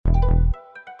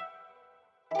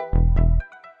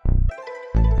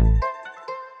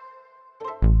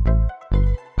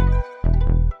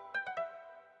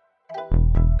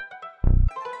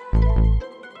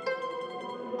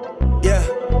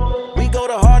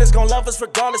artists gon' love us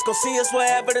regardless. Gon' see us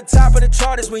wherever the top of the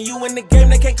chart is. When you in the game,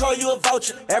 they can't call you a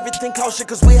vulture. Everything kosher,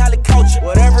 cause we highly cultured.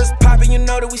 Whatever's poppin', you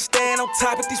know that we stand on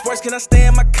top. If these words can I stay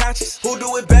in my conscience? Who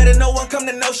do it better? No one come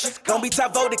to know shit. Don't be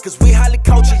top voted, cause we highly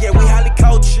cultured. Yeah, we highly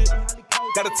cultured.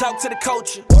 Gotta talk to the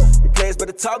culture. You players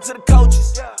better talk to the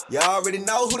coaches. You already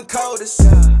know who the code is.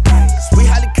 Cause we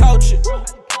highly cultured.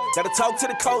 Gotta talk to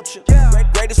the culture.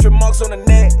 Greatest remarks on the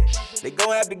net. They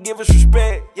gon' have to give us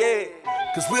respect, yeah.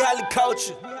 Cause we highly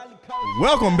cultured.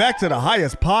 Welcome back to the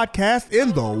highest podcast in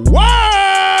the world.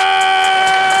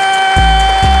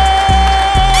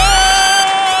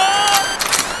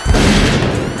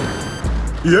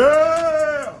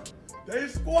 Yeah! They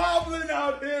squabbling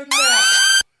out here now.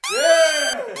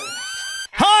 Yeah!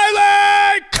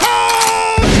 Highly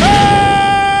cultured!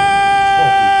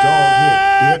 Fucking dog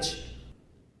head, bitch.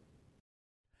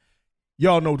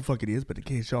 Y'all know what the fuck it is, but in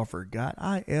case y'all forgot,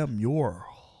 I am your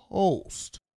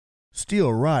host.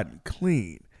 Still riding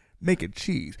clean, making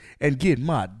cheese, and getting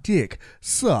my dick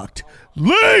sucked.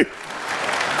 Lee!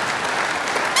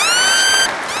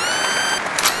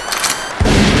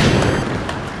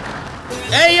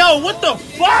 Hey, yo, what the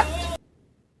fuck?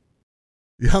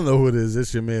 Y'all know who it is.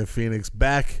 It's your man Phoenix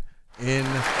back in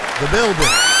the building.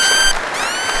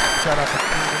 Shout out to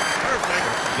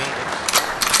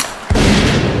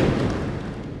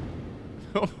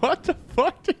Phoenix. What the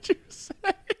fuck did you say?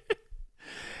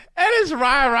 That is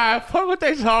Ryan. Fuck what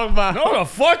they talking about. No, the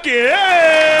fuck it is!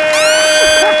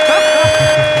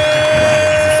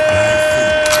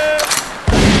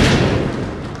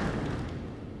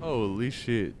 Holy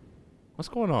shit. What's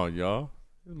going on, y'all?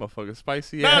 This motherfucker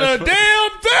spicy Not ass. a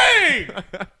damn thing!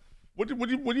 What do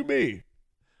you mean?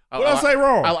 What I say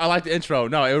wrong? I like the intro.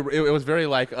 No, it was very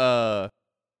like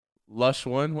Lush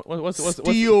one. What's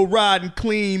Still riding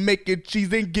clean, making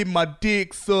cheese, and get my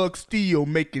dick sucked. Still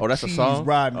making that's a cheese, song?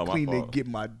 riding Oh, my clean, fault. and get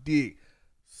my dick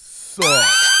sucked.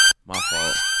 my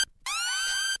fault.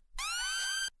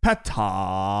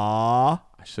 Pata.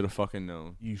 I should have fucking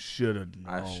known. You should have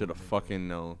known. I should have fucking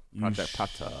known. You Project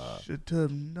Pata. should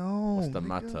have known. What's the nigga.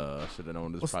 matter? Should have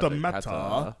known this. What's the Project matter?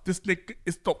 Pata. This nigga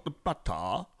is Dr.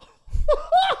 Pata.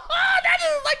 That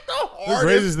is like the The hardest.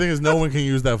 craziest thing is no one can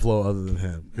use that flow other than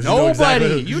him. 'Cause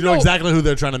Nobody. You know exactly who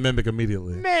they're trying to mimic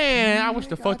immediately. Man, I wish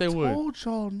the fuck they would. I told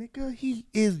y'all, nigga, he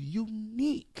is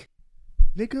unique.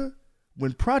 Nigga,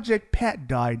 when Project Pat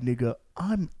died, nigga,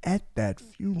 I'm at that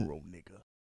funeral, nigga.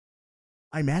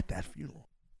 I'm at that funeral.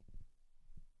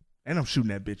 And I'm shooting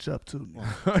that bitch up, too.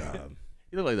 Nigga.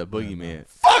 He look like the boogeyman.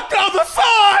 Fuck the other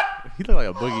side! He look like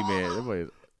a boogeyman. Everybody.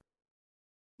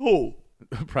 Who?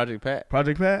 Project Pat.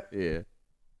 Project Pat? Yeah.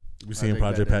 You seeing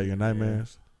Project Pat Your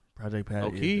Nightmares? Project Pat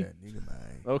Low-key. is that nigga,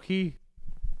 man. Low key.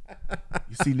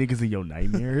 You see niggas in your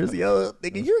nightmares? Yo,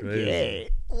 nigga, That's you're crazy. gay.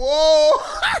 Whoa.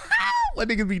 What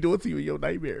niggas be doing to you in your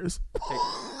nightmares?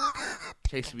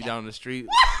 Chasing me down the street.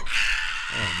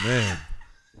 Oh, man.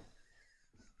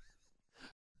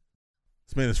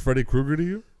 This man is Freddy Krueger to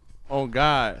you? Oh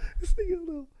God. This nigga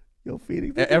little, yo,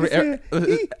 Phoenix. E- This every- nigga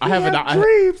every- said I have had a-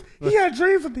 dreams. He had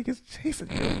dreams of niggas chasing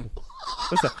him.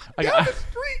 Listen, Down the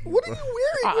street. What are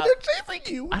you wearing when they're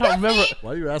chasing you? I don't remember.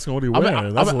 Why are you asking what he I'm wearing?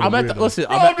 at, That's I'm, a I'm little at the, weird. listen.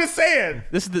 Bro, I'm I'm at, just saying.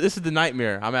 this is the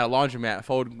nightmare. I'm at a laundromat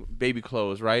folding baby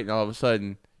clothes, right? And all of a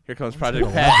sudden, here comes Project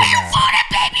Pat.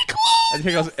 And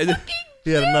here goes. And then,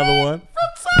 He had another one.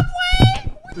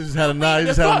 He just had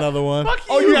another one. fuck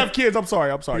Oh, you have kids. I'm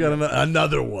sorry. He got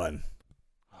another one.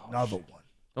 Another one.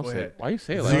 don't Go say ahead. it. Why you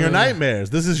say it These like are your that? nightmares.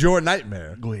 This is your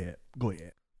nightmare. Go ahead. So,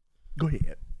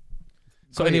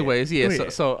 Go ahead. anyways, yeah. Go So,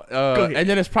 ahead. so Go ahead. and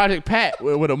then it's Project Pat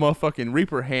with a motherfucking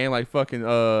Reaper hand, like fucking.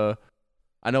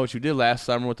 I know what you did last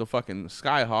summer with the fucking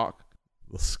Skyhawk,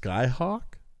 The Skyhawk?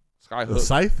 The Skyhook.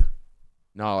 Scythe?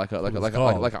 No, like What it's an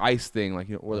called? ice thing, like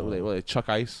where they chuck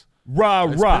ice. Rah,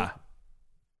 That's rah. good.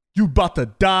 You about to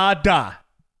die.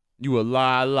 You a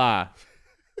lie.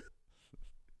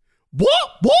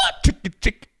 What? Chicken.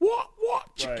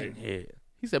 What? Chicken Right. head.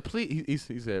 He said, please.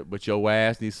 He said, but your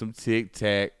ass needs some Tic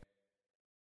Tac.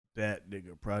 That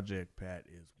nigga, Project Pat,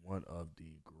 is one of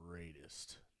the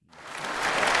greatest.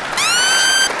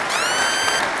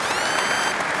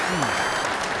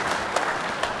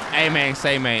 Hey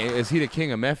man, is he the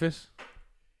king of Memphis?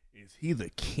 Is he the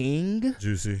king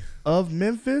Juicy. of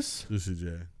Memphis? Juicy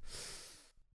J.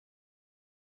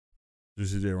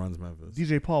 Juicy J runs Memphis.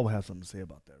 DJ Paul will have something to say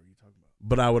about that. What are you talking about?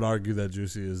 But I would argue that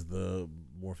Juicy is the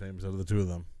more famous out of the two of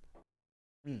them.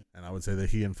 Mm. And I would say that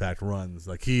he, in fact, runs.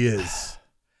 Like, he is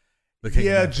the king of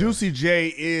Yeah, Memphis. Juicy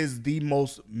J is the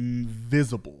most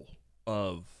visible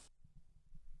of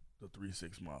the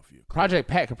 3-6 Mafia. Project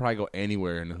Pat could probably go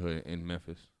anywhere in the hood in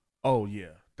Memphis. Oh, yeah.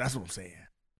 That's what I'm saying.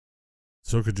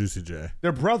 So could Juicy J.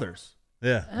 They're brothers.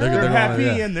 Yeah. They're happy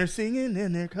yeah. and they're singing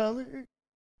and they're colored.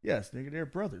 Yes, nigga, they're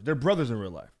brothers. They're brothers in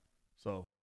real life. So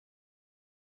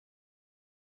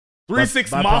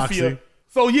 3-6 by Mafia. proxy.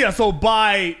 So yeah, so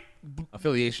by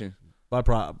Affiliation.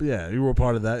 Yeah, you were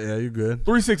part of that. Yeah, you're good.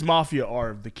 3-6 Mafia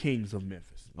are the kings of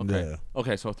Memphis. Okay. Yeah.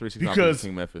 Okay, so 3-6 Because-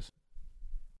 King Memphis.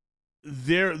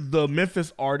 They're the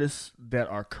Memphis artists that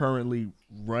are currently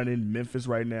running Memphis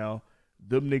right now.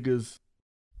 Them niggas,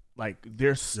 like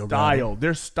their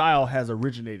style has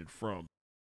originated from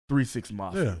 3-6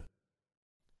 Mafia. Yeah.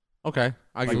 Okay,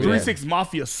 I Like give you that. 3-6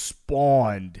 Mafia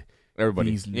spawned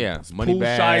Everybody. these Yeah, niggas. Money Pooh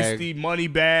Bag. Shiesty,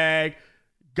 Moneybag,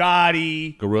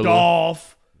 Gotti, Gorilla.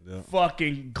 Dolph, Yeah.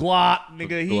 fucking Glock,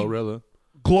 nigga. Glorilla.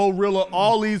 Glorilla,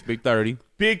 all these Big 30.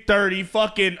 Big 30,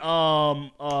 fucking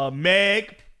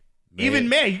Meg. Even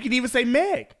Meg. You can even say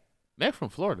Meg. Meg from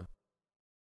Florida.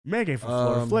 Meg ain't from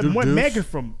Florida. Duke Deuce. Meg is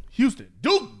from Houston.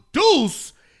 Duke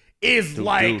Deuce is Duke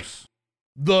like Deuce.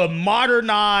 the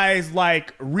modernized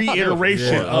like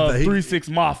reiteration Yeah, of he- 3-6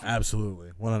 Mafia. Absolutely.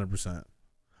 100%.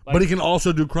 Like- But he can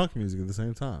also do crunk music at the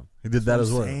same time. He did that what as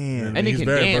I'm well. saying. You know what I And mean? he He's can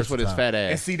very dance with his versatile. fat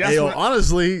And ass. see, that's Hey, yo, what,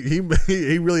 honestly, he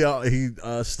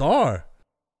really star.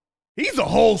 he's a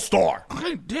whole star.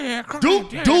 Duke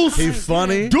Deuce, He's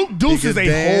funny. Duke Deuce He is can a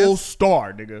dance. whole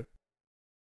star, nigga.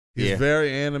 He's Yeah. very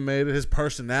animated. His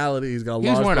personality, he's got a He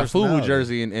was large wearing a personality. FUBU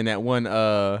jersey in that one.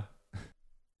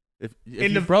 If In you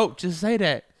the- broke, just say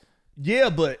that. Yeah,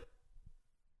 but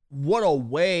what a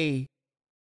way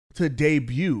to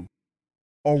debut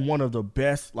on one of the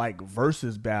best like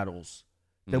versus battles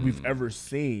that we've ever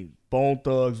seen. Bone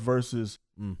Thugs versus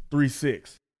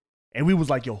 3-6. And we was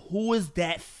like, yo, who is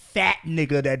that fat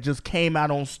nigga that just came out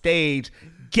on stage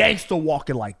gangster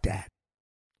walking like that?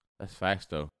 That's facts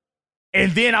though.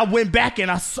 And then I went back and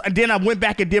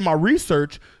did my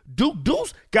research. Duke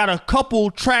Deuce got a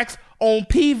couple tracks on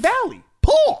P Valley.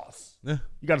 Pause. Yeah.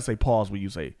 You got to say pause when you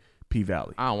say P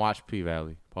Valley. I don't watch P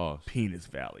Valley. Pause. Penis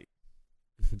Valley.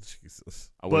 Jesus.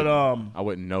 I But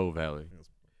wouldn't know Valley.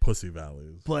 Pussy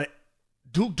Valleys. but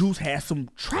Duke Deuce had some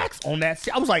tracks on that.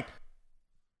 I was like,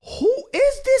 who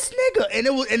is this nigga? And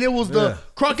it was Yeah. the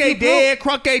Crunk ain't dead,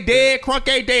 Crunk ain't dead, Crunk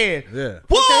ain't dead. Yeah.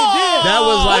 Whoa! That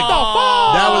was like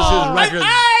that was his record.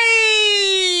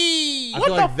 Hey! I What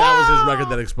feel the like that was his fuck? record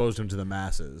that exposed him to the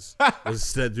masses.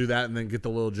 Was to do that and then get the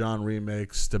Lil Jon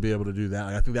remix to be able to do that.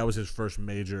 Like, I think that was his first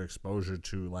major exposure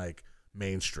to like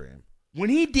mainstream. When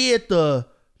he did the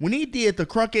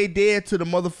Crunk ain't dead to the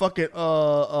motherfucking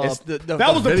It's the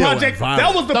that was the video project. went viral.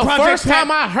 That was the The project. first Pat,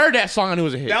 time I heard that song, I knew it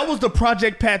was a hit. that was the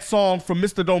Project Pat song from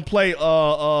Mr. Don't Play.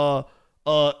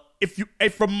 If you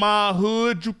ain't from my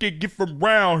hood, you can get from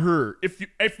round here. If you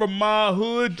ain't from my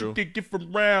hood, you can get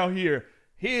from round here.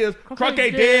 Here's Crunk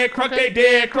ain't dead, Crunk ain't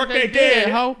dead, Crunk ain't dead.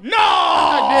 ho. No!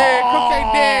 Crunk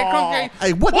ain't dead, Crunk ain't.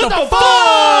 Hey, what the fuck? fuck?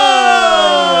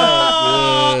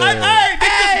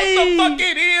 Hey, this what the fuck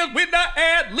it is with the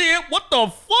ad lib. What the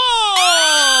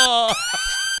fuck?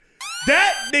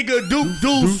 That nigga Duke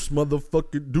Deuce. Deuce,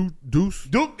 motherfucking Deuce.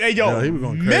 Duke, hey yo, Yeah, he was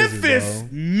going crazy,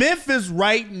 Memphis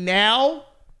right now.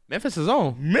 Memphis is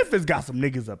on. Memphis got some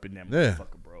niggas up in that Yeah.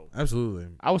 motherfucker, bro. Absolutely.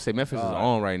 I would say Memphis is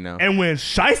on right now. And when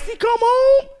Shiesty come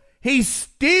home, he's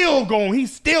still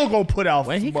gonna put out.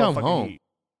 When some he come motherfucking home? heat.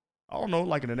 I don't know,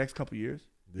 like in the next couple years.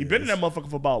 He Yeah, been in that motherfucker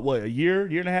for about what, a year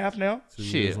and a half now. 2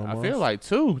 Shit, years I almost. feel like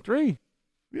 2, 3.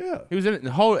 Yeah, He was in it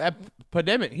the whole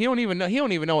epidemic. He don't even know. He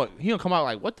don't come out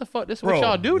like, what the fuck? This is what Bro,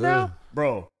 y'all do yeah. now?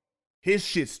 bro, his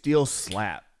shit still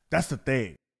slap. That's the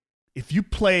thing. If you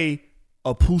play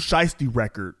a Pooh Shiesty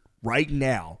record right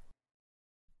now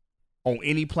on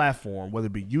any platform, whether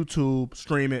it be YouTube,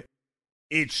 stream it,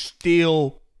 it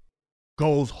still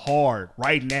goes hard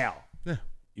right now.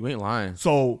 You ain't lying.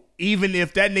 So even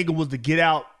if that nigga was to get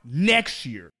out next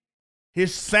year,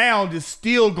 his sound is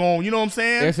still going. You know what I'm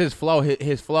saying? That's his flow.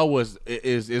 His flow is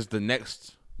the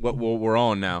next what we're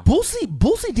on now.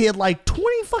 Boosie did like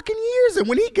 20 fucking years, and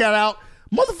when he got out,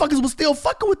 motherfuckers was still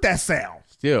fucking with that sound.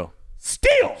 Still.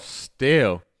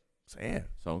 Saying.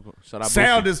 So shout out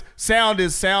Sound Boosie.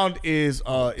 is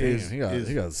Damn,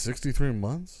 he got 63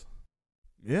 months.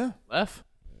 yeah. Left.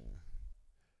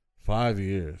 5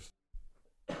 years.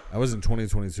 I was in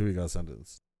 2022. He got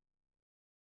sentenced.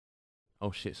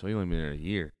 Oh shit! So he only been there a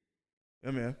year.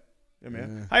 Yeah, man.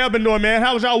 Yeah. How y'all been doing, man?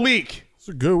 How was y'all week? It's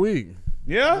a good week.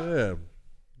 Yeah. Yeah.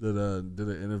 Did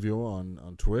an interview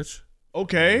on Twitch.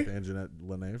 Okay. With Anjanette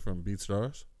Lene from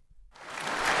BeatStars.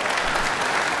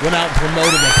 Went out and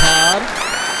promoted the pod.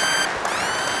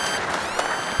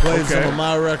 Played some of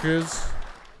my records.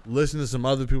 Listened to some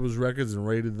other people's records and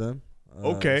rated them.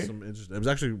 Okay. Some interesting. It was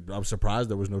actually, I was surprised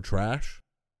there was no trash.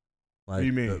 Like, What do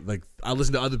you mean? Like I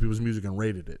listen to other people's music and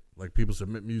rated it. Like people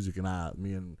submit music and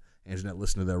me and Anjanette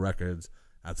listen to their records.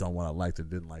 I tell them what I liked or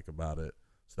didn't like about it,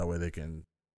 so that way they can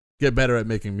get better at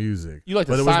making music. You like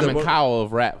But the it was Simon Cowell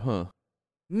of rap, huh?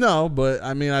 No, but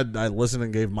I mean, I listened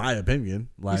and gave my opinion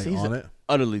He's on it.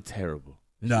 Utterly terrible.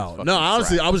 No, fucking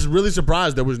honestly, trash. I was really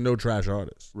surprised there was no trash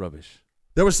artists. Rubbish.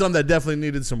 There was some that definitely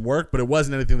needed some work, but it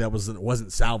wasn't anything that wasn't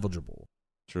salvageable.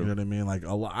 True. You know what I mean? Like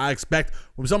I expect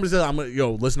when somebody says I'm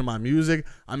gonna listen to my music,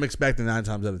 I'm expecting 9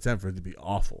 times out of 10 for it to be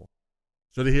awful.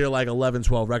 So to hear like 11,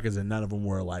 12 records and none of them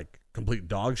were like complete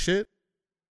dog shit,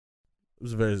 it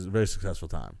was a very, very successful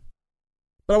time.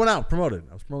 But I went out, promoted.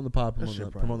 I was promoting the pod,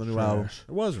 promoting the new album.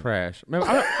 It wasn't. Trash. No, it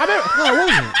wasn't. I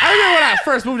remember when I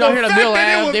first moved out here to fact Mill that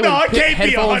it Ave, was- they no, would it put can't be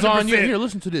headphones on you. 100%. Here,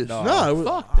 listen to this. No, it was,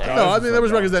 Fuck that. no. I mean, there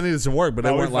was fucked records that needed some work, but they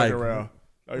No, we weren't fucking like. around.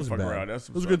 No, It we was fucking bad. around. That's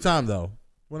It was a good time though.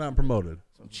 Went out and promoted.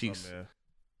 Some cheeks.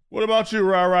 What about you,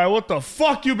 Rai? What the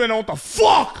fuck you been on? What the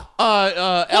fuck? What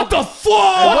the fuck?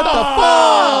 What the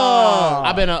fuck?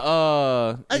 I've been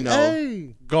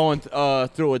going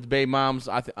through it with baby moms.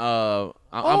 I'm Oh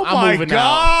I'm moving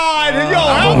God. out. Yo,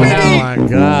 how Oh many? my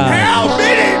god! How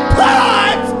many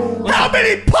pods? How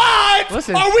many pods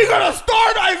Listen. are we gonna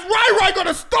start? Is Rai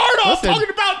gonna start off Listen. talking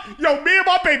about me and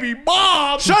my baby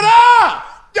mom? Shut up!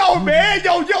 Yo, man,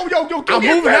 yo, I'm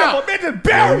moving out. Man, just You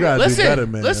bury gotta do better,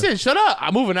 Listen, man. listen, shut up.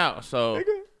 I'm moving out, so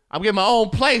Nigga. I'm getting my own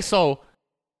place. So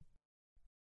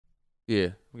yeah,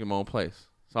 I'm getting my own place.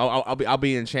 So I'll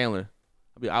be in Chandler.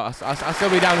 I'll still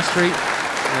be down the street.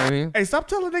 You know what I mean? Hey, stop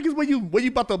telling niggas where you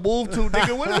about to move to,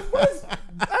 nigga. What is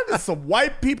that is some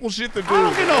white people shit to do. I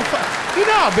don't get no fuck. You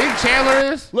know how big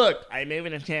Chandler is? Look, I'm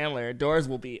moving to Chandler. Doors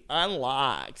will be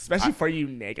unlocked, especially for you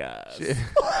niggas.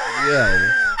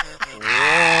 Yeah.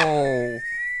 Whoa.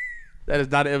 That is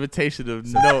not an invitation of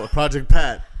no. Project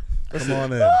Pat. Come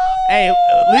on in. Hey,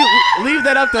 leave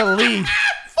that up to Lee.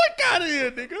 Fuck out of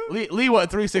here, nigga. Lee what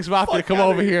 3-6 Mafia to Fuck come outta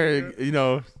over here,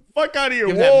 Fuck out of here.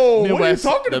 Give that Whoa. What are you Midwest-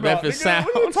 talking the about, Memphis nigga?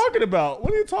 What are you sounds. talking about?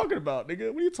 What are you talking about,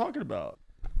 nigga? What are you talking about?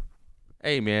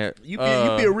 Hey man, You be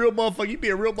a real motherfucker. You be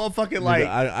a real motherfucking like.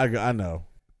 I know.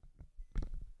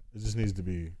 It just needs to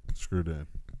be screwed in.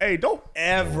 Hey, don't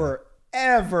ever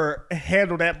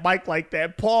handle that mic like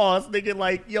that. Pause, nigga.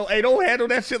 Like, yo, hey, don't handle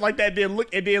that shit like that. Then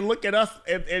look at us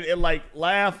and like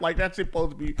laugh like that shit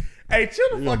supposed to be. Hey,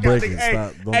 chill the You're fuck gonna out, break nigga. it. Hey,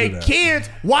 Stop. Don't hey, do that. kids,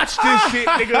 watch this shit,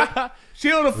 nigga.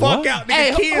 Chill the fuck What? out, nigga.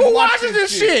 Hey, kids, who watch watches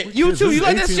this shit? You Kids, too. this You is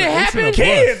let this 18 shit 18 happen? plus.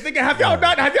 Kids, nigga. Have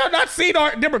y'all not seen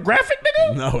our demographic,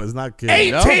 nigga? No, it's not kids.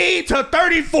 18 to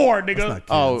 34, nigga. It's not kids.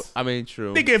 Oh, I mean,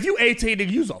 true. Nigga, if you 18,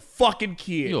 nigga, you's a fucking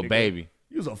kid. You a nigga. baby.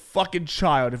 You's a fucking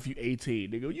child if you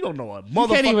 18, nigga. You don't know a motherfucking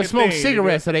You can't even smoke thing, nigga.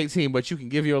 cigarettes at 18, but you can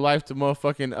give your life to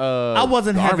motherfucking I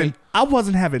wasn't the having Army.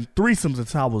 threesomes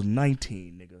until I was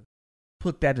 19, nigga.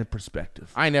 Put that in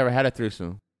perspective. I ain't never had a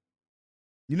threesome.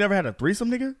 You never had a threesome,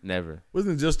 nigga? Never.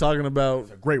 Wasn't it just talking about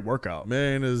It's a great workout.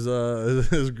 marrying his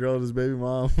girl and his baby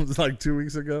mom like 2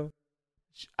 weeks ago?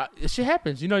 Shit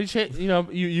happens. You know,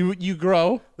 you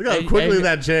grow. Look how And- quickly and-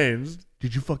 that changed.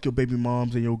 Did you fuck your baby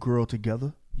moms and your girl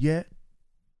together yet?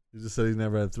 He just said he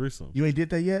never had threesome. You ain't did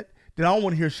that yet? Then I don't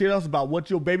want to hear shit else about what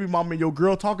your baby mom and your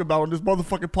girl talk about on this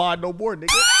motherfucking pod no more, nigga.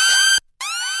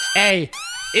 Hey,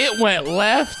 it went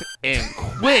left and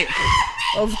quick.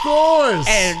 Of course.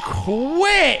 And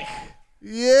quick.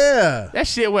 Yeah. That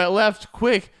shit went left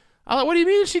quick. I'm like, what do you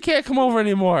mean she can't come over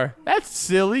anymore? That's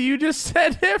silly. You just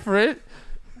said different.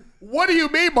 What do you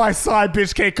mean my side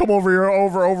bitch can't come over here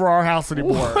over our house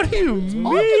anymore? What do you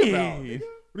about, mean?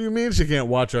 What do you mean she can't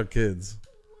watch our kids?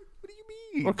 What do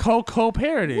you mean? We're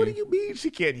co-parenting. What do you mean she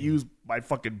can't use my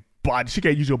fucking body? She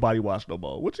can't use your body wash no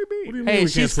more. What you mean? What do you mean Hey, we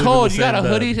can't she's sleep in cold. the You got a same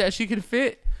bed? hoodie that she can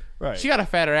fit. Right. She got a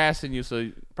fatter ass than you, so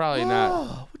probably not.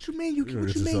 Oh, what you mean? You're gonna What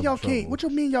get you mean yourself y'all in can't? trouble. What you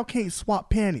mean y'all can't swap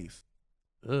panties?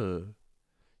 Ugh.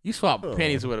 You swap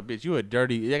panties with a bitch. You a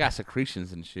dirty. They got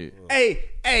secretions and shit.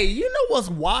 Hey, you know what's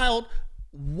wild?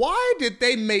 Why did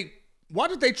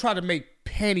they try to make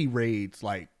panty raids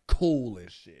like cool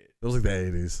and shit? It was like the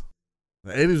 80s.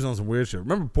 The 80s was on some weird shit.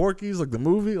 Remember Porky's, like the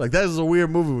movie? Like that is a weird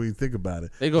movie when you think about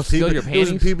it. They go steal your It was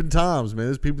panties? peeping Toms, man. It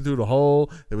was peeping through the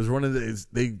hole. It was running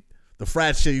the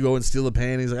frat shit. You go and steal the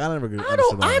panties. Like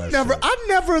I never. I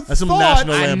never That's some thought.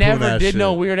 national I Lampoon never ass did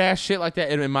no shit. weird ass shit like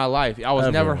that in my life. I was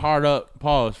Ever. never hard up,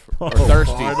 pause, or Oh,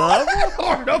 thirsty.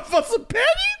 hard up for some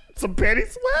panties? Some panty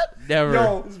sweat? Never.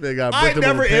 Yo, This man got I bricked up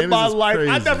never with in my panties. It's life. I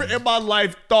crazy. never in my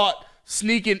life thought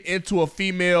sneaking into a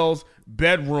female's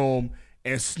bedroom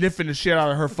and sniffing the shit out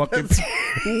of her fucking.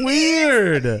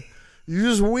 Weird. You're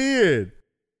just weird.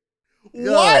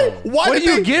 Why? Why What did do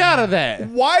you they get out of that?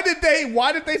 Why did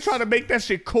they try to make that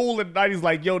shit cool in the 90s?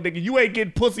 Like, yo, nigga, you ain't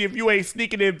getting pussy if you ain't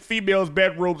sneaking in females'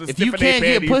 bedrooms and If you sniffing their can't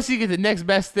panties. get pussy, get the next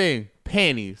best thing.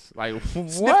 Panties. Like, what?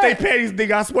 Sniff their panties,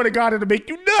 nigga. I swear to God, it'll make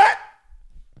you nut.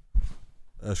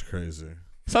 That's crazy.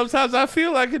 Sometimes I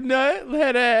feel like a nut.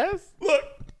 Head ass. Look.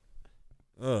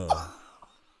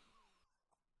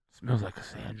 Smells like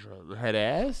Cassandra. Head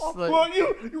ass. Like, Look,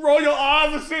 you roll your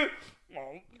eyes and shit.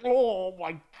 Oh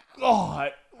my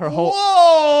God. her whole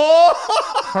Whoa.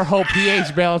 her whole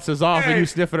pH balance is off when Hey. you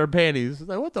sniffing her panties. It's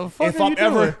like, what the fuck If are I'm you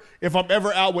doing? if I'm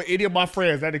ever out with any of my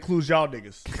friends, that includes y'all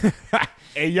niggas.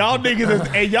 and y'all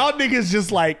niggas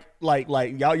just like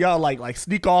y'all like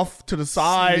sneak off to the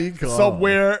side Sneak off.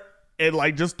 somewhere and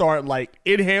like just start like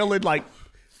inhaling like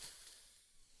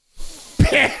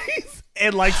panties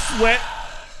and like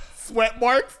sweat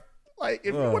marks. Like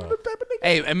if you one of them type of niggas,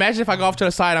 Hey, imagine if I go off to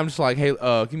the side, I'm just like, hey,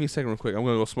 give me a second real quick. I'm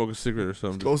gonna go smoke a cigarette or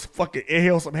something. go fucking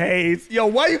inhale some haze. Yo,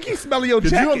 why you keep smelling your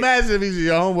Could jacket? you imagine if he's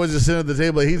your homeboy just sitting at the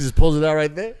table and he just pulls it out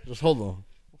right there? Just hold on.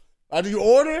 After you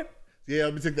order? Yeah,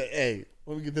 let me take the A.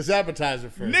 Let me get this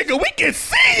appetizer first. Nigga, we can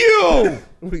see you.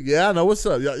 Yeah, I know. What's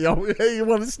up? Yo, hey, you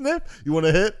want to sniff? You want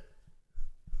to hit?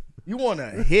 You want to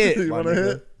hit? You my want to nigga.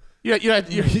 hit?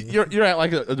 You're at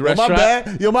like a Yo, my restaurant.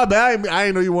 bad. Yo, my bad. I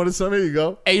ain't know you wanted some. Here you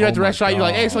go. Hey, you're at the my restaurant. You're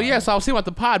like, hey, God. so yeah, so I was seeing about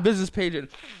the pod business page and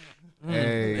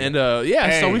Hey.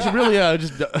 yeah, so Hey. we should really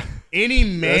just. Any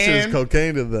That shit is man,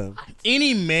 cocaine to them.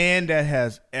 any man that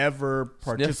has ever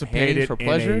participated for in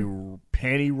pleasure? a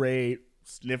panty raid,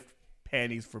 sniff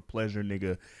panties for pleasure,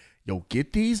 nigga. Yo,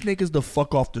 get these niggas the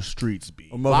fuck off the streets, B.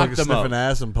 A Lock motherfucker them sniffing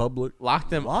up. ass in public. Lock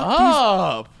them Lock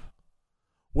up.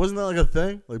 Wasn't that like a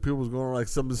thing? Like people was going like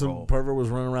some Bro. pervert was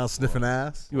running around sniffing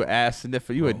ass. You an ass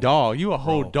sniffer. You a dog. You a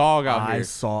whole dog out I here.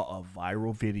 saw a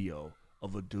viral video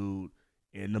of a dude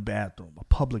in the bathroom, a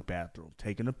public bathroom,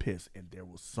 taking a piss, and there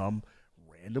was some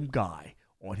random guy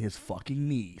on his fucking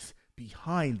knees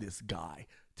behind this guy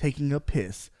taking a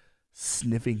piss,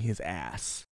 sniffing his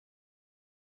ass.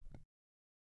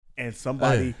 And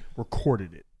somebody Hey.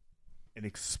 recorded it and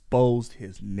exposed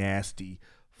his nasty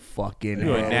fucking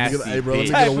You a ass. nasty Hey, bro, let me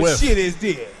bitch. get a whiff. is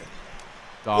this?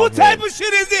 Dog What head. type of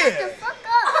shit is this?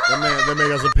 That man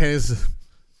got some panties.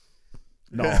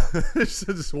 No.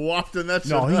 Just wafting that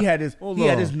shit. No, he up. had his Hold he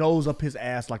had on. his nose up his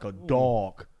ass like a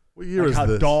dog. What year Like is how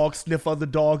this? dogs sniff other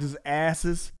dogs'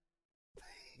 asses.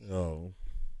 Oh.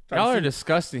 Y'all are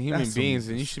disgusting human That's some beings,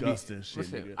 and you should be. disgusting shit,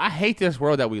 Listen, nigga. I hate this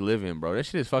world that we live in, bro. That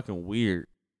shit is fucking weird.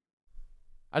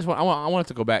 I want it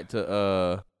to go back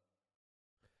to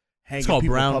Hanging It's called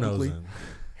people brown publicly. nosing.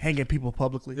 Hanging people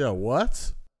publicly. Yeah,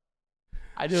 what?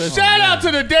 I do it. Shout out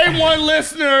to the day one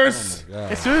listeners.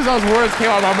 As soon as those words came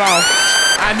out of my mouth,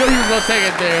 I knew you were gonna take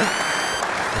it there.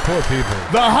 The poor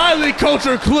people. The Highly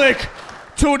Culture Click,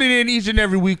 tuning in each and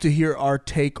every week to hear our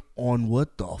take on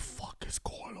what the fuck is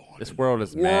going on. This world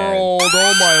is mad. world,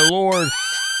 oh my lord.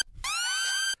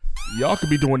 Y'all could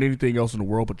be doing anything else in the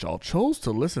world, but y'all chose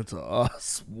to listen to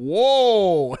us.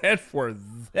 Whoa, and for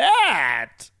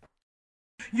that.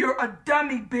 You're a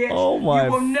dummy, bitch. Oh my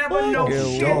You will never know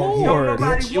fucking shit. Lord. Don't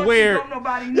nobody You're want weird. you. Don't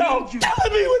nobody need you.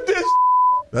 Killing me with this.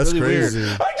 That's Really weird. crazy.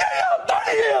 I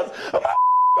gave you 30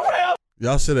 years.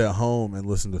 Y'all sit at home and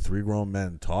listen to three grown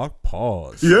men talk.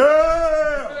 Pause.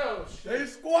 Yeah. They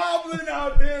squabbling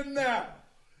out there now.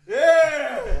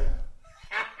 Yeah.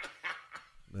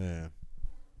 Man.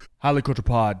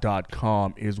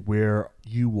 HighlyCulturePod.com is where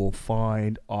you will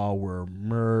find our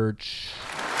merch.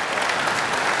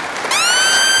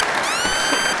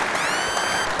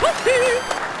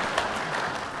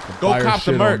 Go Buy our cop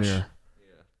the shit on merch. there.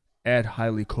 At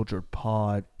Highly Cultured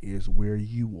Pod is where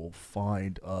you will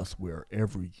find us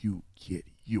wherever you get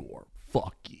your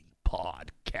fucking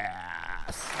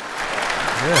podcast.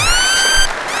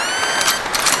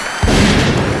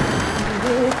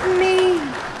 With me,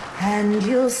 and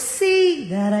you'll see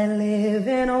that I live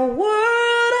in a world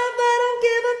of I don't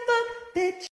give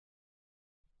a fuck,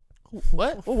 bitch.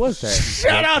 What? What was that?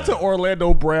 Shout out to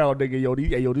Orlando Brown, nigga. Yo,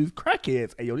 these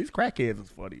crackheads. Hey, yo, these crackheads is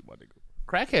funny, my nigga.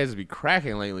 Crackheads be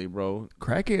cracking lately, bro.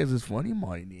 Crackheads is funny,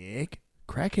 my Nick.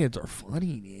 Crackheads are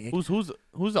funny, Nick.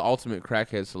 Who's the ultimate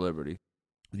crackhead celebrity?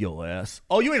 Yo ass.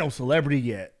 Oh, you ain't no celebrity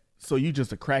yet. So you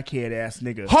just a crackhead ass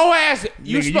nigga. Whole ass.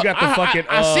 Nigga, you got the fucking.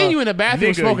 I seen you in the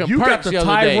bathroom nigga, smoking you got perks the the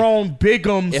other day. Tyrone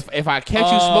Biggums. If I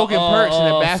catch you smoking perks in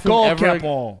the bathroom skull ever, cap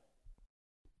on.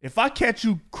 If I catch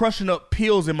you crushing up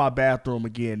pills in my bathroom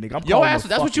again, nigga, I'm yo calling ass. the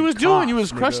That's what you was fucking doing. You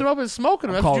cops, was crushing nigga. them up and smoking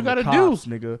them. I'm That's what you calling gotta the do. cops,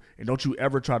 nigga. And don't you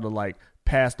ever try to like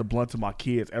pass the blunt to my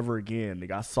kids ever again,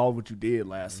 nigga. I saw what you did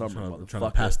last summer, Trying to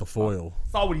motherfucker. pass the foil.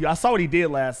 I saw what he did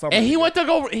last summer. And he nigga. went to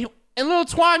go. And little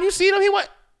Twine, you see him? He went.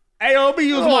 Hey, don't be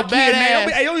using my Little kid name.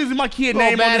 badass. Hey, don't using my kid Little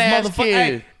name on this badass motherfucker.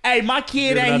 kid. Hey, my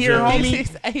kid Giving ain't up here,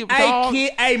 your- homie.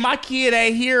 Hey, my kid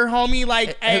ain't here, homie.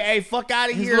 Like, hey, fuck out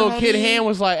of His here, little homie. kid hand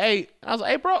was like, hey. I was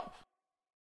like, hey, bro.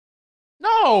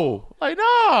 No. Like,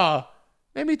 nah.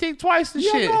 Made me think twice and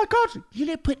Yeah, shit. no, I caught you. You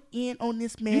didn't put in on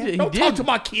this, man. did- he Don't talk didn't. to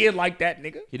my kid like that,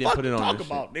 nigga. He didn't Fuck put it you on talk this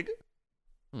about, nigga.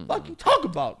 Hmm. Fuck you talk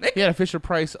about, nigga. He had a Fisher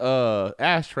Price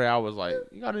ashtray. I was like,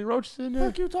 you got any roaches in there?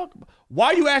 Fuck you talking about.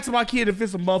 Why you asking my kid if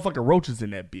it's some motherfucking roaches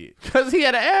in that bitch? Because he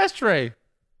had an ashtray.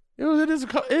 It was in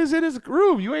his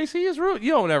room. You ain't see his room.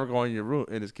 You don't ever go in your room,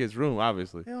 in his kid's room,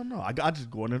 obviously. Hell no. I just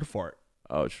go in there to fart.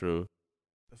 Oh, true.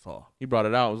 That's all. He brought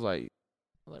it out. I was like,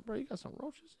 bro, you got some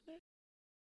roaches in there?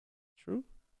 True.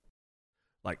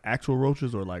 Like actual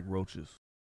roaches or like roaches?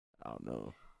 I don't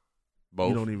know. Both.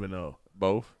 You don't even know.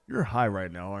 Both. You're high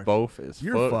right now, aren't Both is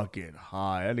you? You're fuck. fucking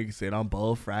high. That nigga said I'm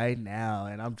both right now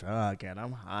and I'm drunk and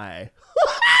I'm high.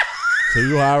 So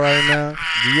you high right now?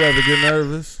 Do you ever get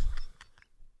nervous?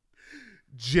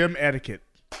 Gym etiquette.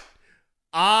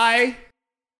 I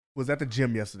was at the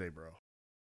gym yesterday, bro.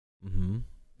 Mm-hmm.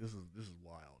 This is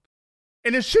wild.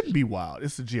 And it shouldn't be wild.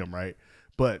 It's the gym, right?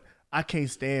 But I can't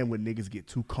stand when niggas get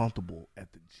too comfortable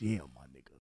at the gym, my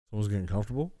nigga. Someone's getting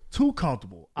comfortable? Too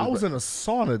comfortable. I was in a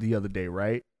sauna the other day,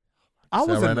 right? I Is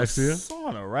that was right in a next to you?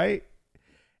 sauna, right?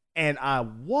 And I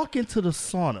walk into the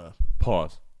sauna,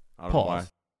 Pause. I don't know why. Pause.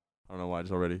 I don't know why.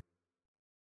 Just already.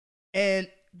 and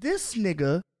this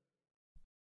nigga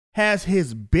has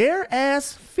his bare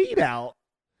ass feet out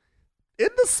in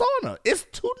the sauna. It's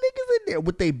two niggas in there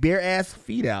with their bare ass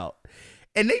feet out.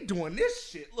 And they doing this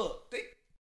shit. Look,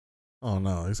 Oh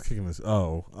no, he's kicking this. It's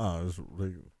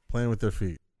like playing with their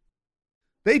feet.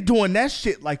 they doing that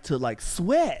shit like to like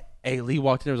sweat. Hey, Lee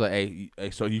walked in and was like,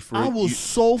 hey, so you free? I was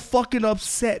so fucking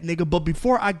upset, nigga. But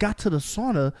before I got to the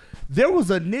sauna, there was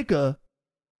a nigga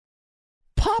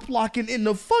pop locking in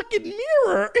the fucking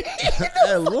mirror.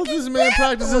 Hey, look, this man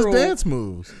practices dance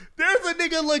moves. There's a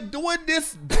nigga like doing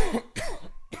this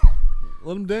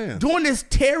Let him dance. doing this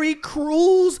Terry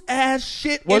Crews ass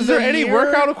shit. Was in there the any mirror.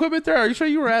 workout equipment there? Are you sure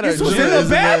you were at This a was gym. in Is the in the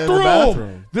bathroom.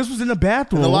 bathroom. This was in the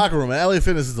bathroom. In the locker room. LA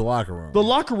Fitness is the locker room. The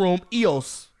locker room,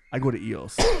 EOS. I go to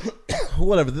EOS.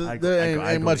 Whatever. I There go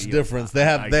ain't much to EOS. difference. They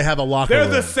have a locker They're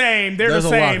room. the same. They're There's the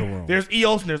a locker same. room. There's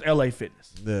EOS and there's LA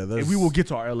Fitness. Yeah, And we will get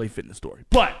to our LA Fitness story.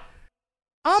 But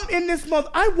I'm in this month.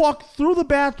 I walk through the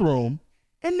bathroom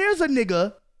and there's a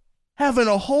nigga having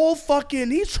a whole fucking,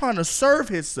 he's trying to serve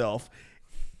himself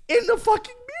in the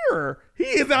fucking mirror. He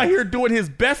is out here doing his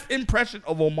best impression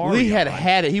of Omar. Lee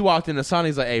had it. He walked in the sauna.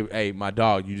 He's like, hey, my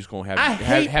dog. You just gonna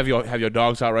have your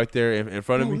dogs out right there in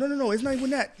front of me? No. It's not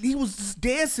even that. He was just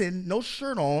dancing, no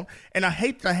shirt on, and I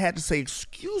hate that I had to say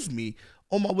excuse me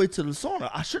on my way to the sauna.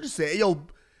 I should have said, yo,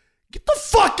 get the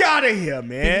fuck out of here,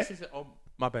 man. He said, oh,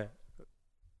 my bad.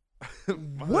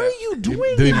 What are you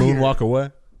doing Did he here? moonwalk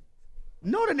away?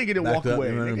 No, the nigga didn't Backed walk up away.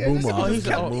 and then Nigga. boom This nigga walk. just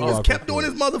kept, Boom he just walk kept up doing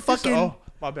his He said, motherfucking. oh,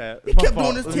 my bad. He kept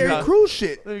doing his Terry Crews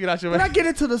shit. Let me get out your When way. I get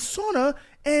into the sauna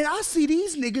and I see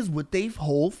these niggas with their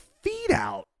whole feet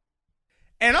out,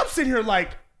 and I'm sitting here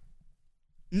like,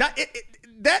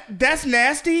 that's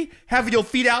nasty. Having your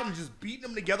feet out and just beating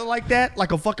them together like that,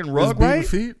 like a fucking His rug, beating right?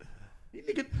 feet?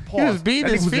 Nigga, He was beating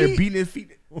That his nigga was there feet? beating his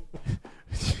feet.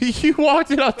 You walked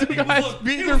in on two guys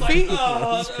beating their feet.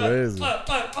 That's crazy.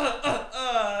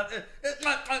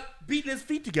 Beating his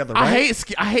feet together, right?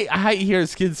 I hate hearing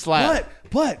skin slap.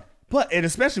 But, and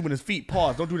especially when his feet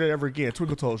pause. Don't do that ever again.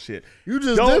 Twinkle toe shit. You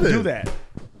just Don't did it. do that.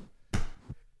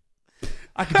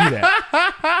 I can do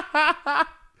that.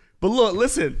 But look,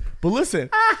 listen.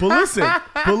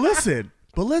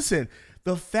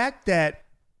 The fact that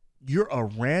you're a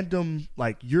random,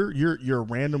 like you're a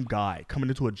random guy coming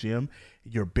into a gym,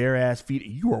 your bare ass feet,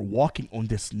 and you are walking on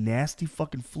this nasty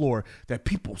fucking floor that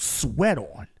people sweat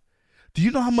on. Do you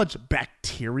know how much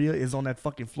bacteria is on that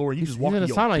fucking floor? You just walk in in the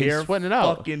your sauna, he's bare sweating it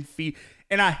out. fucking feet.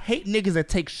 And I hate niggas that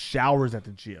take showers at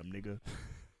the gym, nigga.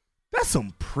 That's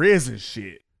some prison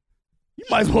shit. You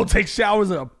might as well take showers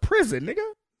in a prison, nigga.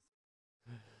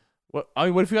 What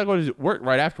if you gotta go to work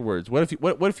right afterwards? What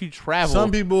if you travel? Some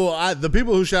people, the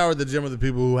people who shower at the gym are the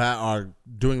people who are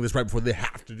doing this right before they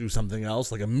have to do something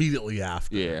else, like immediately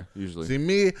after. Yeah, usually. See,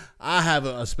 me, I have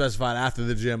a specified after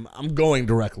the gym, I'm going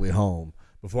directly home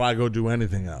before I go do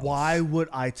anything else. Why would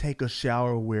I take a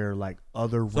shower where like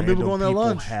other Some random people go on their people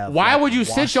lunch. have? Why like, would you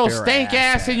washed sit your their stank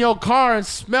ass in at? your car and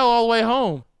smell all the way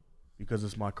home? Because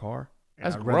it's my car. And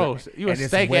That's I'd rather- gross. You a and it's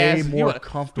stank way ass. more You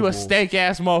comfortable. a stank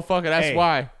ass motherfucker. That's Hey,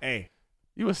 why. Hey,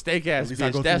 You a stank at ass least I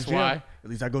go bitch. to That's the gym. why. At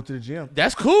least I go to the gym.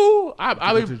 That's cool. I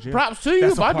go to the mean, gym. props to you,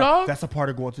 That's a my part- dog. That's a part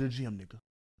of going to the gym, nigga.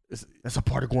 That's a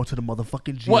part of going to the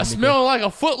motherfucking gym. What, nigga. smelling like a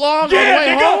foot long on the Yeah, way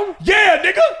nigga. home? Yeah,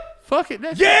 nigga. Fuck it.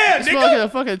 That Yeah, shit smell nigga. like a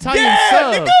fucking Italian Yeah,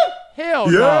 sub. nigga. Hell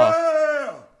no.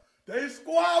 Yeah. They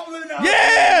squabbling out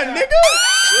Yeah, there. nigga.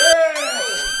 Yeah.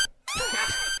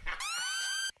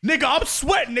 Nigga, I'm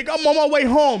sweating, nigga. I'm on my way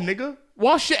home, nigga.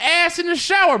 Wash your ass in the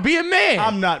shower. Be a man.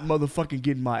 I'm not motherfucking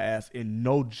getting my ass in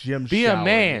no gym Be a shower,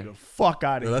 man. nigga. Fuck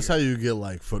out of Yo, here. that's how you get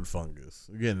like foot fungus.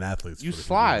 You're getting athletes. You foot if do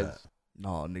slide. that. No,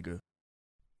 nigga.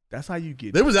 That's how you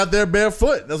get They was out there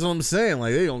barefoot. That's what I'm saying.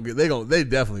 Like they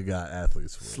definitely got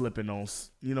athletes foot. slipping on.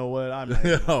 You know what? I'm not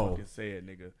even gonna Yo. fucking say it,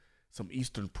 nigga. Some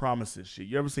Eastern Promises shit.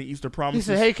 You ever seen Eastern He Promises?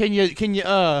 said, "Hey, can you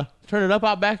turn it up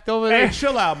out back over Hey, there?"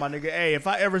 chill out, my nigga. Hey, if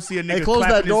I ever see a nigga Hey, close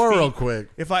clapping that his door feet, real quick.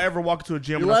 If I ever walk to a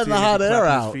gym You're and I see a letting the hot nigga air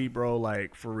clapping out. his feet, bro,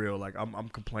 like for real, like I'm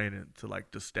complaining to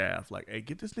like the staff, like, hey,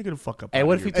 get this nigga the fuck up. Hey, out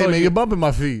what of if he here. Hey told man, you- you're bumping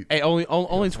my feet. Hey,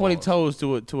 only 20 toes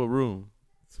to a room.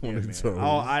 Yeah, man.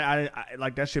 I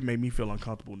like that shit made me feel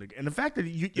uncomfortable, nigga. And the fact that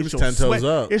was it's 10 toes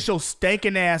up. It's your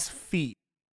stinking ass feet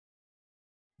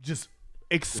just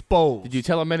exposed. Did you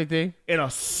tell him anything? in a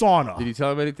sauna? Did you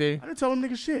tell him anything? I didn't tell him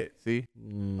nigga shit. See?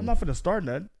 I'm not finna start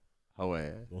nothing. Oh, yeah.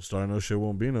 Don't start no shit.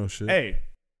 Won't be no shit. Hey,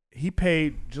 he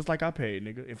paid just like I paid,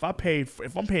 nigga. If I'm paying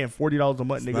 $40 a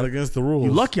month, It's not nigga, against the rules.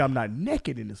 you lucky I'm not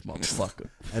naked in this motherfucker.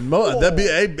 And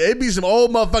they be some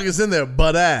old motherfuckers in there,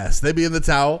 butt ass. They be in the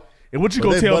towel. And what you But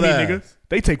gonna they tell me, butt nigga? ass.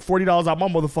 They take $40 out my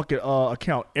motherfucking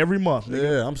account every month, nigga.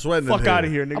 Yeah, I'm sweating. Fuck in out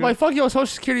of here, nigga. I'm like, fuck your social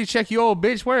security check, you old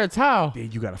bitch. Wear a towel.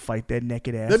 Then you gotta fight that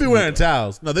naked ass. They be wearing nigga.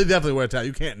 towels. No, they definitely wear a towel.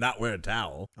 You can't not wear a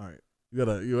towel. All right. You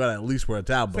gotta at least wear a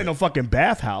towel. This But ain't no fucking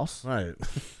bathhouse. right.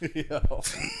 Yo.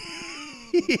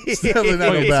 It's definitely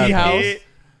not no Fucking bad tea house. Yeah.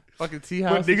 Fucking tea But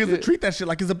house. and niggas shit. treat that shit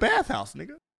like it's a bathhouse,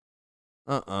 nigga.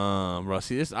 Bro.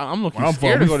 See, this, I'm looking Where I'm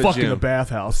scared from, to we go to the fucking a gym.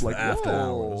 bathhouse. Like, after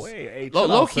whoa, hours. hey, Low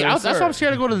chill out, key, sir, that's why sir. I'm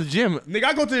scared to go to the gym Nigga,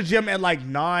 I go to the gym at like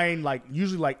 9, like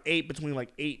usually like 8, between like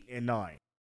 8 and 9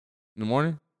 in the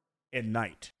morning, at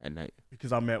night at night.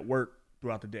 because I'm at work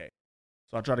throughout the day.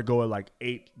 So I try to go at like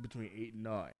 8, between 8 and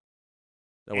 9.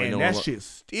 That way, And no that one shit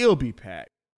still be packed.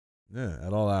 Yeah,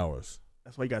 at all hours.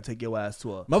 That's why you gotta take your ass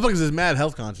to a. Motherfuckers is mad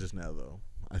health conscious now, though.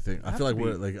 I think. I Have feel like to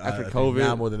we're be. like After I think COVID.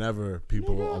 now more than ever.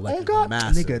 People are Oh like God,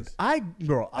 masses.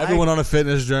 nigga, Everyone on a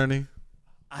fitness journey.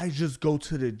 I just go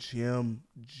to the gym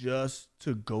just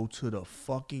to go to the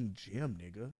fucking gym,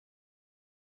 nigga.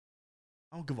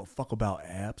 I don't give a fuck about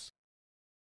abs.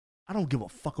 I don't give a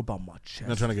fuck about my chest.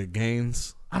 Not trying to get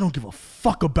gains. I don't give a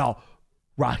fuck about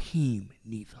Raheem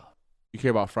neither. You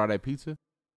care about Friday pizza?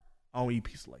 I don't eat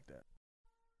pizza like that.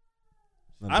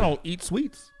 Not I big- don't eat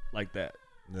sweets like that.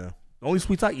 Yeah. The only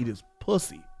sweets I eat is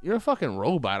pussy You're a fucking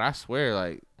robot. I swear.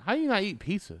 Like, how you not eat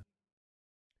pizza?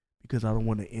 because I don't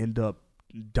want to end up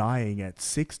dying at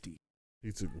 60.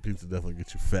 Pizza definitely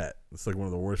gets you fat. It's like one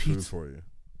of the worst Pizza. foods for you.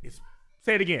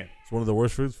 Say it again. It's one of the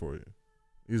worst foods for you,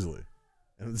 easily.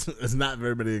 And it's not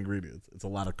very many ingredients. It's a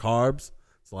lot of carbs.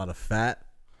 It's a lot of fat.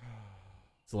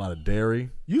 It's a lot of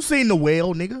dairy. You seen The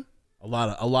Whale, nigga? A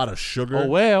lot of sugar. Oh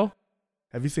well.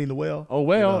 Have you seen The Whale? Oh,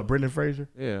 well. With, Brendan Fraser.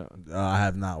 Yeah, I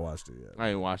have not watched it yet. I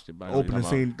ain't watched it. But I know what Opening you're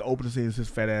talking scene. The opening scene is his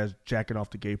fat ass jacking off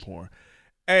the gay porn.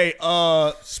 Hey,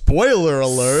 Spoiler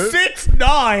alert.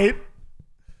 6ix9ine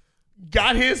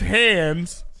got his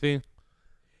hands. about. See,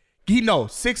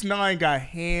 6ix9ine got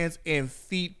hands and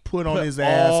feet put on his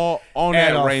ass all on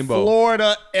at that a rainbow.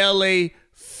 Florida LA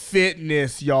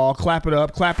Fitness, y'all. Clap it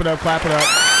up, clap it up, clap it up.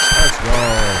 Let's go.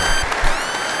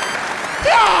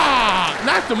 Ah!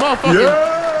 Knock the motherfucking.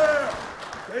 Yeah.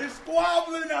 They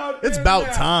squabbling out there. It's about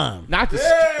now. time.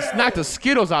 Knock the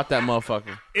Skittles out that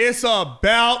motherfucker. It's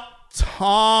about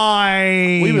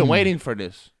time. We've been waiting for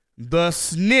this. The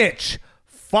snitch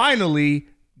finally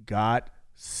got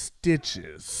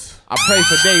stitches. I pray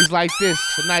for days like this,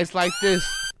 for nights like this.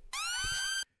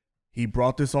 He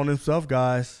brought this on himself,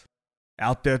 guys.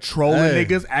 Out there trolling Hey.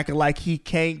 niggas, acting like he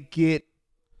can't get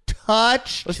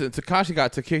touched. Listen, Tekashi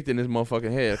got kicked in his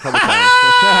motherfucking head a couple times.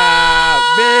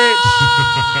 Bitch.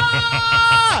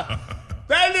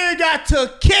 That nigga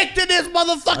got kicked in his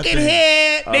motherfucking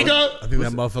head, nigga. I think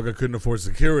that motherfucker couldn't afford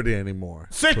security anymore.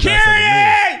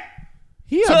 Security!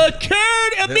 He a,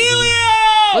 Security!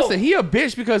 Emilio! listen, he a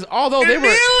bitch because although they were,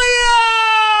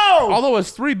 Emilio! although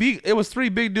it was three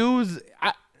big dudes,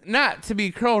 not to be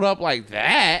curled up like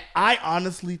that. I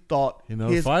honestly thought You know,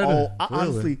 his fighter, own.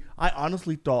 clearly. I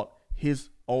honestly thought his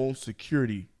own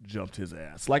security jumped his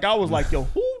ass. Like I was like, yo,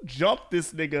 who jumped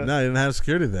this nigga? No, he didn't have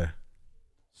security there.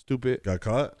 Stupid. Got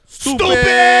caught. Stupid!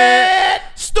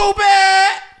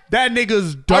 That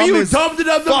nigga's dumb. Are you as dumb to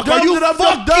dumb fuck. dumb Are you dumb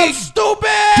fucking dumb stupid?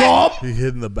 Dumb. He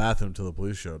hid in the bathroom till the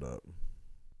police showed up.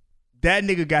 that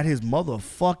nigga got his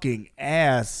motherfucking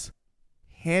ass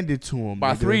handed to him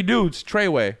By nigga. 3 dudes,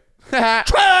 Treyway. Fuck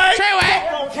wrong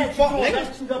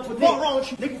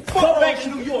with you, nigga. Fuck back to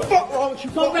New York. Fuck wrong with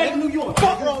you. Fuck back to New York.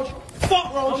 Fuck wrong with you.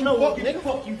 Fuck wrong with you, nigga.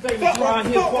 Fuck you, famous around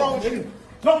here. Fuck wrong with you.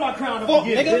 Throw my crown up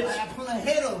again,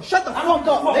 bitch. Shut the fuck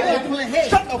up, nigga.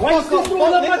 Shut the fuck up. Why you still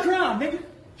throwing up my crown, nigga?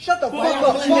 Shut the fuck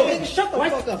up, nigga. Shut the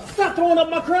fuck up. Stop throwing up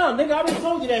my crown, nigga. I already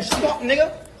told you that shit. Fuck,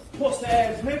 nigga. Pussy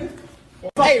ass, nigga.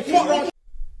 Hey, fuck wrong.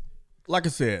 Like I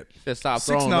said, Said stop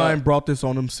throwing 6ix9ine up. brought this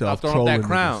on himself. Stop throwing up that trolling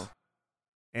crown. niggas.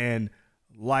 And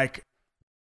like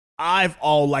I've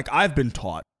been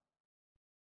taught,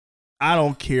 I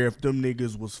don't care if them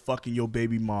niggas was fucking your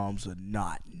baby moms or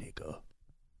not, nigga.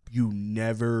 You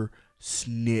never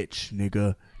snitch,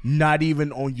 nigga. Not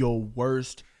even on your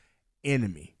worst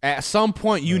enemy. At some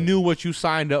point, you knew what you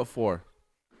signed up for.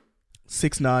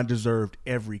 6ix9ine deserved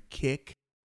every kick.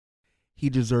 He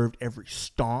deserved every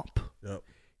stomp. Yep.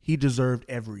 He deserved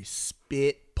every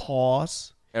spit,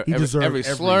 pause. He Every, deserved every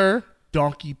slur.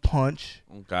 donkey punch.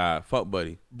 Oh, God. Fuck,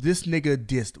 buddy. This nigga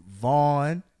dissed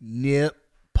Vaughn, Nip,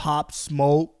 Pop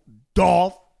Smoke,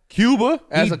 Dolph. Cuba,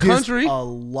 as He a country. dissed a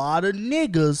lot of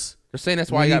niggas. They're saying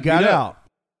that's why when he got beat up. out.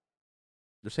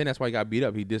 They're saying that's why he got beat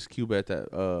up. He dissed Cuba at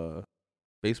that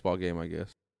baseball game, I guess.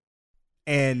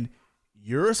 And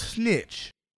you're a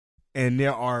snitch. And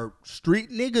there are street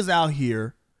niggas out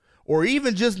here, or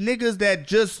even just niggas that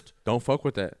just Don't fuck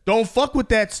with that. don't fuck with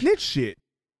that snitch shit.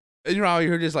 And you're out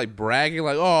here just like bragging,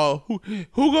 like, oh, who gonna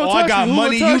Oh, touch I got me? Who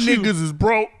money. gonna You touch niggas is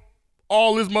broke.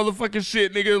 All this motherfucking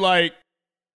shit, nigga. Like,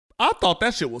 I thought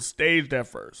that shit was staged at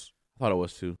first. I thought it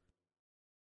was too.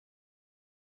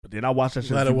 But then I watched that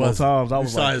shit Glad a few it more wasn't. times. I You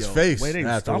was saw like, his yo, face wait, they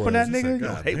was afterwards. stomping that It's nigga? like, Yo,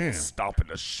 God they damn. was stomping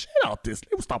the shit out this.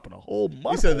 They was stomping the whole He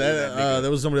muscle. said of that nigga. there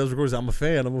was somebody else recording. I'm a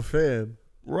fan. I'm a fan.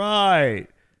 Right.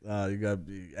 You got.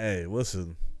 Hey,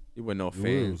 listen. You wasn't no You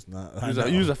fan. lose.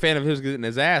 Not, You was a fan of his getting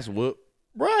his ass whooped.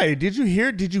 Right. Did you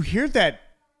hear that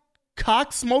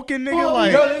cock smoking nigga?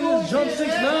 Like, Yo, this is Jump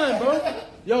 6ix9ine, bro.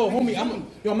 Yo, homie,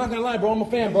 I'm not gonna lie, bro. I'm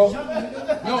a fan, bro. No,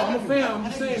 I'm a fan. I'm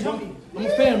just saying, bro. I'm a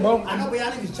fan, bro. I know, but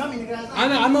y'all niggas jumping, nigga.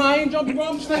 I know, I ain't jumping, bro.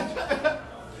 I'm just saying.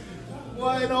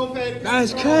 Boy, no fan.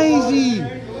 That's crazy.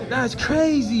 That's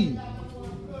crazy.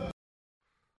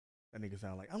 that nigga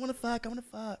sound like, I wanna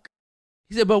fuck.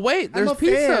 He said, but wait, there's I'm a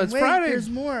pizza. fan. It's Wait, Friday. There's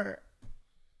more.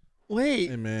 Wait.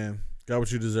 Hey man, got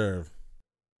what you deserve.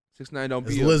 6ix9ine don't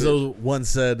As be Lizzo once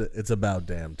said, "It's about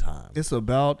damn time." It's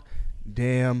about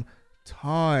damn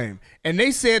time. And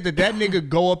they said that nigga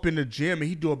go up in the gym and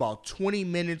he do about 20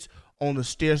 minutes on the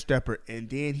stair stepper and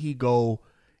then he go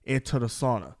into the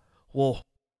sauna. Well,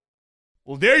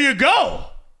 there you go.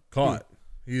 Caught.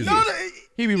 Easy. No,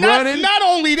 He be running Not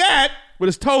only that, with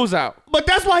his toes out. but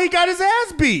that's why he got his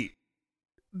ass beat.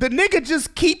 The nigga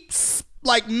just keeps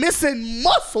like missing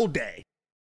muscle day.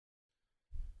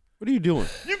 What are you doing?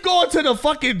 You go into the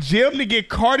fucking gym to get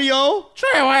cardio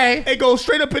Treyway. and go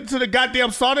straight up into the goddamn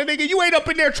sauna, nigga. You ain't up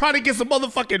in there trying to get some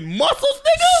motherfucking muscles,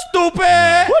 nigga.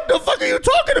 Stupid. What the fuck are you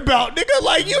talking about, nigga?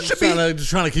 Like you should be. Just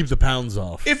trying to keep the pounds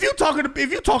off. If you talking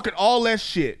all that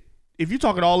shit, you You just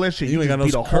ain't got no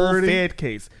beat a whole security? Fed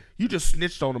case. You just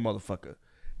snitched on the motherfucker.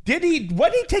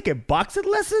 Wasn't he taking boxing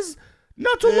lessons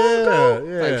not too long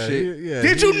ago? Type shit.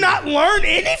 Did you not learn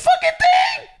any fucking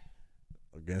thing?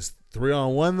 Against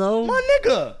 3-on-1 though? My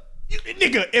nigga.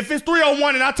 Nigga, if it's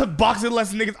 3-on-1 and I took boxing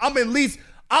lessons, niggas,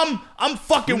 I'm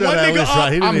fucking You one gotta at nigga least try.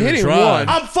 up. He didn't I'm even hitting try. one.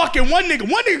 I'm fucking one nigga.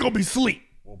 One nigga gonna be asleep.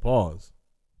 Well, pause.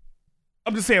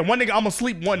 I'm just saying, one nigga, I'm gonna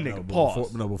sleep one nigga. No, but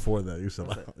Pause. before that, you said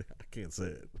I can't say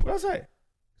it. What I say?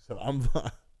 You said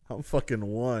I'm fucking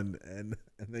one, and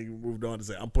then you moved on to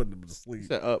say I'm putting him to He sleep.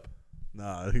 said up.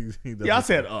 Nah, he doesn't. Yeah, I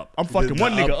said up. I'm He fucking did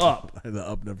one the nigga up. The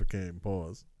up never came.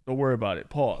 Pause. Don't worry about it.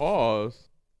 Pause. Pause.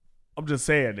 I'm just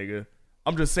saying, nigga.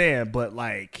 I'm just saying, but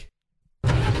like,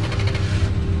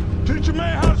 Teach a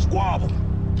man how to squabble.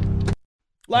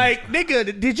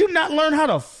 nigga, did you not learn how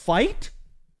to fight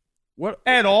What?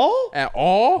 at all? At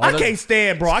all? I can't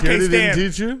stand, bro. I can't Security didn't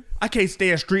stand. teach you? I can't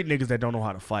stand street niggas that don't know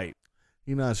how to fight.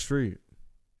 He not street.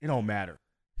 It don't matter.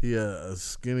 He a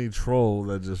skinny troll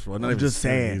that just. Well, not I'm even just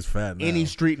skinny, saying. He's fat now. Any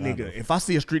street Kind nigga, of. if I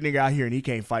see a street nigga out here and he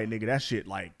can't fight, nigga, that shit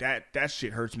like that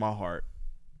shit hurts my heart.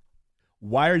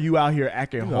 Why are you out here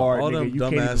acting You got hard, all nigga? them You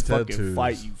can't even dumbass fucking tattoos.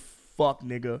 fight, you fuck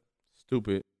nigga.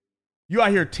 Stupid. You out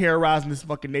here terrorizing this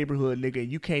fucking neighborhood, nigga,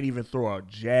 and you can't even throw a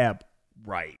jab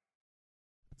right.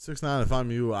 6ix9ine, if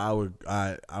I'm you, I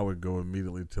would go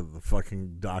immediately to the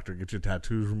fucking doctor, get your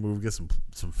tattoos removed, get some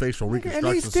facial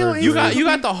reconstruction surgery. You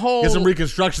got the whole. Get some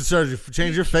reconstruction surgery,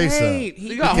 change your face up.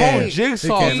 You got a whole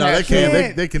jigsaw. No, they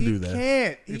can't. They can do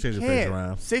that. He can change your face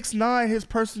around. 6ix9ine, his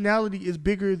personality is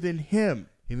bigger than him.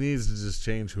 He needs to just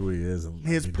change who he is. And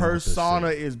his persona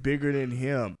is bigger than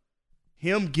him.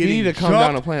 Him You getting need to come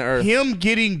down to planet Earth. Him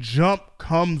getting jumped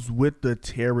comes with the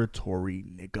territory,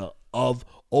 nigga, of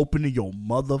opening your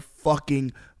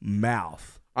motherfucking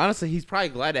mouth. Honestly, he's probably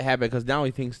glad it happened because now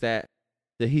he thinks that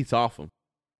the heat's off him.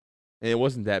 And it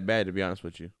wasn't that bad, to be honest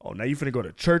with you. Oh, now you finna go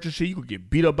to church and shit? You could get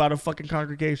beat up by the fucking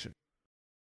congregation.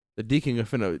 The deacon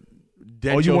finna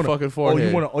dent your fucking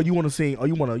forehead. You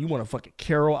wanna fucking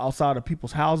carol outside of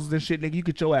people's houses and shit, nigga? You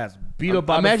get your ass beat up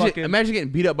by the fucking... Imagine getting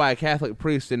beat up by a Catholic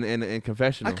priest in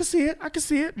confessional. I can see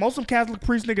it. Most of them Catholic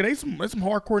priests, nigga, they some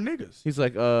hardcore niggas. He's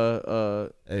like,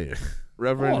 hey,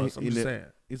 Reverend. I'm just saying.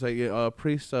 He's like,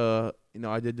 priest, I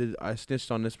snitched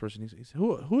on this person. He said,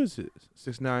 who is it?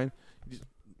 6ix9ine.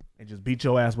 And just beat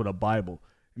your ass with a Bible.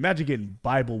 Imagine getting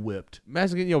Bible whipped.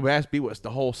 Imagine getting your ass beat with the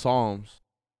whole Psalms.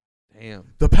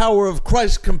 Damn. The power of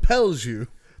Christ compels you.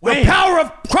 The power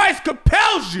of Christ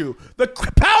compels you. The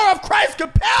power of Christ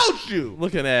compels you.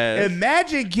 Looking at.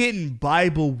 Imagine getting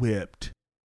Bible whipped.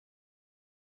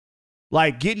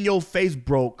 Like getting your face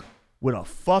broke with a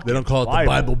fucking They don't call it the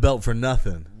Bible Belt for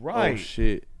nothing. Right. Oh,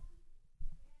 shit.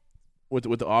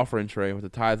 With the offering tray, with the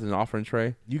tithes and offering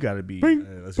tray. You got to be. Hey,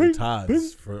 that's your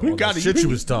tithes for all the shit you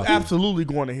was talking. Absolutely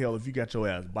going to hell if you got your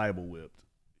ass Bible whipped.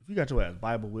 If you got your ass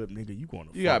Bible whipped, nigga, you going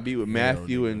to You got to be with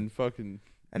Matthew and fucking.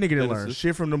 That nigga didn't learn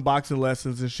shit from them boxing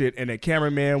lessons and shit. And that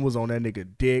cameraman was on that nigga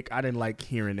dick. I didn't like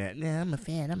hearing that. Nah, I'm a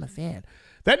fan.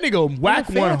 That nigga Whack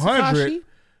 100.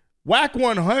 Whack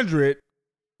 100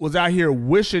 was out here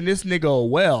wishing this nigga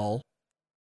well.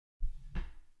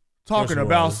 Talking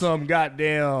about some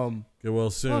goddamn. Get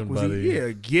well soon, buddy. Yeah,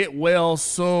 get well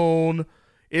soon.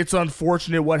 It's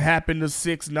unfortunate what happened to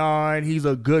 6ix9ine. He's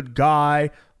a good guy.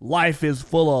 Life is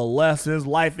full of lessons.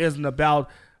 Life isn't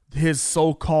about his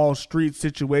so-called street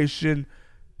situation.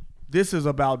 This is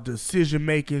about decision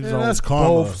making on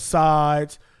both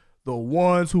sides. The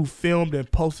ones who filmed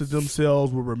and posted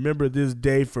themselves will remember this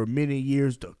day for many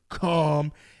years to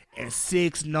come. And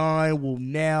 6ix9ine will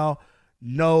now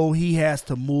know he has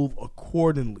to move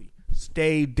accordingly.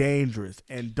 Stay dangerous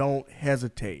and don't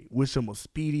hesitate. Wish him a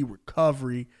speedy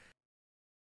recovery.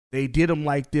 They did him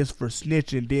like this for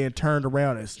snitching, then turned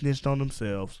around and snitched on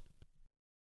themselves.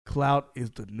 Clout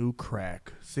is the new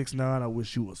crack. 6ix9ine, I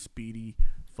wish you a speedy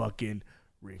fucking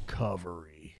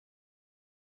recovery.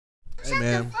 Hey,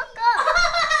 man.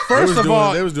 First of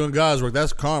all, they was doing God's work.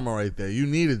 That's karma right there. You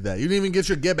needed that. You didn't even get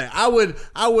your get back. I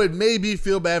would maybe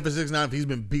feel bad for 6ix9ine if he's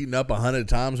been beaten up 100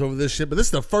 times over this shit. But this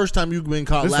is the first time you've been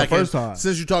caught lacking. This is the first time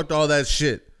Since you talked all that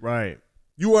shit. Right.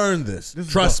 You earned this.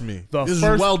 Trust me. This is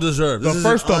well deserved. The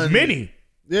first of many.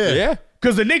 Yeah.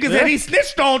 Because the niggas that he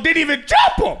snitched on didn't even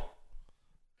jump him.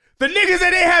 The niggas that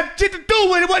didn't have shit to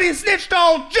do with what he snitched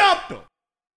on jumped him.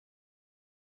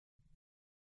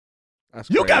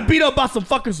 You got beat up by some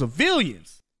fucking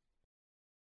civilians.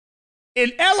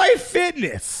 In LA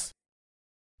Fitness.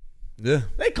 Yeah.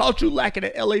 They caught you lacking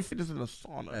at LA Fitness in the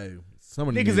sauna. Hey,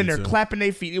 niggas in there clapping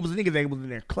their feet. It was niggas that was in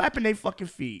there clapping their fucking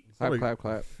feet.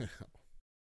 Clap.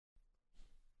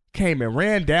 Came and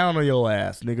ran down on your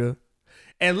ass, nigga.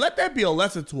 And let that be a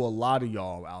lesson to a lot of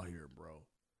y'all out here, bro.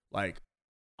 Like,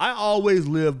 I always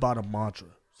live by the mantra,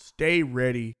 stay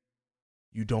ready.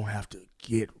 You don't have to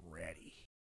get ready.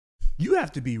 You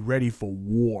have to be ready for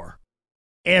war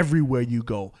everywhere you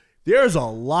go. There's a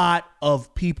lot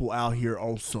of people out here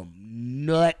on some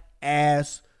nut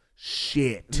ass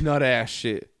shit.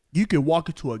 You can walk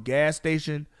into a gas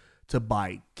station to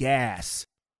buy gas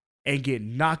and get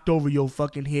knocked over your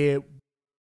fucking head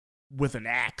with an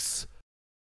axe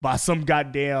by some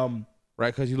goddamn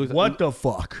right. Because you looked. What the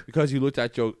fuck? Because you looked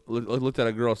at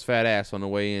a girl's fat ass on the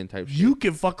way in type shit. You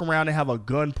can fuck around and have a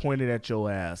gun pointed at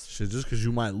your ass. Shit, just because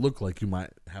you might look like you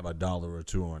might have $1 or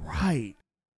 $2 on you. Right.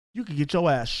 You can get your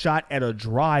ass shot at a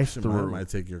drive-thru. Might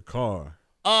take your car.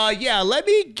 Yeah, let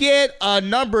me get a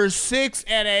number 6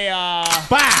 and a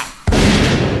bow.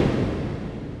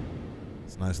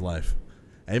 It's a nice life.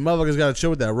 Hey, motherfuckers got to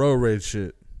chill with that road rage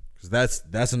shit. Because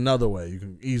that's another way you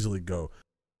can easily go.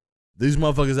 These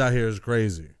motherfuckers out here is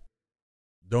crazy.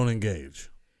 Don't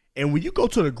engage. And when you go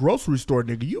to the grocery store,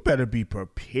 nigga, you better be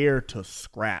prepared to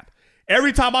scrap.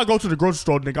 Every time I go to the grocery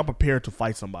store, nigga, I'm prepared to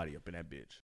fight somebody up in that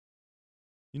bitch.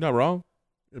 You're not wrong.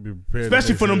 Be prepared,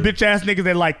 especially for them bitch ass niggas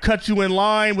that like cut you in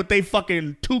line with they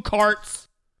fucking 2 carts.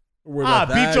 Beat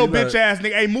your bitch ass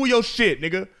nigga. Hey, move your shit,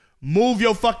 nigga. Move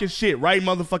your fucking shit right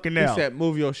motherfucking now. He said,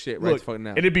 move your shit right Look, fucking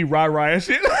now. And it'd be rah-rah and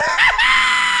shit.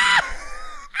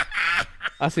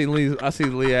 I see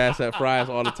Lee ass at Fry's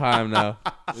all the time now.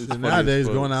 Nowadays,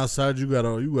 going outside, you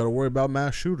gotta worry about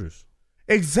mass shooters.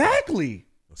 Exactly.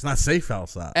 It's not safe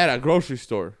outside. At a grocery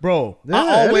store. Bro, Yeah,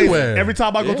 I always, anywhere. every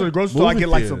time I go to the grocery store, I Movie get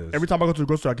like theaters. every time I go to the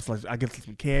grocery store, I get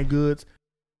some canned goods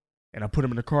and I put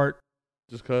them in the cart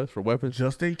Just cause for weapons.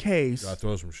 just in case. Gotta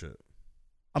throw some shit.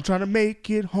 I'm trying to make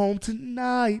it home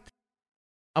tonight.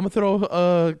 I'm gonna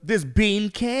throw This bean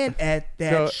can at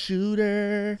that So-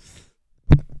 shooter.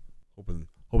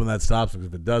 Hoping that stops because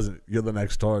if it doesn't, you're the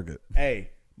next target. Hey,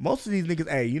 most of these niggas,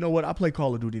 hey, you know what? I play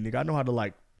Call of Duty, nigga. I know how to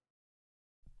like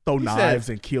throw He knives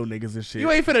said- and kill niggas and shit.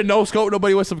 You ain't finna no scope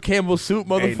nobody with some Campbell soup,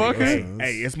 Hey, motherfucker. nigga,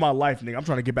 hey, it's my life, nigga. I'm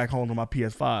trying to get back home to my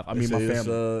PS5. I mean, my It's,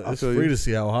 family. it's feel free you. to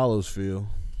see how hollows feel.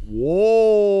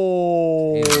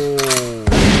 Whoa.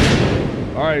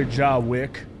 All right, Ja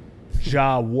Wick.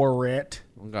 Ja Warrant.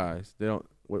 Guys, they don't.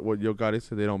 What Yo Gotti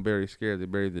said, they don't bury scared. They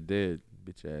bury the dead.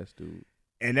 Bitch ass dude.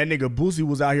 And that nigga Boosie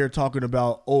was out here talking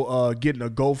about getting a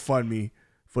GoFundMe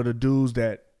for the dudes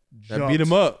that That beat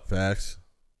him up. Facts.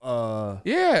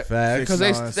 Yeah. Facts. Because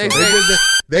they 6ix9ine, they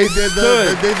so- They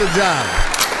did the job.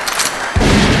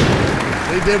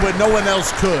 They did what no one else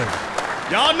could.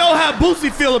 Y'all know how Boosie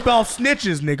feel about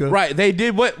snitches, nigga. right. They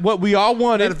did what we all Matter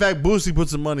wanted. of fact, Boosie put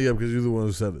some money up because you're the one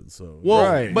who said it. So Well,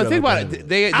 Right. but You think gotta about look it. at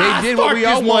They I did what we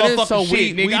start all this wanted, motherfucking so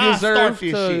shit, we nigga. I deserve start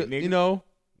this to shit, nigga. you know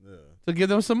to give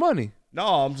them some money. No,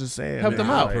 I'm just saying. Help man. them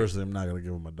out. I personally am not gonna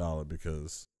give him $1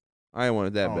 because I ain't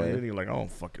wanted that Oh, bad. nigga, like, I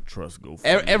don't fucking trust GoFundMe.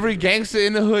 Every gangster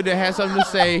in the hood that has something to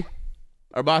say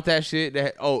about that shit.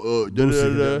 That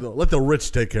Boosie, let the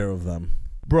rich take care of them.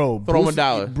 Bro, Throw him a Boosie-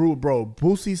 dollar. Bro,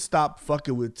 Boosie stopped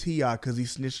fucking with T.I. because he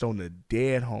snitched on the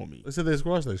dead homie. They said they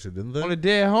squashed that shit, didn't they? on a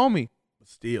dead homie. But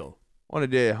still, On a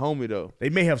dead homie though. they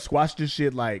may have squashed this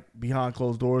shit like behind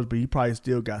closed doors, but he probably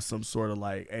still got some sort of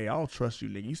like, hey, I don't trust you,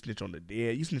 nigga. You snitch on the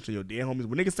dead. You snitch on your dead homies.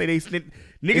 When niggas say they snitch,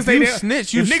 niggas If say you they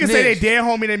snitch, you if niggas say they snitch. dead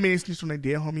homie, they mean they snitch on their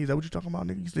dead homie. Is that what you talking about,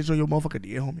 nigga? You snitch on your motherfucker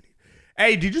dead homie.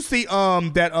 Hey, did you see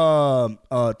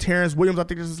that Terrence Williams, I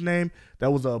think is his name,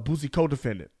 that was a Boosie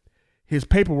co-defendant. His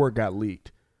paperwork got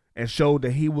leaked and showed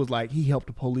that he was like, he helped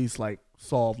the police like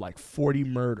solve like 40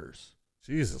 murders.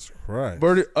 Jesus Christ.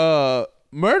 Murdered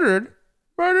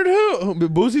who?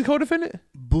 Boosie's co-defendant?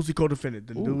 Boosie co-defendant,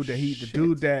 the dude that he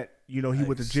you know he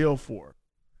went to jail for,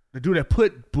 the dude that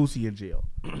put Boosie in jail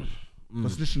for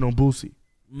snitching on Boosie.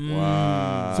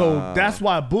 Wow. So that's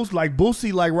why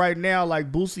Boosie like right now,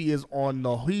 like Boosie is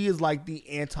he is like the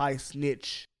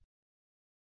anti-snitch,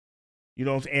 you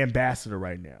know, ambassador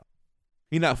right now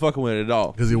He not fucking with it at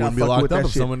all. Because he Not wouldn't be fucking locked with up that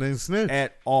if shit. someone didn't snitch.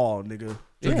 at all, nigga.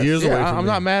 Took years away from I'm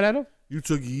me. not mad at him. You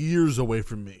took years away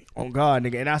from me. On God,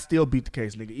 nigga, and I still beat the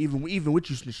case, nigga. Even with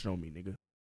you snitching on me, nigga.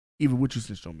 Even with you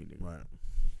snitching on me, nigga. Right.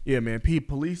 Yeah, man.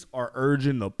 Police are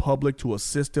urging the public to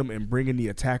assist them in bringing the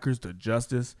attackers to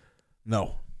justice.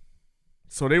 No.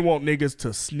 So they want niggas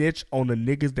to snitch on the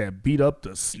niggas that beat up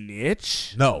the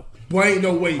snitch. No. Boy, ain't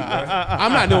no way, boy.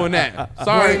 I'm not doing that. Boy,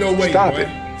 Sorry. ain't no way, Stop boy.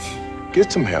 it.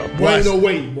 Get some help. Boy, ain't no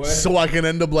way, boy. So I can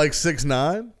end up like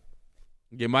 6ix9ine?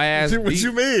 Get my ass What beat.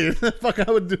 you mean? Fuck,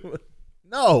 I would do it.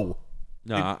 No.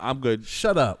 Nah, I'm good.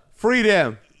 Shut up. Free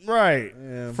them. Right.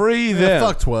 Free Yeah, them.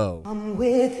 fuck 12. Come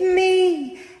with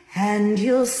me, and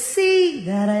you'll see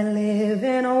that I live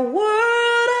in a world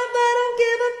of I don't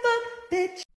give a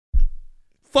fuck, bitch.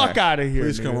 Fuck out of here.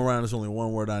 Please come nigga. around. There's only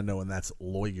one word I know, and that's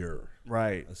lawyer.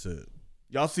 Right. That's it.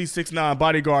 Y'all see 6ix9ine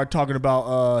bodyguard talking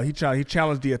about he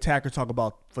challenged the attacker, talk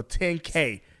about for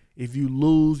 $10K. If you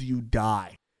lose, you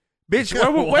die. Bitch,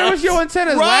 where was your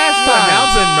antennas Right. last time?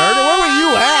 Announcing murder? Where were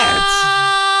you at?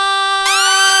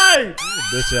 Right.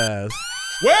 Bitch ass.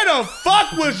 Where the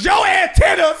fuck was your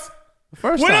antennas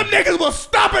First when time. them niggas was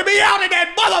stomping me out in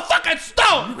that motherfucking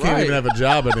store? Can't even have a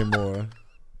job anymore.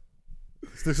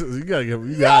 You gotta get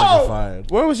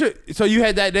fired. Where was your? So you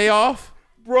had that day off,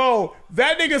 Bro,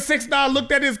 that nigga 6ix9ine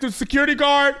looked at his security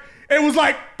guard and was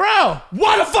like, bro,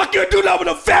 why the fuck you do that when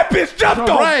the fat bitch jumped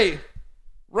on? right?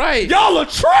 Right. Y'all a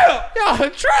trap. Y'all a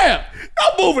trap.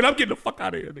 I'm moving. I'm getting the fuck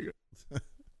out of here, nigga.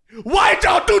 Why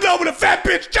y'all do that when the fat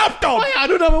bitch jumped on me? Why y'all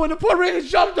do that when the Puerto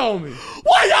Ricans jumped on me?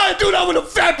 Why y'all do that when the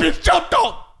fat bitch jumped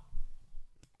on?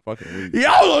 Fucking weak.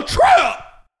 Y'all a trap.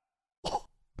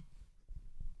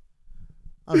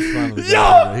 I'm just finally Yo!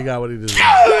 glad he got what he deserved.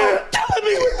 Killing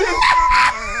me with this.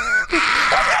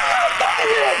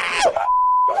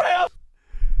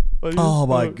 Oh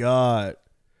my god.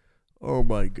 Oh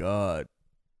my god.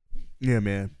 Yeah,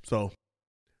 man. So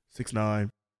 6ix9ine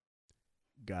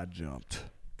got jumped.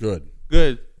 Good.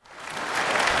 Good.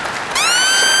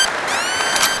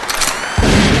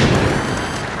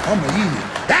 I'ma eat it.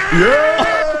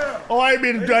 Yeah. Oh, I didn't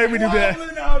mean to do that.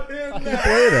 Squabbling out there now.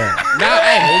 Play that. Now,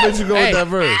 hey, What made you go with that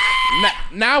verse?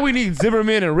 Now we need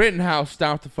Zimmerman and Rittenhouse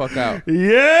stomp the fuck out.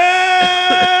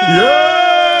 Yeah.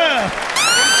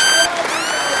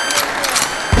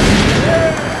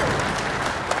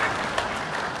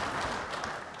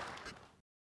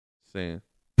 Saying.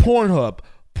 Pornhub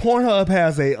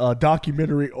has a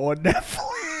documentary on Netflix.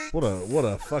 What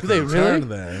a fucking they really? turn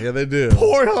there. Yeah, they do.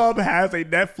 Pornhub has a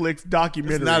Netflix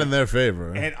documentary. It's not in their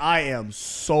favor. And I am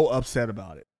so upset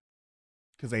about it.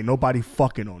 Because ain't nobody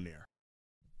fucking on there.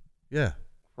 Yeah.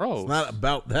 Bro. It's not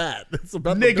about that. It's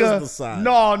about the business side.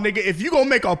 No, nigga, if you gonna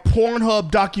make a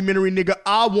Pornhub documentary, nigga,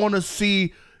 I wanna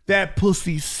see that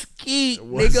pussy skeet,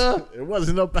 nigga. It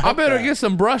wasn't about I better that. get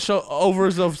some brush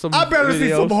overs of some I better see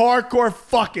some videos. hardcore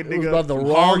fucking, It was nigga. about the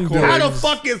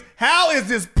wrongdoings. How is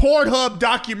this Pornhub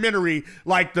documentary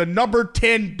like the number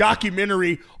 10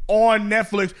 documentary on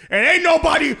Netflix and ain't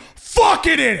nobody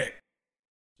fucking in it?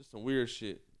 Just some weird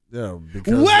shit. Yeah,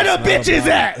 because Where the it's not bitches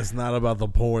about- at? It's not about the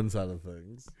porn side of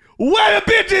things. Where the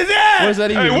bitches at? What does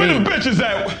that even Hey, where mean? the bitches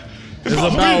at? It's It's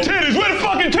supposed about- to be titties. Where the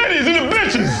fucking titties and the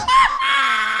bitches?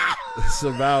 It's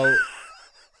about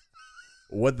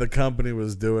what the company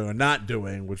was doing or not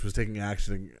doing, which was taking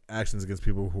actions against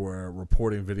people who were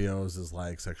reporting videos as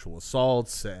like sexual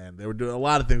assaults, and they were doing a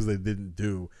lot of things they didn't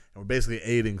do, and were basically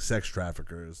aiding sex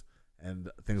traffickers and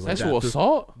things like that. Sexual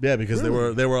assault? Yeah, because they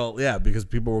were because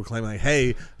people were claiming like,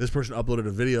 hey, this person uploaded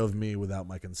a video of me without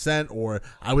my consent, or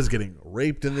I was getting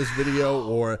raped in this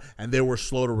video, and they were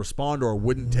slow to respond or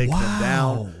wouldn't take them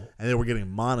down, and they were getting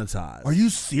monetized. Are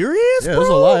you serious, Yeah, bro? there's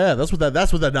a lot. Yeah, that's what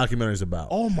that documentary is about.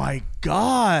 Oh my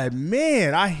God,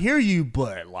 man. I hear you,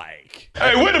 but like.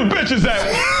 Hey, where the bitches at?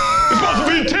 It's supposed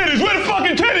to be titties. Where the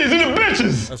fucking titties and the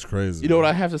bitches? That's crazy. You know what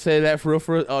I have to say to that for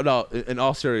real? Oh, no. In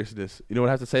all seriousness. You know what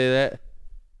I have to say to that?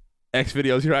 X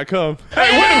videos, here I come.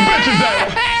 Hey, where the bitches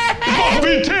at? It's supposed to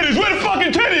be titties. Where the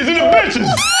fucking titties and the bitches?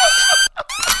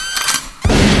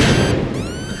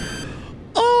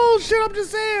 Oh shit, I'm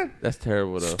just saying. That's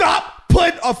terrible, though. Stop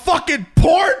putting a fucking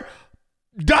porn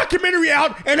documentary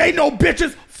out and ain't no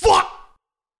bitches. Fuck.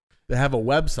 They have a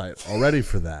website already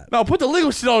for that. No, put the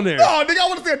legal shit on there. No, nigga, I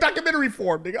want to see a documentary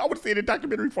form, nigga. I want to see it in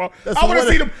documentary form. That's I want what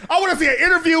to see them. I want to see an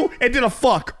interview and then a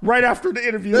fuck right after the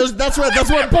interview. That's what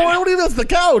porn. What do you mean? That's the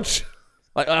couch.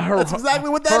 Like That's exactly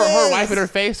what that her is. wife in her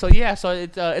face. So yeah, so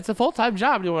it's a full-time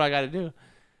job doing what I got to do.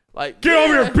 Like Get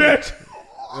over here, bitch.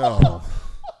 Oh.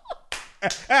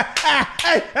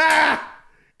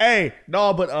 Hey,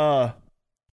 no, but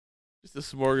just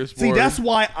a smorgasbord. see, that's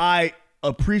why I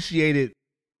appreciated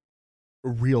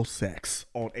Real Sex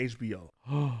on HBO.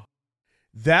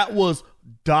 That was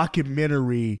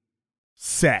documentary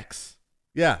sex,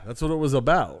 Yeah, that's what it was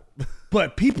about.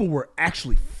 but people were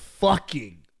actually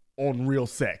fucking on Real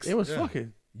Sex. it was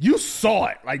fucking. You saw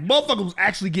it, like motherfucker was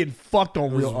actually getting fucked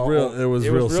on It was real. real. It was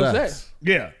real sex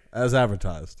Yeah, as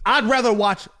advertised. I'd rather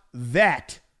watch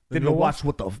that than you to know watch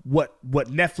what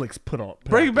Netflix put on.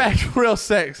 Bring back real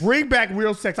sex. Bring back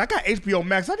Real Sex. I got HBO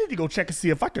Max. I need to go check and see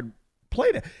if I can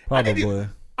play that. I need Probably.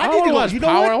 I to want to go. watch You know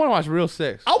Power. I what? want to watch real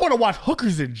sex. I want to watch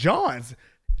Hookers and Johns.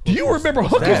 Do you remember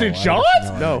Hookers that? and I Johns?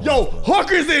 don't know. Yo,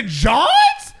 Hookers and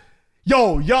Johns?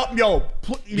 Yo.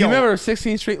 You remember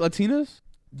 16th Street Latinas?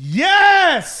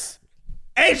 Yes.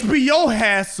 HBO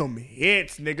has some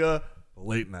hits, nigga.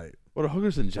 Late night. What are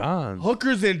Hookers and Johns?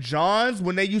 Hookers and Johns,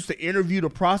 when they used to interview the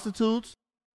prostitutes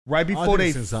right before think they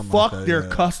I've seen something like fuck that, their yeah.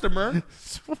 customer.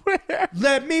 Swear.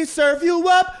 Let me serve you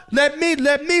up. Let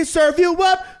me serve you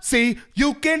up. See,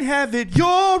 you can have it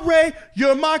your way.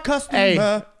 You're my customer. Hey,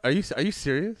 are you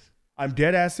serious? I'm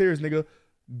dead ass serious, nigga.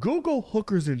 Google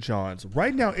Hookers and Johns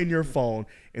right now in your phone,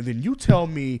 and then you tell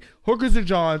me Hookers and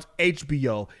Johns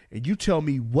HBO, and you tell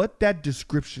me what that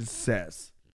description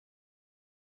says.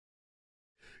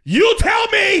 You tell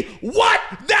me what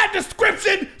that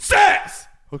description says.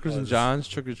 Hookers and Johns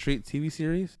Trick or Treat TV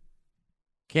series.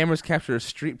 Cameras capture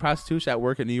street prostitutes at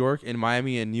work in New York, in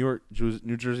Miami, and New York,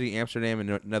 New Jersey, Amsterdam, and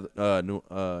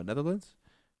Netherlands.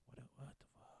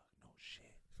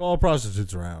 Follow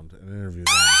prostitutes around and interview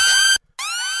them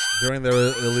during their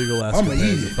illegal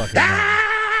escapades. of fucking night.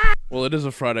 Well, it is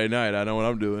a Friday night. I know what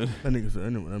I'm doing. That nigga said, I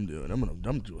know what I'm doing.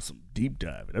 I'm doing some deep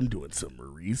diving. I'm doing some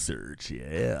research.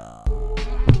 Yeah.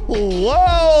 Whoa.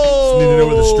 Just need to know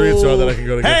where the streets are that I can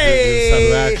go to get this type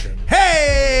of action.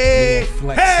 Hey.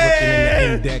 Flex Hey. looking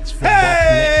in the index for Hey. buff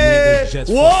neck niggas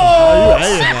just Whoa. Oh, you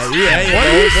hating that? You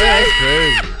hating What that? did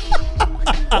he That's crazy.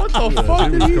 What the Yeah, fuck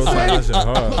he did was he going say? that shit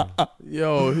hard.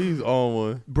 Yo, he's on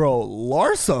one. Bro,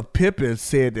 Larsa Pippen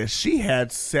said that she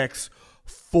had sex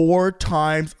 4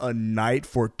 times a night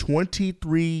for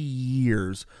 23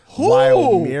 years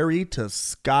while married to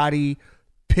Scottie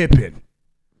Pippen.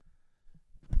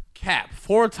 Cap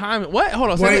 4 times. What?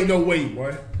 Hold on. Boy, ain't no way,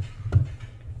 boy.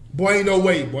 Boy, ain't no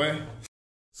way, boy.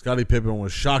 Scottie Pippen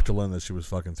was shocked to learn that she was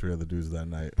fucking 3 other dudes that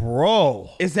night. Bro.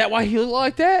 Is that why he looked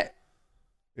like that?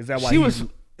 Is that why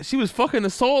she was fucking the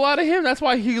soul out of him? That's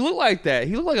why he looked like that.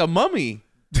 He looked like a mummy.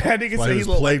 That nigga Why said he he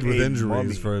was plagued like with a injuries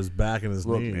mummy. for his back and his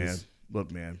knees.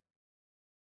 Look, man.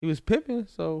 He was Pippen,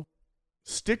 so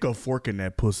Stick a fork in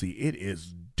that pussy. It is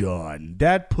done.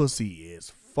 That pussy is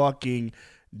fucking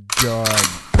done.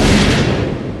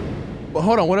 But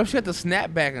hold on, what if she had the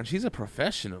snapback and she's a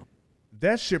professional?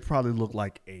 That shit probably looked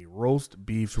like a roast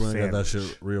beef She went and got that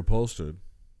sandwich. shit reupholstered.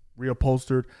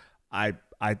 Reupholstered. I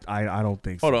don't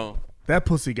think so. Hold on. That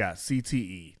pussy got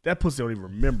CTE. That pussy don't even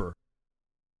remember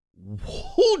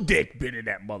who dick been in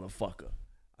that motherfucker.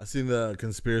 I seen the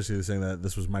conspiracy saying that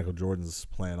this was Michael Jordan's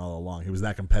plan all along. He was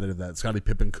that competitive that Scottie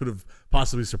Pippen could have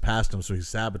possibly surpassed him, so he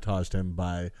sabotaged him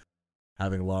by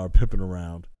having Laura Pippen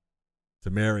around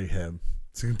to marry him,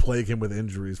 to plague him with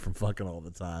injuries from fucking all the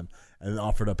time, and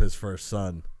offered up his first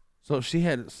son. So she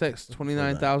had sex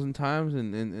 29,000 times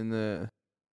in the.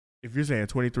 If you're saying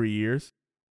 23 years,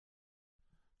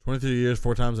 23 years,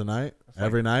 4 times a night,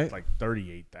 every night. it's like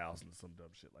 38,000, some dumb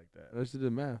shit like that. Let's do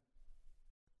the math.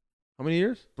 How many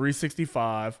years?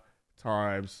 365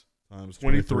 times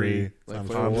 23 Like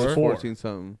times 4, 4. 14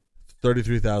 something.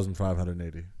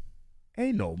 33,580.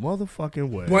 Ain't no motherfucking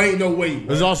way. Boy, ain't no way, boy.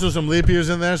 There's also some leap years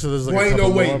in there, so there's like Boy, a ain't couple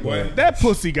no way, more, boy. but That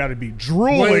pussy got to be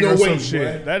drooling Boy, ain't no or some way,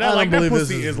 shit. boy. That I don't like that believe this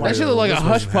pussy is That like shit look like a this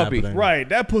hush wasn't puppy. happening. right.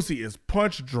 That pussy is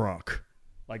punch drunk.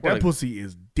 Like that Like- pussy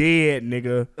is dead,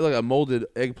 nigga. It's like a molded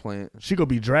eggplant. She gonna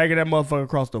be dragging that motherfucker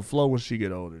across the floor when she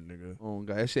get older, nigga. Oh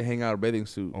god, that shit hang out a bathing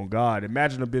suit. On God,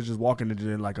 imagine a bitch just walking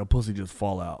into like a pussy just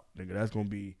fall out, nigga. That's gonna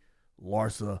be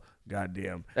Larsa,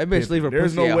 goddamn. That bitch leave her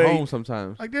There's pussy no at way, home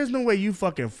sometimes. Like, there's no way you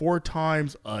fucking 4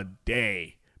 times a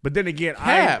day. But then again,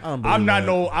 Cap. I'm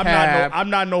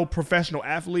not no professional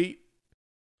athlete,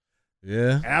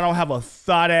 Yeah. and I don't have a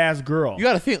thought ass girl. You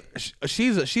got to think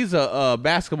she's a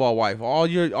basketball wife. All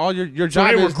your So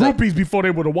job they were is groupies before they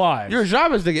were the wives. your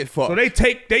job is to get fucked. So they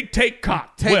take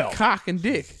cock. take well. cock and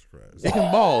dick, dick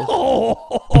and balls.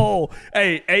 Oh,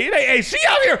 hey, she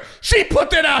out here. She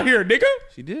put that out here, nigga.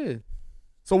 She did.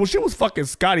 So when she was fucking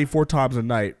Scotty 4 times a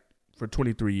night for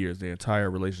 23 years, the entire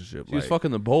relationship. She was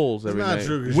fucking the Bulls It's every not night.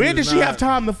 true. 'Cause When was did she not- have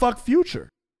time to fuck Future?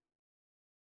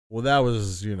 Well, that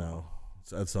was,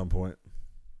 at some point.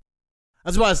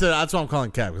 That's why I said, that's why I'm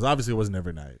calling cap, because obviously it wasn't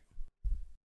every night.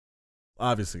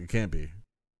 Obviously, it can't be.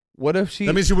 What if she?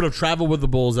 That means she would have traveled with the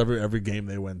Bulls every game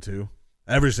they went to.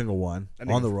 Every single one. That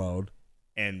On the nigga's- road.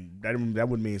 And that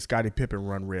would mean Scottie Pippen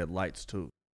run red lights too.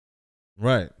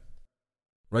 Right.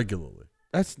 Regularly.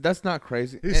 That's not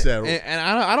crazy. He said- and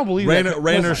I don't believe Rain that. or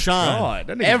Oh my shine. God,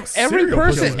 that nigga's Every a serial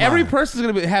person, killer. every person's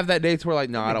gonna have that day to where like,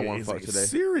 no, I don't Nigga want is to fuck a today.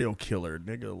 Serial killer,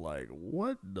 nigga. Like,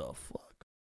 what the fuck?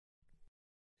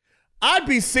 I'd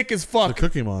be sick as The fuck.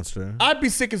 Cookie Monster. I'd be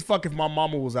sick as fuck if my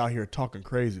mama was out here talking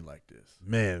crazy like this.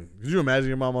 Man, could you imagine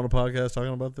your mom on a podcast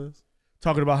talking about this?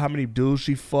 Talking about how many dudes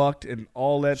she fucked and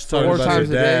all that She's stuff. talking about times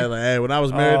your a day. dad. Like, hey, when I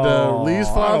was married to Lee's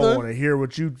I father. don't want to hear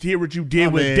what you did I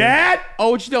with mean- dad. Oh,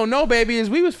 what you don't know, baby,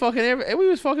 is we was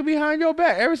fucking behind your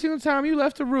back every single time you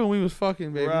left the room. We was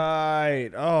fucking, baby. Right.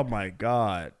 Oh my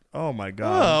God. Oh my Oh,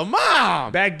 God.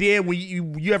 mom. Back then, when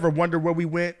you ever wonder where we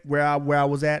went, where I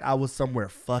was at, I was somewhere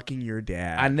fucking your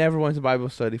dad. I never went to Bible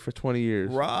study for 20 years.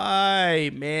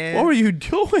 Right, man. What were you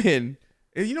doing?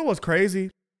 And you know what's crazy?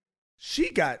 She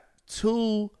got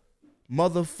 2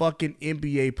 motherfucking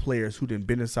NBA players who done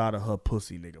been inside of her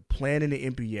pussy, nigga, playing in the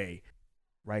NBA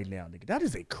right now, nigga. That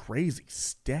is a crazy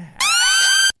stat.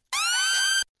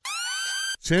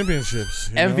 Championships.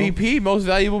 you know? MVP, most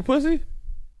valuable pussy?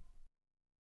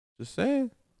 Just saying.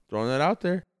 Throwing that out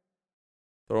there.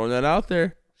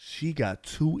 She got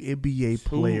 2 NBA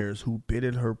players who bit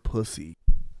in her pussy.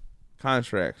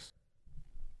 Contracts.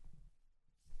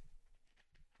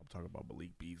 I'm talking about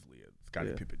Malik Beasley and Scottie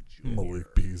Yeah. Pippen Jr.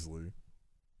 Malik Beasley.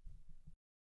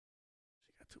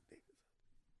 She got 2 niggas.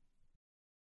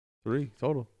 3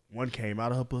 total. One came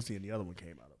out of her pussy and the other one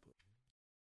came out of her pussy.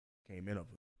 Came in of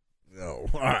it. No,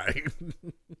 all right.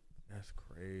 That's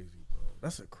crazy, bro.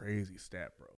 That's a crazy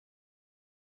stat, bro.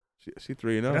 She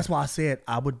 3-0. That's why I said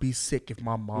I would be sick if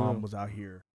my mom was out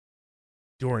here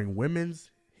during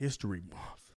Women's History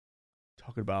Month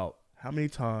talking about how many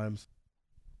times.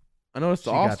 I know it's the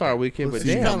She got All-Star that weekend, but pussy.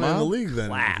 She's damn, kind of in the Mom. league then, if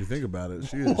Clapped. you think about it.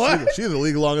 She's in the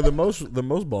league longer than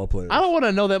most ball players. I don't want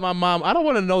to know that my mom. I don't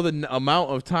want to know the amount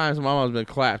of times my mom's been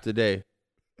clapped today.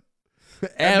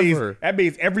 That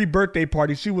means every birthday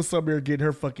party she was somewhere getting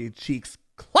her fucking cheeks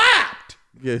clapped.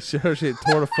 Yeah, her shit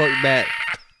tore the fuck back.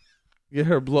 Get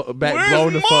her blown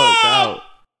the fuck out.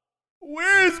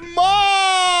 Where's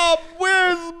mom?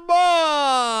 Where's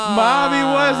mom? Mommy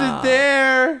wasn't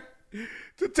there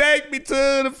to take me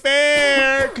to the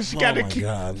fair because she got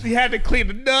she had to clean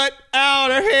the nut out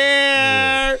her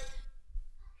hair. Yeah.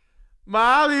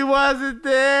 Mommy wasn't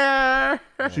there.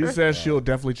 She says she'll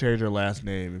definitely change her last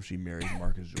name if she marries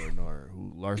Marcus Jordan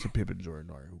who Larsa Pippen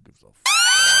Jordan who gives a fuck.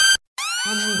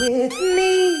 Come with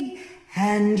me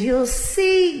and you'll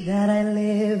see that I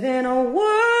live in a world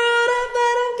of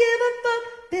I don't give a fuck,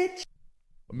 bitch.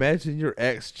 Imagine your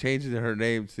ex changing her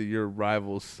name to your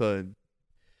rival's son.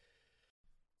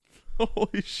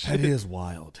 Holy shit. That is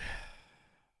wild.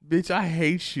 Bitch, I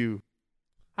hate you.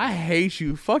 I hate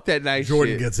you. Fuck that nice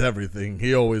Jordan shit. gets everything.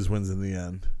 He always wins in the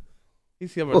end.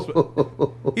 He's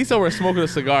somewhere smoking a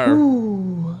cigar.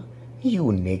 Ooh, you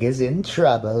niggas in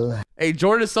trouble. Hey,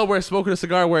 Jordan is somewhere smoking a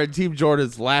cigar where Team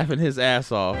Jordan's laughing his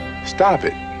ass off. Stop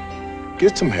it.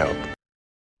 Get some help.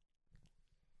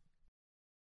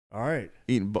 All right.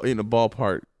 Eating a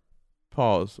ballpark.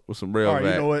 Pause with some rail. All right,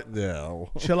 you know what? Yeah.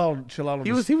 Chill out. On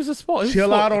he was a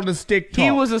Chill out on the stick talk.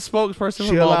 He was a spokesperson.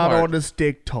 Chill for out ballpark. on the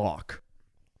stick talk.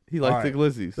 He liked the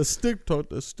glizzies. The stick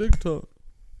talk.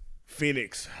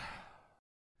 Phoenix.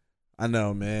 I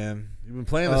know, man. You've been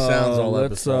playing the sounds all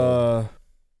episode.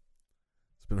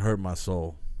 It's been hurting my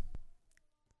soul.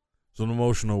 It's an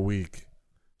emotional week.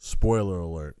 Spoiler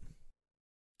alert.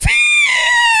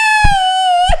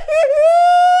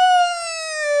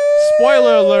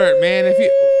 Spoiler alert, man! If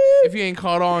you ain't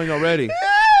caught on already.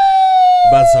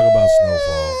 About to talk about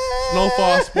Snowfall.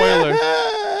 Snowfall spoiler.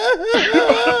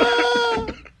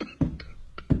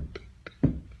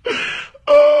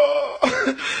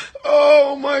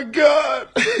 Oh my God.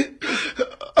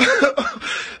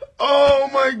 Oh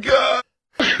my God.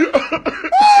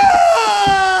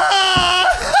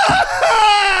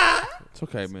 It's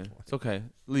okay, man. It's okay.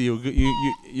 Lee,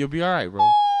 you'll be all right, bro.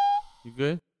 You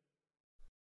good?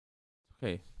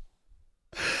 Okay.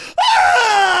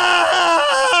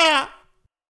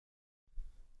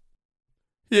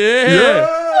 Yeah.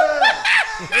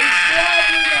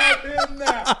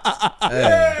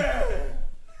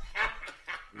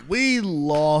 We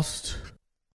lost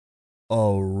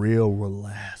a real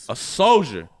relax. A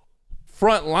soldier.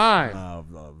 Front line. A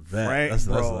vet. Frank,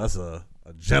 That's a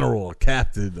general, a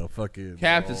captain, a fucking...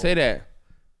 Captain, say that.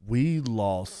 We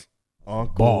lost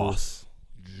Uncle Boss.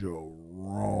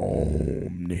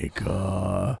 Jerome,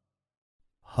 nigga.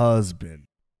 Husband.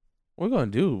 What we gonna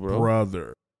do, bro?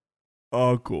 Brother.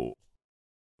 Uncle.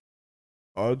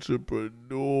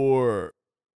 Entrepreneur.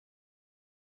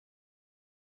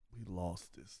 We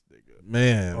lost this nigga.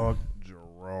 Man. Uncle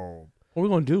Jerome. What we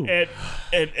gonna do?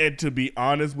 And to be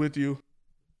honest with you,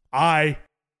 I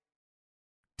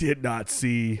did not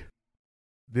see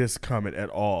this coming at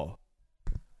all.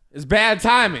 It's bad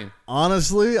timing.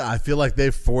 Honestly, I feel like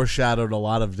they've foreshadowed a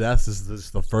lot of deaths. This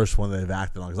is the first one they've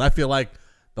acted on. Because I feel like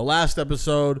the last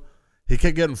episode, he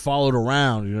kept getting followed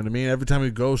around. You know what I mean? Every time he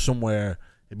goes somewhere,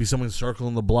 it'd be someone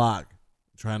circling the block,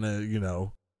 trying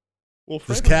to,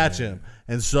 just catch him.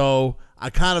 And so I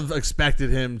kind of expected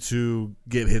him to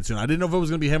get hit soon. I didn't know if it was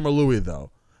going to be him or Louis,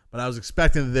 though. But I was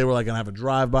expecting that they were like going to have a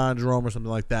drive-by on Jerome or something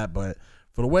like that. But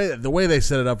for the way they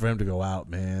set it up for him to go out,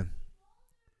 man.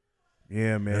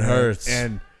 Yeah, man. It hurts.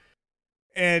 And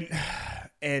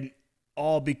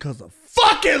all because of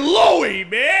fucking Louis,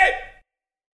 man.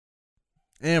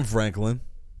 And Franklin.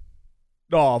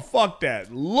 No, fuck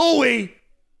that. Louis.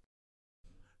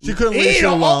 She couldn't leave you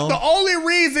alone. The only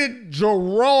reason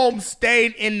Jerome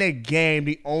stayed in the game,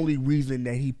 the only reason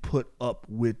that he put up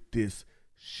with this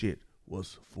shit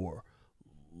was for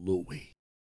Louis.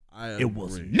 It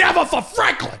was never for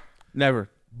Franklin. Never.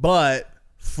 But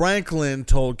Franklin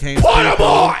told Kane's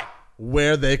people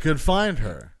where they could find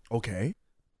her. Okay.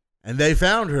 And they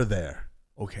found her there.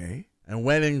 Okay. And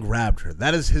went and grabbed her.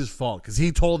 That is his fault because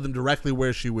he told them directly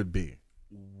where she would be.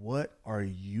 What are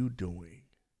you doing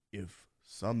if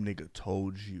some nigga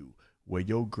told you where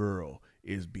your girl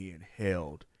is being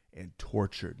held and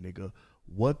tortured, nigga?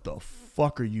 What the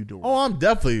fuck are you doing? Oh, I'm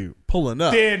definitely pulling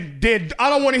up. Then I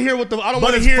don't want to hear But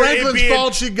it's Franklin's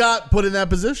fault she got put in that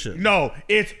position. No,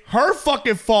 it's her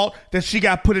fucking fault that she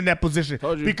got put in that position.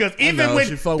 Because even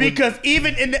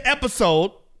even in the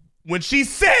episode when she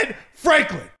said,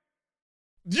 Franklin,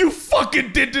 you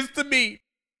fucking did this to me. You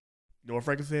know what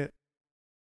Franklin said?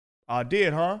 I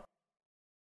did, huh?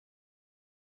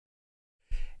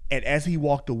 And as he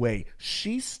walked away,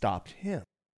 she stopped him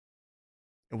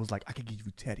and was like, I can give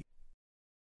you Teddy.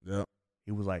 Yep.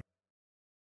 He was like,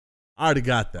 I already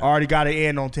got that. I already got an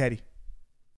end on Teddy.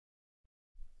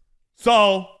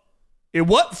 So,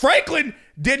 Franklin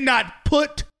did not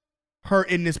put her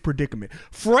in this predicament.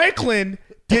 Franklin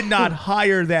did not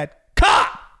hire that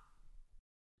cop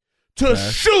to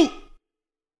shoot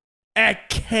at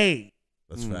Kay.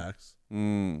 That's facts.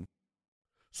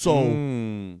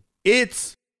 So,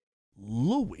 it's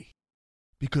Louis.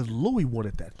 Because Louis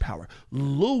wanted that power.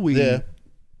 Louis,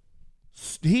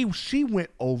 she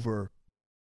went over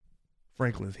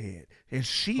Franklin's head. And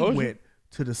she went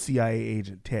to the CIA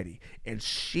agent Teddy. And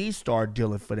she started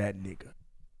dealing for that nigga.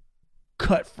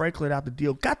 Cut Franklin out the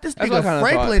deal. Got this nigga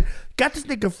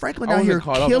Franklin out here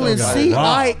killing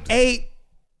CIA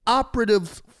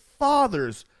operatives'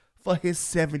 fathers for his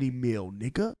 70 mil,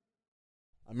 nigga.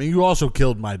 I mean, you also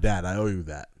killed my dad. I owe you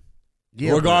that.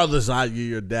 Yeah, regardless,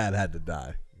 your dad had to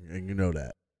die, and you know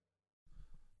that.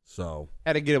 So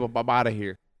had to get him up out of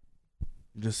here.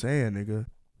 I'm just saying, nigga.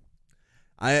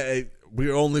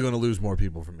 We're only going to lose more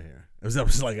people from here. It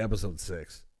was like episode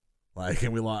 6,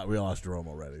 and we lost Jerome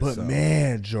already. But so.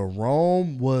 Man,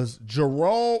 Jerome was. He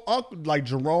was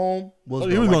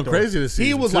going crazy this season.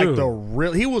 He was too. like the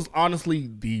real. He was honestly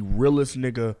the realest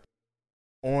nigga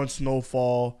on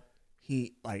Snowfall.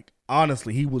 He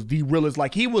honestly, he was the realest.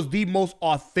 Like, he was the most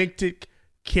authentic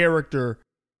character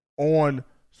on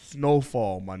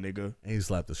Snowfall, my nigga. And he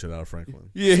slapped the shit out of Franklin.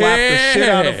 Yeah. Slapped the shit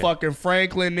out of fucking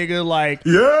Franklin, nigga. Like,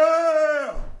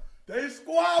 yeah, they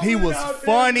squabbling. He was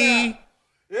funny.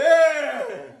 Yeah.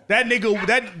 That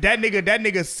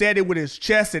nigga said it with his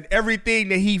chest and everything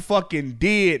that he fucking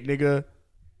did, nigga.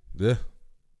 Yeah.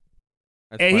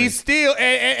 That's and funny. he's still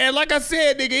and like I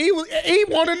said, nigga, he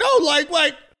want to know like.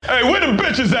 Hey, where the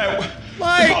bitches at?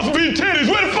 Like, supposed to be titties.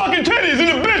 Where the fucking titties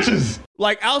and the bitches?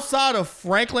 Like, outside of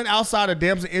Franklin, outside of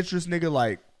Damson Interest, nigga,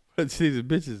 like. See the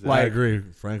bitches. I agree.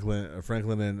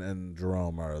 Franklin and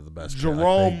Jerome are the best.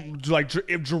 Jerome,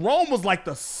 if Jerome was like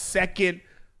the second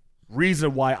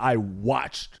reason why I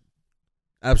watched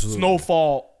absolutely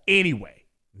Snowfall anyway.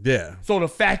 Yeah. So the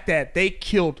fact that they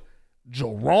killed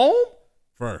Jerome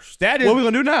first. That is what are we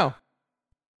gonna do now?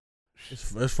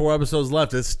 There's 4 episodes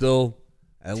left. It's still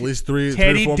at least 3 or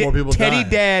 4 more people Teddy dying.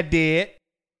 Dad did.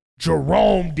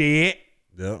 Jerome did.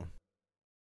 Yeah.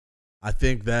 I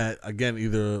think that again,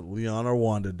 either Leon or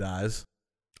Wanda dies.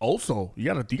 Also, you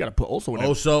gotta put Oso in there.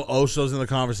 Oso's in the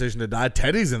conversation to die.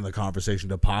 Teddy's in the conversation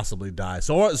to possibly die.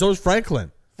 So is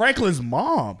Franklin. Franklin's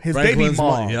mom, Franklin's baby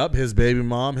mom. Yep, his baby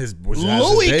mom.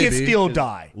 Louis can still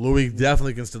die. Louis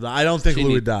definitely can still die. I don't think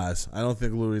Louis dies. I don't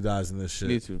think Louis dies in this shit.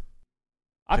 Me too.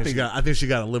 I think she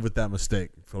got to live with that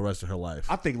mistake for the rest of her life.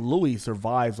 I think Louis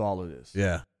survives all of this.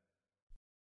 Yeah.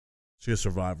 She's a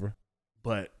survivor.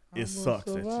 But it sucks.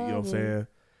 You know what I'm saying?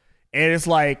 And it's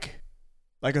like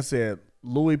I said,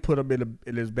 Louis put him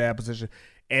in his bad position.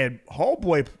 And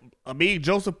homeboy,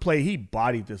 Joseph he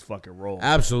bodied this fucking role.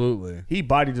 Absolutely. He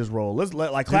bodied this role. Let's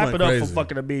clap it up for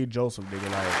fucking Joseph, nigga.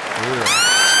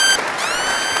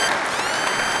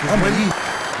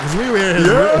 Because we were hearing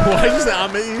why you say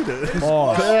I'm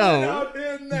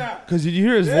Because did you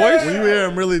hear his voice? When you hear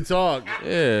him really talk,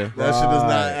 yeah, that shit does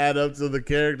not add up to the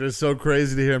character. It's so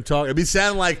crazy to hear him talk. It'd be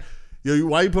sounding like, yo,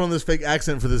 why you put on this fake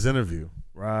accent for this interview?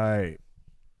 Right.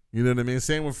 You know what I mean?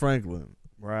 Same with Franklin.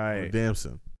 Right. Or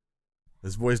Damson.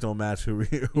 His voice don't match who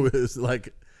is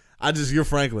like. You're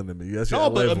Franklin to me. That's your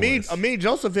LA voice.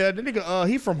 Joseph the nigga,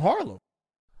 he from Harlem.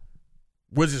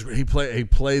 Which is he played.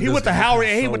 He went to Howard.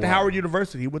 He went to Howard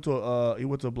University. He went to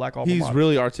a black alma He's mater.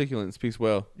 really articulate and speaks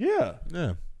well. Yeah.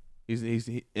 Yeah.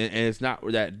 And it's not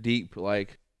that deep.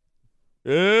 Like,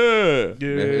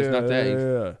 it's not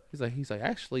that. Yeah. He's like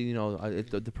actually,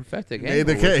 the prophetic.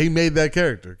 He made that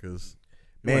character because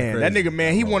that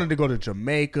nigga, he wanted to go to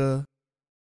Jamaica,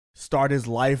 start his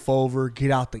life over,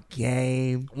 get out the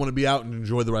game. I want to be out and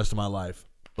enjoy the rest of my life.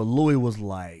 But Louis was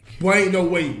like, boy, ain't no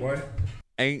way, boy.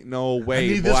 Ain't no way. I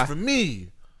need this for me.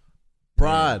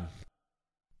 Pride.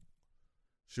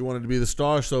 She wanted to be the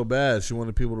star so bad. She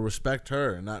wanted people to respect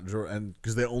her and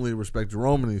because they only respect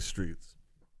Jerome in these streets.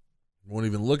 Won't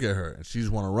even look at her, and she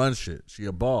just want to run shit. She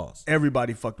a boss.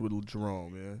 Everybody fucked with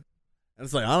Jerome, man. And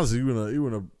it's like, honestly, you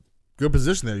in a good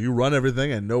position there. You run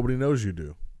everything, and nobody knows you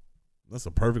do. That's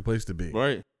a perfect place to be.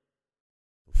 Right.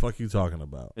 The fuck you talking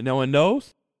about? And no one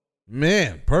knows?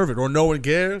 Man, perfect. Or no one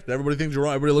cares. Everybody thinks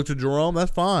Jerome. Everybody looks at Jerome.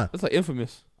 That's fine. That's like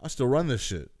Infamous. I still run this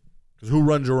shit. Because who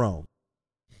run Jerome?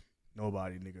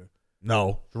 Nobody, nigga.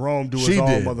 No. Jerome do his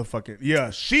own motherfucking.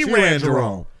 Yeah, she ran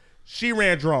Jerome. She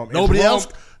ran Jerome.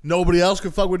 Nobody else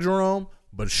could fuck with Jerome,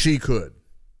 but she could.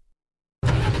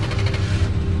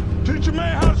 Teach a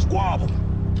man how to squabble.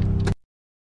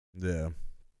 Yeah.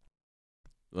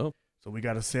 Well, So we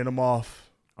got to send him off.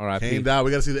 R.I.P. Kane died.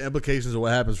 We got to see the implications of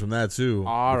what happens from that too.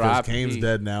 Because R.I.P. Kane's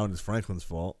dead now, and it's Franklin's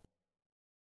fault.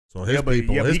 So his but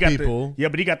people, his people.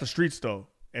 but he got the streets though.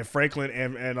 And Franklin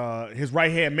and his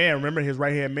right hand man. Remember his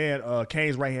right hand man,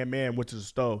 Kane's right hand man went to the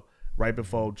stove right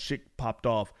before shit popped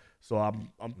off. So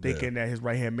I'm thinking that his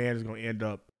right hand man is gonna end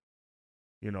up,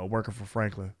 working for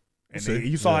Franklin. And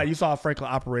you saw how Franklin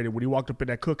operated when he walked up in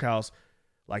that cookhouse.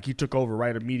 Like, he took over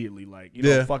right immediately. Like,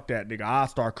 fuck that, nigga. I'll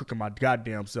start cooking my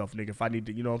goddamn self, nigga, if I need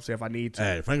to, you know what I'm saying, if I need to.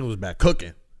 Hey, Franklin was back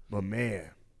cooking. But,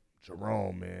 man,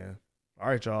 Jerome, man. All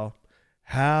right, y'all.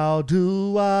 How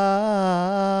do I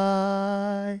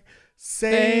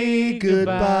say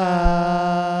goodbye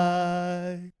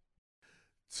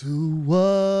to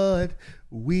what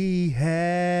we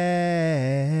had?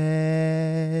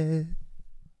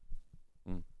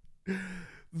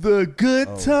 The good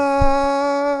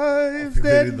times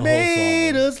that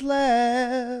made us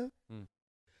laugh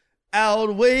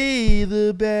outweigh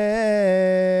the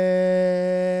bad.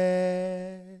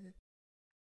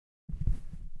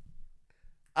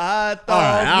 I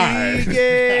thought we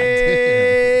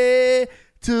get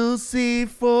to see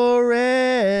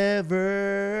forever,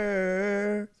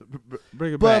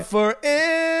 Bring it but back.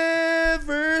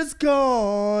 forever's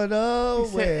gone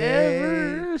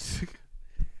away.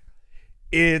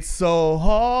 It's so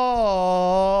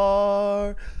hard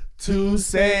to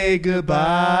say goodbye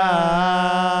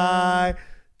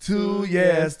to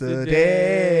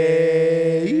yesterday.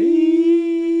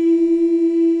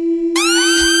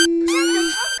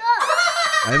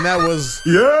 And that was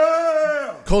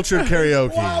cultured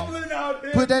karaoke.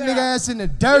 Put that nigga ass in the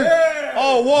dirt.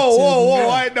 Oh, whoa!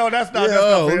 I know that's not.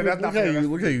 Yo, that's not fair.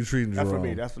 look how you treating That's for Jerome.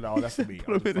 me. That's for me. I'm just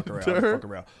fucking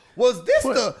around. Was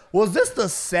this the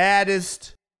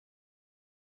saddest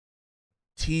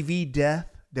TV death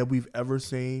that we've ever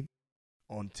seen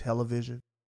on television?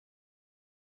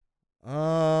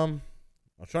 I'm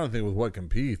trying to think with what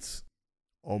competes.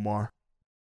 Omar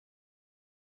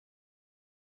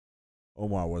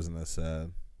wasn't that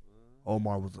sad.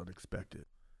 Omar was unexpected.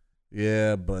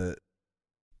 Yeah, but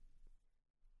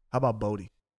how about Bodie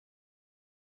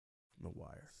from The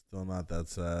Wire? Still not that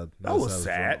sad. That was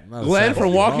sad. Glenn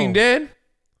from Walking Dead?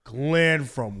 Glenn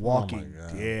from Walking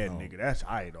God, Dead, no. nigga. That's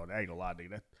I ain't gonna lie,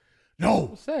 nigga. No.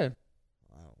 What's sad?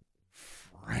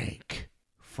 Frank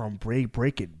from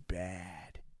Breaking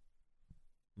Bad.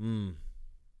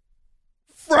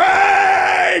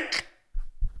 Frank!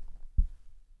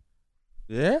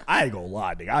 Yeah? I ain't gonna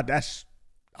lie, nigga.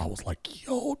 I was like,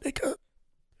 yo, nigga.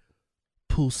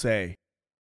 Poussey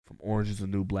from Orange is the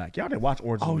New Black. Y'all didn't watch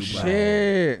Orange is the New Black. Oh,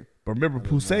 shit. But remember,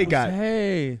 Poussey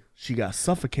got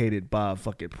suffocated by a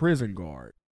fucking prison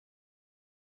guard.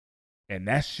 And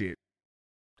that shit,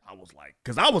 I was like,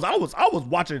 because I was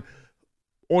watching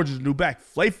Orange is the New Black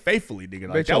faithfully, nigga.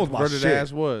 Like, that was my shit.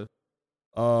 Ass was.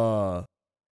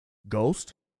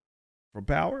 Ghost from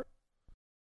Power.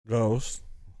 Ghost.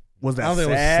 Was that I don't think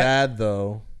it was sad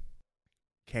though.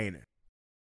 Kanan.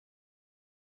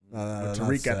 When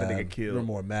Tariq got the nigga killed. We're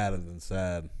more mad than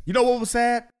sad. You know what was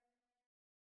sad?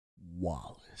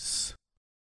 Wallace.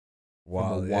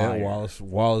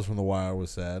 Wallace from The Wire was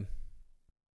sad.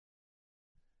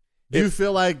 Do you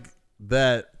feel like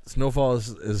that Snowfall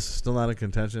is still not in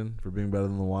contention for being better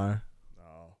than The Wire?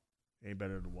 No, ain't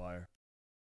better than The Wire.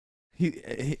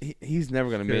 He's never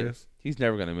gonna admit. He's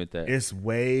never gonna admit that. It's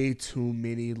way too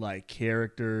many like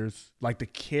characters, like the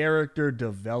character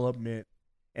development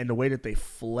and the way that they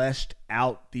fleshed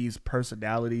out these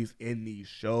personalities in these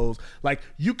shows. Like,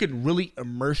 you can really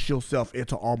immerse yourself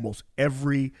into almost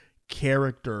every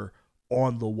character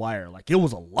on The Wire. Like, it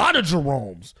was a lot of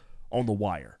Jeromes on The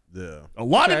Wire. Yeah, a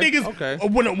lot of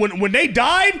niggas. When they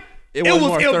died, it was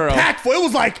impactful. It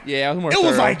was like, it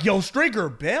was like, yo, Stringer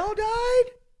Bell died.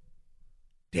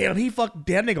 Damn,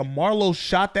 damn nigga Marlo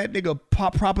shot that nigga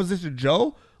Proposition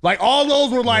Joe. Like, all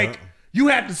those were like, you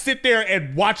had to sit there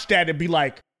and watch that and be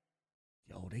like,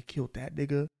 yo, they killed that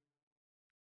nigga.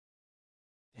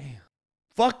 Damn.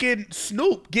 Fucking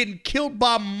Snoop getting killed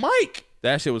by Mike.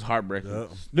 That shit was heartbreaking. Yeah.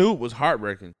 Snoop was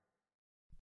heartbreaking.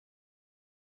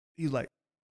 He's like,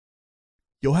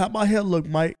 yo, how my hair look,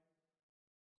 Mike?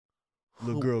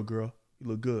 Look girl. You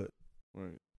look good.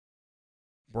 Right.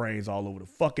 Brains all over the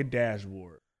fucking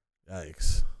dashboard.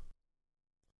 Yikes.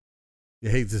 You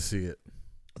hate to see it.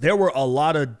 There were a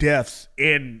lot of deaths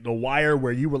in The Wire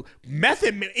where you were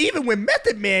Method Man. Even when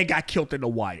Method Man got killed in The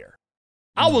Wire,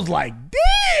 I was like,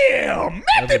 damn,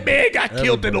 Method Man got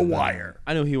killed in The Wire.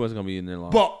 I knew he wasn't gonna be in there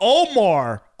long. But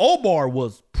Omar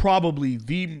was probably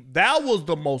that was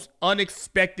the most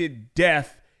unexpected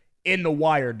death in The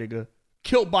Wire, nigga.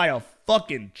 Killed by a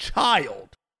fucking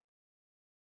child.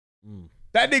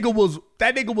 That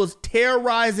nigga was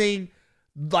terrorizing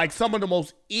like some of the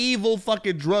most evil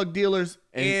fucking drug dealers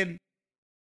in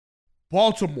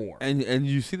Baltimore. And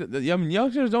you see that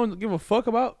youngsters don't give a fuck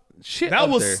about shit. That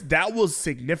was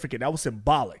significant. That was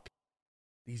symbolic.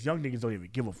 These young niggas don't even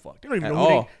give a fuck. They don't even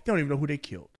know who they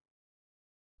killed.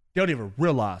 They don't even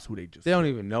realize who they just. They don't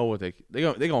even know what they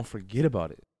gonna forget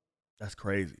about it. That's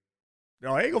crazy.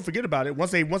 No, they ain't gonna forget about it.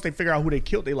 Once they figure out who they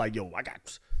killed, they like, yo,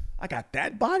 I got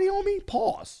that body on me.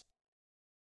 Pause.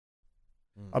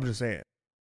 I'm just saying.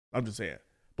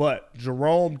 But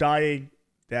Jerome dying,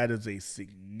 that is a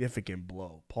significant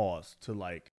blow. Pause to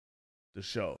like the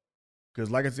show. Because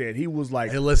like I said, he was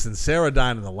like, hey, listen, Sarah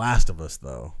died in The Last of Us,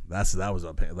 though. That was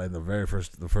like the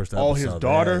first episode. Oh, his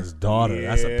daughter. His daughter. Yeah.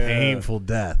 That's a painful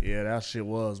death. Yeah, that shit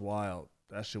was wild.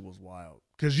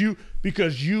 Because you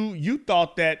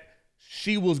thought that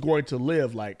she was going to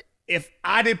live. Like, if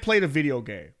I didn't play the video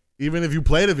game. Even if you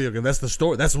played a video game, that's the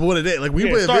story. That's what it is. Like, we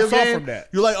play a video game, from that.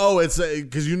 you're like, oh, it's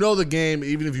because you know the game.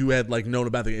 Even if you had like known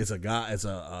about the, it's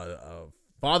a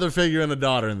father figure and a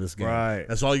daughter in this game. Right.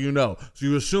 That's all you know. So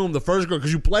you assume the first girl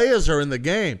because you play as her in the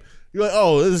game. You're like,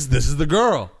 oh, this is the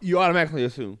girl. You automatically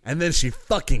assume. And then she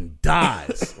fucking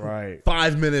dies. Right.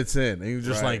 5 minutes in, and you're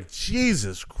just like,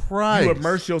 Jesus Christ. You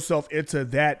immerse yourself into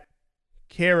that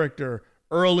character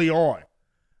early on.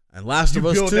 And Last of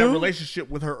Us 2, you build that relationship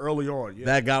with her early on. Yeah.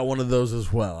 That got one of those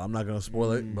as well. I'm not going to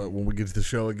spoil it, but when we get to the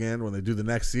show again, when they do the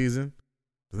next season,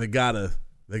 they gotta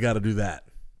do that.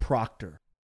 Proctor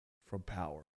from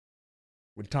Power.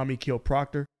 When Tommy killed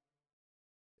Proctor,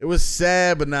 it was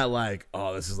sad, but not like,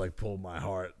 oh, this is like pulled my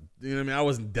heart. You know what I mean? I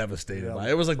wasn't devastated by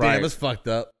it. It was like, damn, it's fucked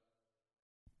up.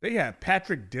 They had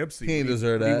Patrick Dempsey. He didn't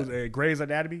deserve that. He was at Grey's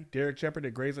Anatomy. Derek Shepard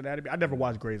at Grey's Anatomy. I never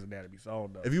watched Grey's Anatomy, so I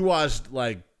don't know. If you watched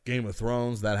like Game of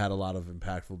Thrones, that had a lot of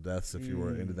impactful deaths. If you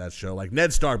were into that show, like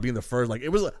Ned Stark being the first, like it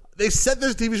was. They set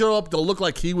this TV show up to look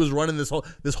like he was running this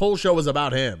whole show was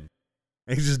about him,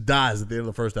 and he just dies at the end of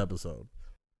the first episode.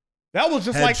 That was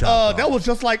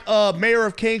just like Mayor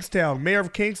of Kingstown. Mayor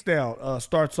of Kingstown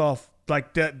starts off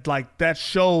like that. Like that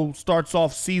show starts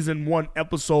off season 1,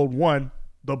 episode 1.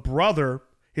 The brother,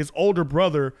 his older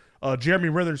brother, Jeremy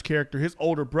Renner's character, his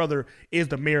older brother is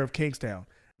the mayor of Kingstown,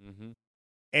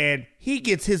 and he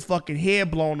gets his fucking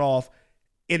head blown off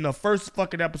in the first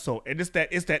fucking episode. And it's that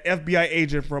FBI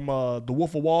agent from The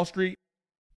Wolf of Wall Street.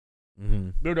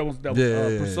 Remember that was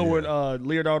pursuing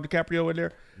Leonardo DiCaprio in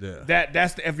there. Yeah,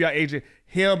 that's the FBI agent.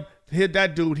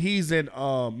 That dude. He's in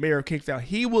Mayor of Kingstown.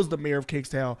 He was the mayor of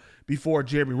Kingstown before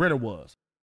Jeremy Renner was.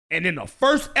 And in the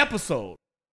first episode,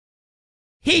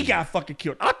 he got fucking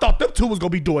killed. I thought them two was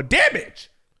gonna be doing damage.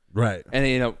 Right. And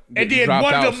then then dropped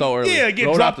one out of them, so early.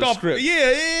 get dropped off. Script.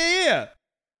 Yeah.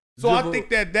 So I think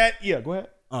that go ahead.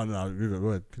 Oh no, go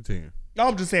ahead. Continue. No,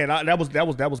 I'm just saying that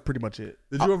was pretty much it.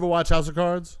 Did you ever watch House of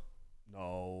Cards?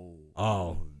 No.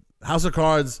 Oh, House of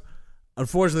Cards.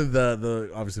 Unfortunately,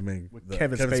 the obviously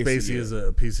Kevin Spacey is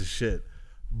a piece of shit,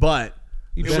 but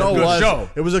it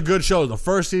was a good show. The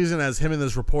first season has him and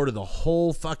this reporter the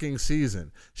whole fucking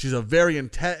season. She's a very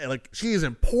she is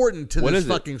important to this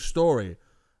fucking story.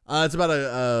 It's about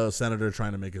a senator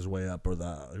trying to make his way up, or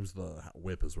the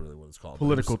whip is really what it's called.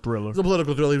 Political thriller. It's a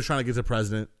political thriller. He was trying to get to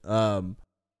president.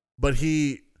 But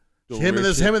him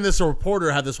and this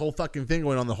reporter had this whole fucking thing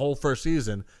going on the whole first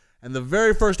season. And the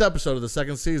very first episode of the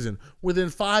second season, within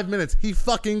 5 minutes, he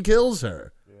fucking kills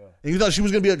her. Yeah. And you thought she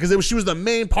was going to be, because she was the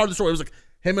main part of the story. It was like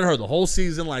him and her the whole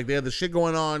season. Like, they had the shit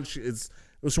going on. It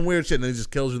was some weird shit. And then he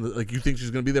just kills her. Like, you think she's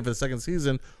going to be there for the second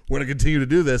season. We're going to continue to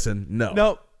do this. And no.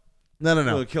 No.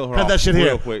 No. Kill her Cut off that shit real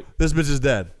here. Quick. This bitch is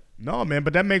dead. No, man.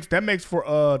 But that makes for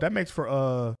a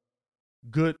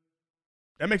good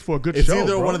It's show. It's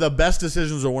either bro. one of the best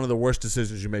decisions or one of the worst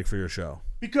decisions you make for your show.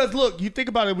 Because look, you think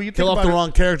about it. When you kill off the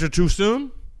wrong character too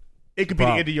soon, it could be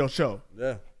the end of your show.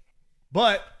 Yeah.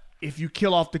 But if you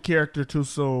kill off the character too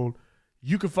soon,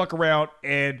 you can fuck around,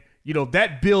 and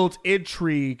that builds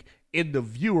intrigue in the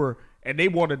viewer, and they're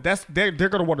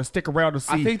gonna want to stick around to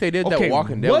see. I think they did that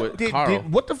Walking Dead with Carl.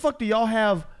 What the fuck do y'all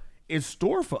have in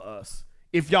store for us?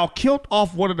 If y'all killed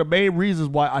off one of the main reasons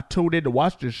why I tuned in to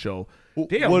watch this show,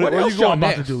 damn, what else y'all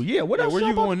about to do? Yeah, what else y'all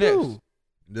about to do?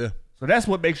 Yeah. So that's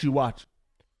what makes you watch.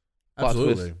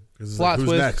 Absolutely. Because it's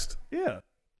who's next? Yeah.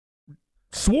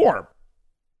 Swarm.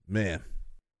 Man.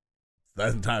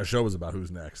 That entire show was about who's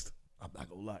next. I'm not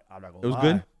gonna lie. It was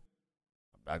good? I'm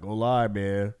not gonna lie,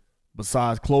 man.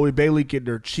 Besides Chloe Bailey getting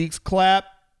her cheeks clapped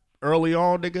early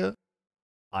on, nigga,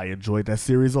 I enjoyed that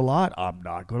series a lot. I'm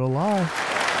not gonna lie.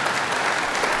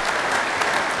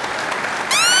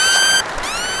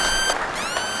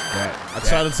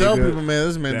 try to tell nigga- people, man,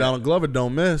 this man Donald Glover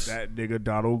don't miss. That nigga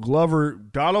Donald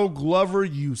Glover,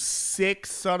 you sick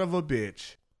son of a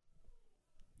bitch.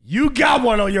 You got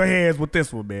one on your hands with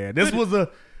this one, man.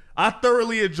 I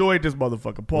thoroughly enjoyed this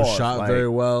motherfucking pause. Was shot like, very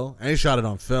well, and he shot it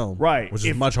on film, right? Which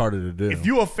is much harder to do. If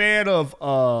you a fan of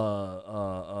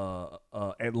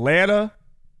Atlanta,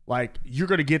 like you're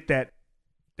gonna get that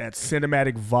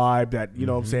cinematic vibe, that you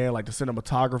know what I'm saying, like the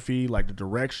cinematography, like the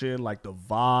direction, like the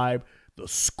vibe, the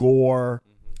score,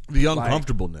 the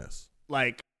uncomfortableness,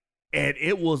 like, and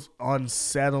it was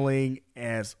unsettling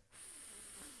as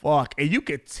fuck, and you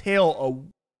could tell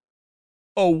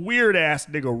a weird ass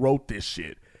nigga wrote this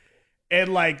shit.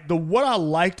 And like what I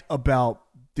liked about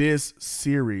this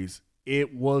series,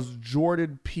 it was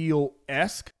Jordan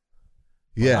Peele-esque.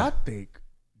 Yeah. I think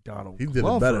Donald He did it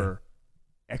Glover better.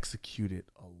 executed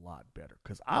a lot better,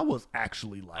 because I was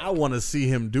actually like, I want to see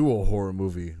him do a horror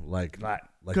movie like that.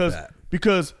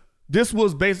 Because this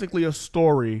was basically a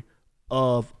story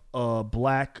of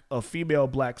a female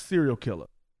black serial killer.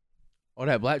 Oh,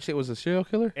 that black chick was a serial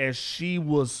killer? And she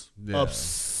was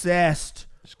obsessed.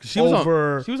 She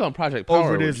was on Project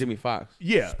Power with Jimmy Fox.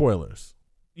 Yeah. Spoilers.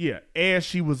 Yeah. And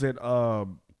she was in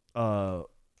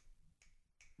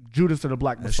Judas and the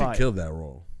Black And Messiah. she killed that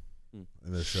role in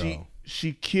the show.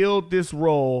 She killed this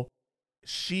role.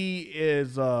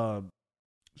 She's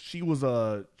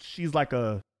like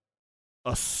a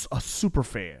super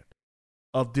fan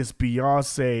of this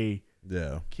Beyonce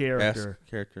character.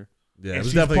 Yeah, And it was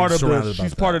she's definitely part of surrounded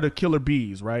she's by part that. of the Killer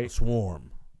Bees, right?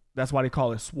 Swarm. That's why they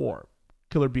call it Swarm.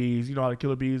 Killer Bees. You know how the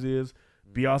Killer Bees is?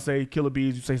 Beyonce, Killer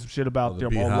Bees, you say some shit about them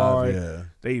Beehive, online. yeah.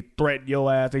 They threaten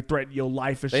your ass. They threaten your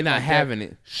life and They shit not like having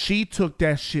that. it. She took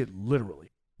that shit literally.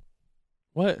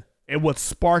 What? And what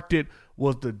sparked it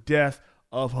was the death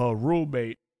of her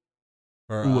roommate.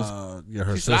 Her, who was her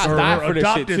she sister. died for her this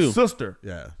shit, adopted too. sister.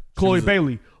 Yeah. Chloe She was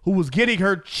Bailey, who was getting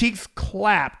her cheeks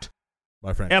clapped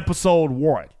My friend. episode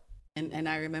 1. And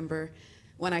I remember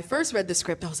when I first read the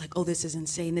script, I was like, oh, this is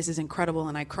insane. This is incredible.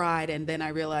 And I cried. And then I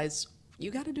realized,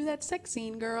 you got to do that sex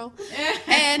scene, girl.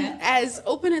 And as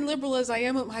open and liberal as I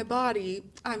am with my body,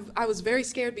 I was very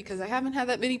scared because I haven't had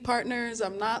that many partners.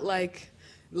 I'm not like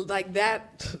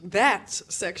that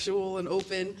sexual and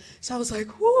open. So I was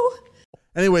like, whoo.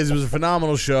 Anyways, it was a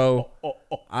phenomenal show.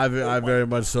 I very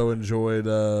much so enjoyed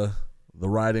the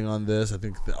writing on this. I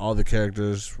think all the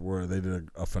characters they did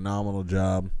a phenomenal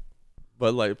job.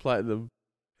 But like Platinum,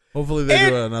 hopefully they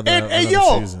do another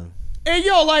season. And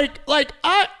yo, I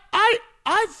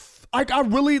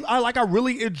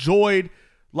really enjoyed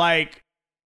like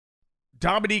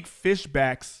Dominique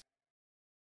Fishback's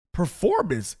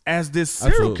performance as this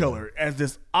serial killer, as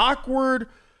this awkward,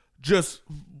 just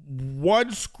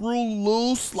one screw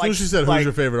loose. Like she said, who's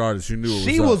your favorite artist? You knew it was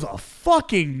she was a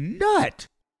fucking nut.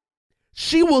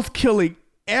 She was killing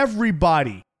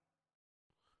everybody.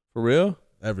 For real?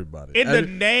 Everybody. In the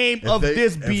name of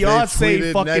this if Beyonce they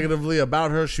tweeted fucking negatively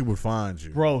about her, she would find you.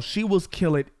 Bro, she was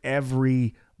killing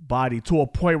everybody to a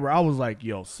point where I was like,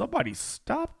 yo, somebody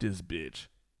stop this bitch.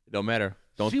 It don't matter.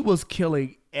 She was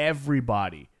killing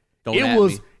everybody. Don't at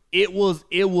me. I was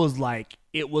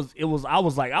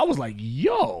like,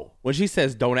 yo. When she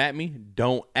says don't at me.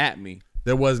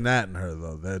 There wasn't at in her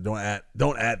though. Don't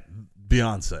at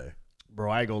Beyonce.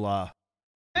 Bro, I ain't gonna lie.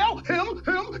 Him, her,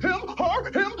 him,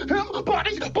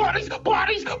 bodies.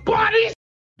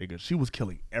 Nigga, she was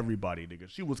killing everybody, nigga.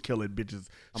 She was killing bitches.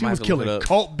 I She might was have to look it killing up.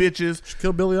 cult bitches. She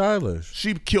killed Billie Eilish.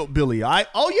 She killed Billie Eilish.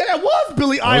 Oh, yeah, that was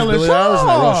Billie That was Eilish. Billie Eilish in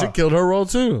that role. Oh. She killed her role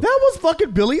too. That was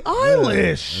fucking Billie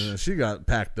Eilish. Yeah, she got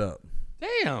packed up.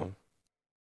 Damn.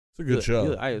 It's a good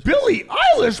show. Billie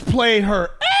Eilish played her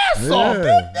ass off.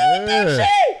 Yeah.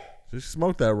 She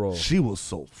smoked that role. She was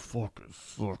so fucking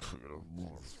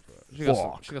She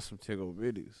got some tickle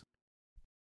bitties.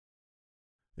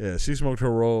 Yeah, she smoked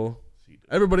her role.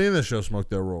 Everybody in this show smoked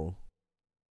their role.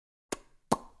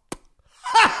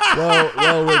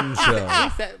 well written show. He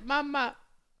said, Mama.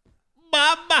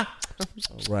 Mama.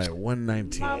 Right,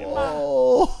 119.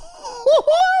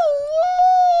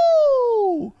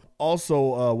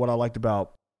 Also, what I liked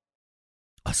about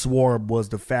Swarm was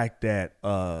the fact that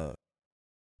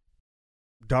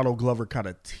Donald Glover kind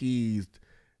of teased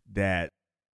that,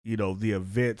 you know, the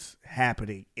events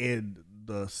happening in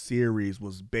the series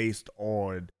was based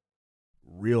on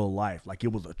real life. Like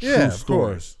it was a true Of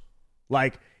story. course.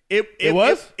 Like it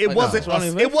was? It Like, wasn't.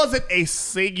 no. It wasn't a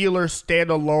singular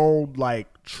standalone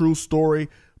like true story,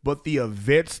 but the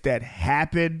events that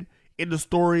happened in the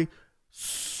story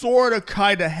sort of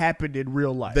kind of happened in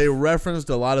real life. They referenced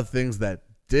a lot of things that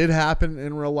did happen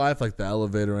in real life, like the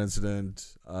elevator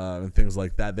incident and things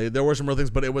like that. There were some real things,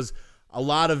 but it was a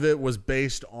lot of it was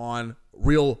based on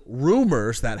real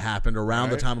rumors that happened around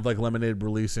the time of like Lemonade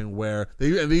releasing, where they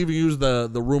even used the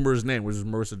rumor's name, which is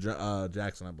Marissa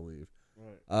Jackson, I believe.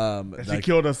 And she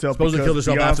killed herself. Supposedly killed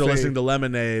herself after Beyonce- listening to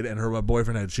Lemonade, and her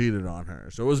boyfriend had cheated on her.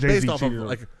 So it was based off of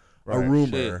like a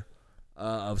rumor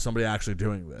of somebody actually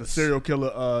doing this. The serial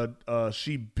killer,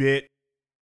 she bit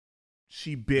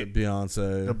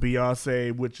Beyonce. The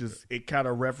Beyonce, which is, it kind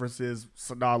of references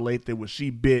Sanaa Lathan when she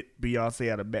bit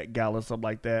Beyonce at a Met Gala, something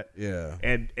like that. Yeah.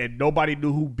 And nobody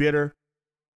knew who bit her.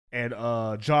 And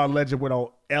John Legend went on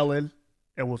Ellen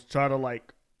and was trying to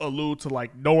like allude to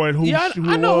like knowing who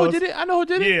I know who did it. I know who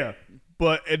did it. Yeah.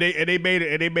 But they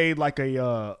made like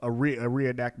a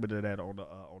reenactment of that on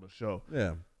the show.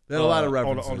 Yeah. They had a lot of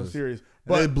references on the series.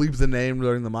 But they bleeped the name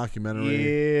during the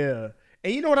mockumentary. Yeah.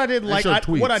 And you know what I didn't like? I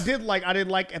didn't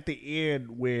like at the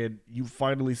end when you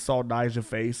finally saw Nija's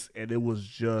face and it was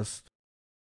just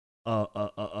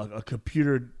a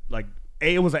computer, like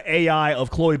it was an AI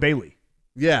of Chloe Bailey.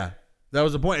 Yeah, that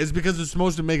was the point. It's because it's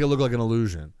supposed to make it look like an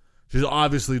illusion. She's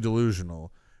obviously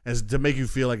delusional, as to make you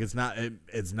feel like it's not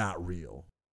real.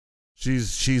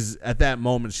 She's at that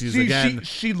moment. She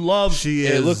loves.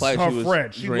 It looked like her she was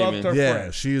friend. She dreaming. loved her Yeah,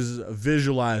 friend. she's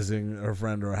visualizing her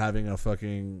friend or having a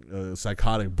fucking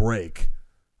psychotic break,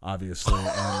 obviously,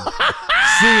 and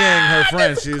seeing her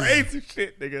friend. It's She's crazy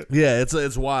shit, nigga. Yeah,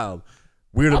 it's wild.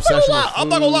 Weird obsession. I'm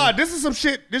not gonna lie. This is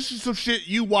some shit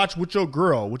you watch with your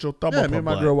girl, with your thumb Yeah, up me her and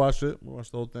my butt. girl watched it. We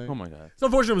watched the whole thing. Oh my god. It's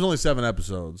unfortunate it was only 7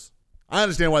 episodes. I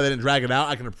understand why they didn't drag it out.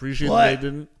 I can appreciate But that they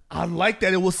didn't. I like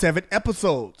that it was 7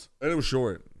 episodes. And it was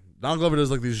short. Don Glover does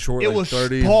like these short, It like was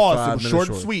 30, pause. It was 5 short and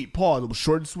minutes sweet. Pause. It was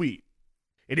short and sweet.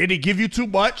 It didn't give you too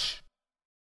much.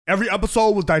 Every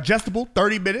episode was digestible.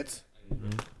 30 minutes.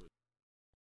 Mm-hmm.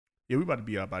 Yeah, we about to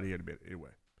be up out of here in a minute anyway.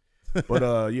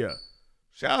 But yeah,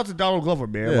 shout out to Donald Glover,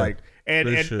 man. Yeah, like and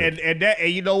great shit.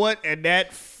 and you know what? And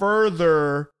that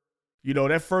further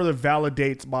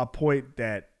validates my point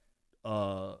that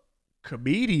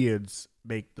comedians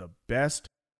make the best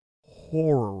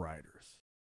horror writers.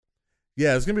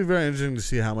 Yeah, it's going to be very interesting to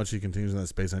see how much he continues in that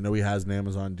space. I know he has an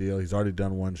Amazon deal. He's already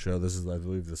done one show. This is, I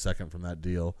believe, the second from that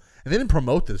deal. And they didn't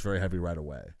promote this very heavy right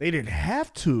away. They didn't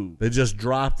have to. They just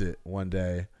dropped it one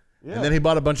day. Yeah. And then he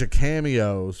bought a bunch of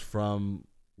cameos from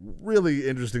really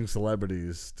interesting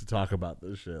celebrities to talk about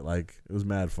this shit. Like, it was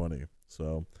mad funny.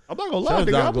 So I'm not gonna shout lie, out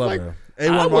to nigga. Don I was like, Glover. I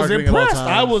A1 was marketing of all impressed.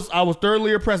 time. I was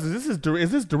thoroughly impressed.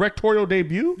 Is this directorial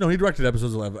debut? No, he directed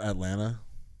episodes of Atlanta.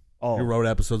 Oh. He wrote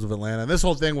episodes of Atlanta. And this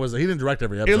whole thing was, he didn't direct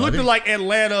every episode. It looked like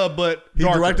Atlanta, but He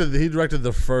darker. directed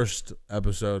the first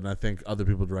episode, and I think other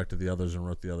people directed the others and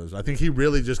wrote the others. I think he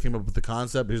really just came up with the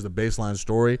concept. Here's the baseline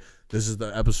story. This is the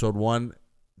episode 1.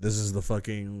 This is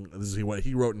what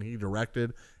he wrote and he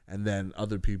directed, and then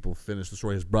other people finished the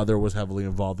story. His brother was heavily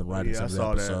involved in writing some of the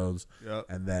episodes,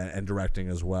 and directing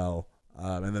as well.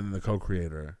 And then the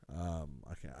co-creator, I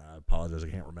apologize, I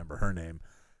can't remember her name.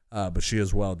 But she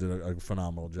as well did a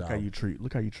phenomenal job.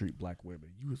 Look how you treat black women.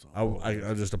 You was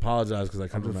I just apologize because I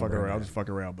couldn't remember her I'm name. just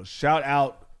fucking around. But shout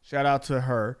out to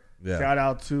her. Yeah. Shout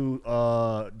out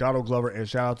to Donald Glover, and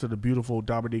shout out to the beautiful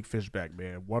Dominique Fishback,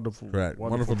 man. Wonderful. Correct.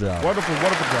 Wonderful job. Wonderful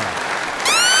job.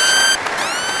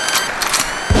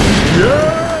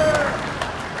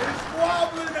 Yeah! It's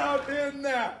wobbling out there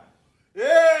now.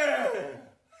 Yeah!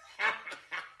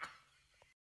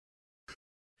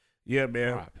 Yeah,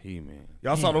 man. R.I.P., man.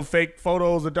 Y'all saw them fake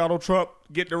photos of Donald Trump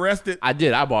getting arrested? I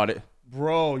did. I bought it.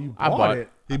 Bro, you I bought it.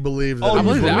 He believed Oh, that. you I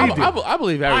believe believed that. it. I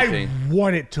believe everything. I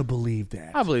wanted to believe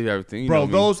that. I believe everything. You Bro, know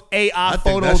me. those AI I think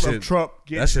photos that of shit- Trump.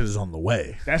 That shit is on the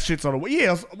way. That shit's on the way.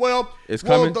 Yes. Well, It's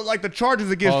coming? the charges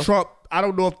against Pause. Trump, I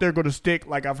don't know if they're going to stick.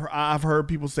 Like I've heard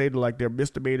people say that like they're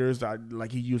misdemeanors.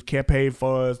 Like he used campaign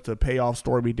funds to pay off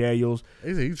Stormy Daniels.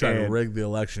 He tried to And rig the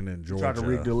election in Georgia. Tried to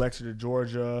rig the election in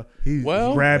Georgia.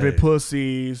 Well, grabbing hey.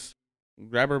 pussies.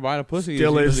 grab her by the pussy.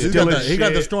 Stealing- Is usually- stealing He got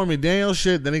the shit. Stormy Daniels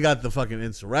shit. Then he got the fucking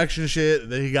insurrection shit.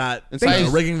 Then he got Incited-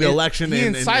 rigging the election. He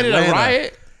in incited Atlanta. a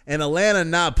riot. And Atlanta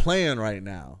not playing right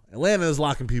now. Atlanta is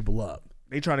locking people up.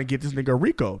 They trying to get this nigga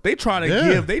Rico. They trying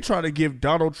Yeah. to give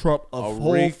Donald Trump a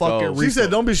whole Rico. fucking Rico. She said,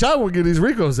 "Don't be shy when we get these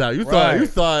Ricos out." You Right.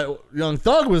 thought Young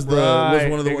Thug was one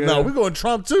of the. nigga. No, we going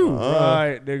Trump too.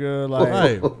 Right, nigga. Like,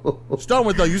 Right. Starting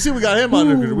with Thug. You see, we got him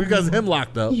under. We got him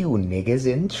locked up. You niggas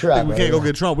in Think trouble. we can't go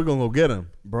get Trump. We're gonna go get him.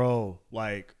 bro,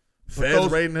 like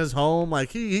Feds raiding his home. Like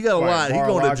he got a lot. He going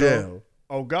to Mar-a-Lago. jail.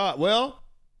 Oh God. Well,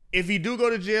 if he do go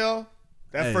to jail,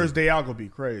 that Hey. first day out gonna be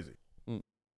crazy.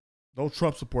 Those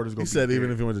Trump supporters gonna. He said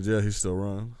even if he went to jail, he's still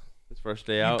wrong. His first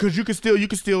day out. because you can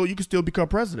still become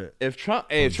president. If Trump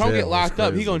jail get is locked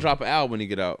up, he crazy. gonna drop an album when he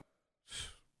get out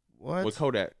What? with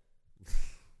Kodak.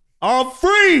 I'm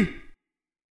free.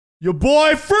 Your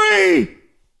boy free.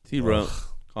 T-Rump.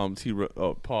 Call him T-Rump.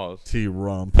 Oh, pause.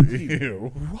 T-Rump.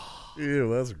 Ew. Ew,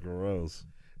 that's gross.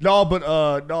 No, but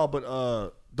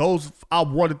those, I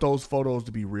wanted those photos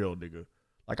to be real, nigga.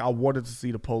 Like, I wanted to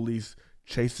see the police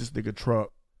chase this nigga truck.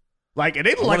 Like, and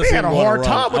they look like they had a hard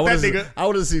time with that nigga. I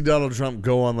want to see Donald Trump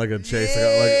go on like a chase, like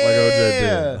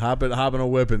OJ did. Hop in a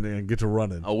whip and get to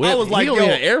running. A whip? I was like, he yo, an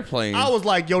airplane. I was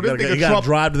like, yo, this nigga you gotta Trump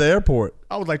drive to the airport.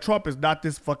 I was like, Trump is not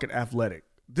this fucking athletic.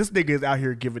 This nigga is out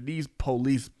here giving these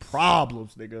police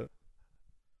problems, nigga.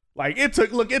 Like, it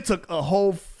took a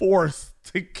whole force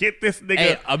to get this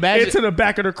nigga into the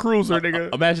back of the cruiser,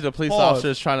 nigga. Imagine the police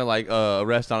officers trying to like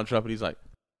arrest Donald Trump, and he's like,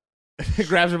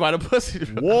 grabs her by the pussy.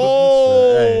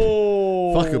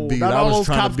 Whoa! Fuck a beat. I was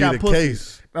trying to beat a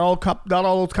case. Not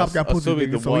all those cops got pussy,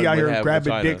 nigga. So we out here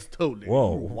grabbing dicks too, nigga.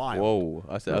 Whoa.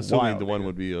 I said, assuming the one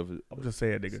would be of it. I'm just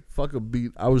saying, nigga. Fuck a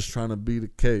beat. I was trying to beat a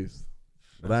case.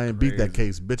 But I ain't beat that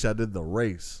case. Bitch, I did the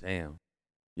race. Damn.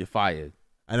 You're fired.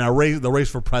 And I raced the race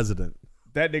for president.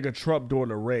 That nigga Trump doing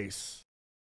the race.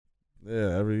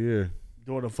 Yeah, every year.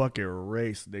 Doing a fucking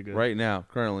race, nigga. Right now,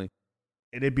 currently.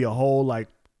 And it'd be a whole like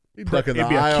He ducking the it'd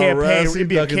be a IRS. campaign. He It'd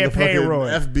be a ducking the campaign fucking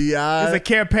run. FBI. It's a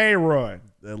campaign run.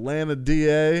 The Atlanta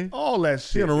DA. All that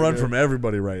shit. He gonna run nigga. from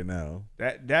everybody right now.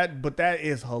 But that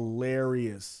is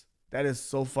hilarious. That is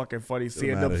so fucking funny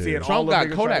seeing outta them here. seeing Trump all got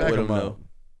the niggas Kodak trying to with him back though.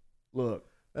 Look,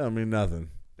 That don't mean nothing.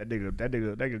 that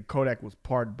nigga Kodak was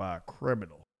pardoned by a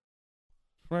criminal.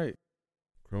 Right.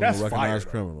 Criminal That's recognized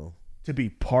fire, criminal. To be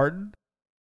pardoned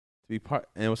To be part,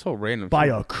 and it was so random. by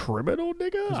too. a criminal,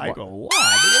 nigga? I ain't why- gonna lie,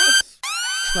 nigga.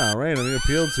 It's not random. He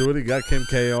appealed to it. He got Kim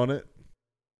K on it.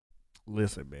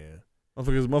 Listen, man.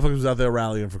 Motherfuckers was out there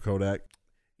rallying for Kodak.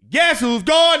 Guess who's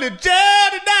going to jail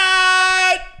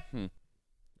tonight?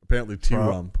 Apparently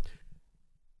T-Rump.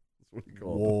 That's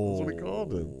what he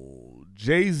called it.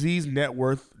 Jay-Z's net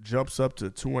worth jumps up to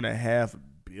 $2.5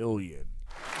 billion.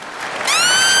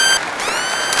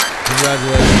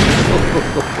 Congratulations.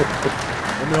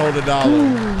 Let me hold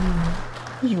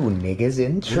 $1. You niggas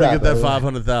in Let trouble. me get that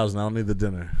 500,000. I don't need the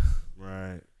dinner.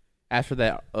 Right. After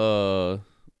that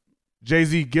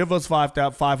Jay-Z, give us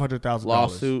 $500,000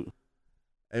 lawsuit.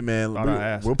 Hey man, Thought I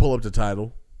asked. we'll pull up the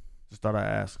title. Just thought I'd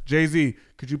ask. Jay-Z,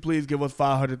 could you please give us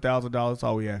 $500,000? That's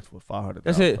all we asked for. $500,000.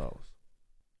 That's it.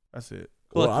 That's it.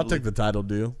 Well, I'll take the title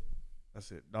deal.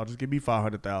 That's it. No, just give me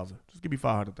 $500,000. Just give me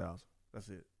 $500,000. That's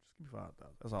it. Just give me $500,000.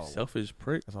 That's all. I want. Selfish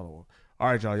prick. That's all I want. All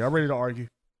right, y'all. Y'all ready to argue?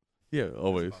 Yeah,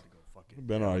 always. We've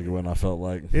been arguing. I felt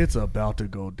like It's about to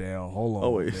go down. Hold on,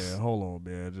 Always. man. Hold on,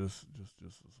 man. Just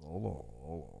hold on.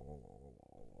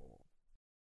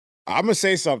 I'm gonna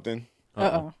say something,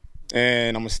 Uh-oh.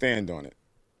 and I'm gonna stand on it.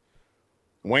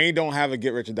 Wayne don't have a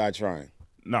get rich or die trying.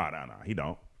 Nah. He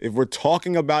don't. If we're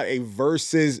talking about a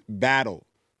versus battle,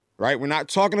 right? We're not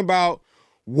talking about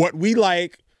what we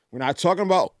like. We're not talking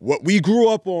about what we grew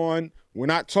up on. We're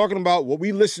not talking about what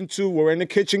we listen to. We're in the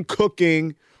kitchen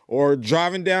cooking or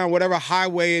driving down whatever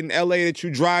highway in LA that you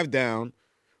drive down.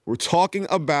 We're talking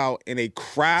about in a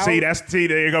crowd. See,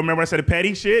 there you go. Remember I said the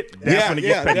petty shit? That's when it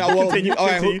gets petty. Well, Continue. all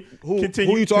right, who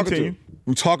you talking continue. to?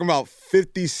 We're talking about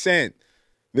 50 Cent.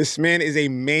 This man is a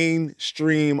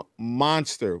mainstream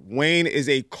monster. Wayne is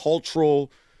a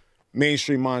cultural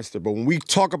mainstream monster. But when we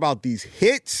talk about these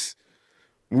hits,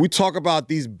 when we talk about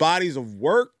these bodies of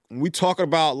work, when we talk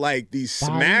about like these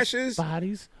smashes,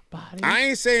 Bodies. I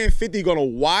ain't saying 50 gonna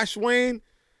wash Wayne,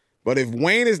 but if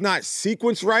Wayne is not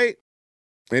sequenced right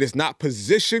and it's not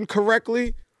positioned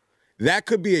correctly, that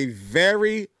could be a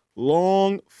very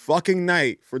long fucking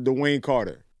night for Dwayne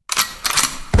Carter.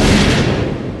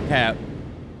 Cap.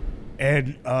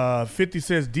 And 50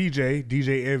 Cent's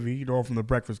DJ Envy, you know, from the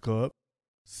Breakfast Club,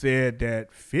 said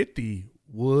that 50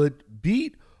 would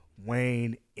beat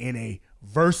Wayne in a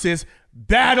versus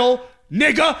battle,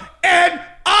 nigga, and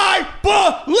I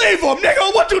believe him,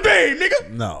 nigga. What you mean,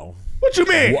 nigga? no. What you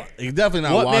mean? He definitely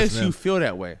not What watching makes him. you feel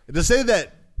that way? To say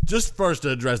that, just first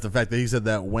to address the fact that he said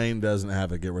that Wayne doesn't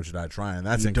have a Get Rich or Die Trying.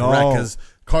 That's He incorrect don't. because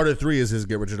Carter 3 is his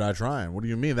Get Rich or Die Trying. What do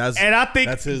you mean? And I think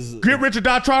that's his. Get Rich or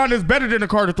Die Trying is better than the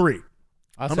Carter 3.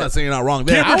 I'm not saying you're not wrong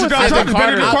there. Get Rich or Die Trying is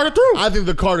better than Carter 2. I think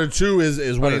the Carter 2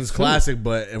 is Wayne's 2. classic,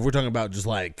 but if we're talking about just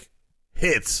like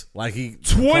hits, like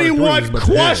 21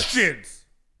 questions.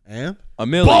 And a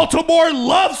million. Baltimore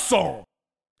love song.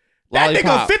 That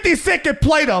Lollipop. nigga 50 Cent can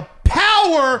play the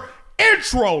power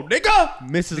intro, nigga.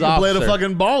 Mrs. You can play the Officer.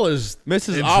 fucking Ballers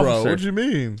Mrs. intro. Officer. What you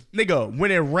mean? Nigga,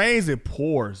 when it rains, it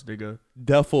pours, nigga.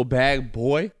 Duffel bag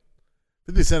boy.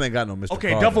 50 Cent ain't got no Mr.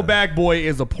 Okay, Carter. Duffel Bag Boy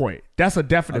is a point. That's a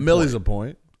definite A millie's point. a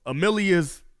point. A millie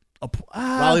is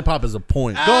Lollipop is a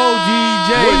point. Go DJ.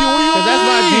 What do you 'Cause that's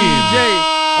my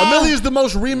DJ. Amelia is the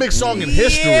most remixed song in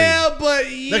history.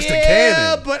 Next to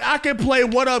Cannon. But I can play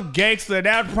What Up Gangsta, and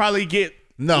that'd probably get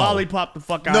Lollipop the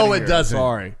fuck out of here. No, it doesn't.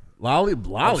 Sorry.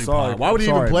 Lollipop. sorry. Why would I'm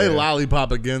you even sorry, play man.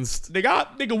 Lollipop against?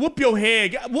 Nigga, whoop your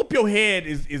head. Whoop your head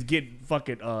is getting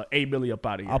fucking A Millie up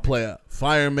out of here. I'll play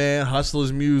Fireman,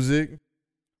 Hustler's Music.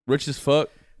 Rich as fuck.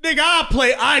 Nigga,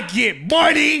 I get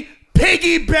money,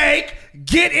 piggy bank,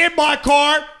 get in my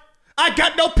car. I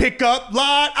got no pickup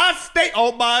line. I stay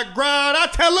on my grind. I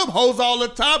tell them hoes all the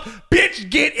time, bitch,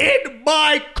 get in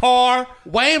my car.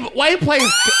 Wayne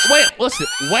plays. Listen.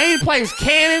 Wayne plays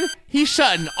Cannon. He's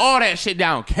shutting all that shit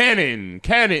down. Cannon.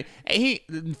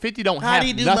 And 50 don't have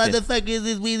nothing. motherfuckers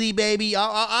is Weezy baby?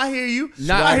 I hear you.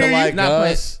 I hear you. Not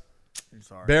playing.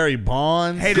 Barry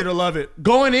Bonds. Hate it or love it.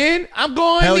 Going in. I'm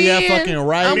going Hell in. yeah, fucking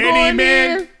right. I'm going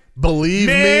in. Believe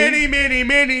me.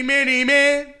 Many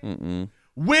men.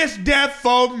 Wish death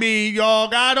for me,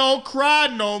 y'all. I don't cry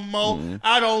no more.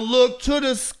 I don't look to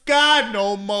the sky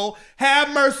no more.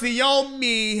 Have mercy on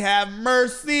me. Have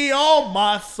mercy on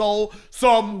my soul.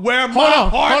 Somewhere my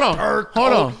heart hurt.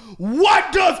 Hold on.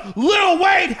 What does Lil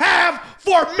Wayne have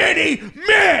for many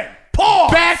men?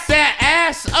 Pause. Back that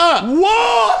ass up.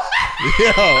 What?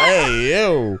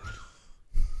 Yo.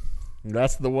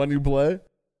 That's the one you play?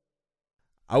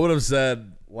 I would have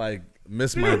said, like,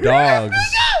 Miss My Dogs.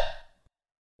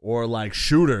 Or, like,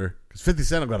 Shooter. Because 50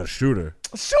 Cent got a Shooter.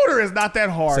 Shooter is not that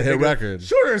hard. It's a hit nigga. record.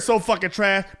 Shooter is so fucking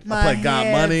trash. I play Got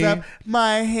Money.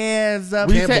 My hands up.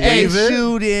 Can't believe it.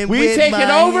 Shooting We with taking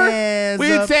my over. hands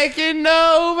We up. taking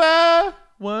over.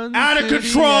 One Out of city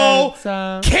control. at a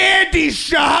time. Candy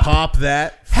shop. Pop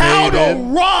that. How Faded. to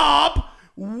rob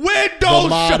window The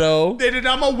motto. shop.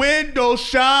 I'm a window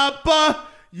shopper.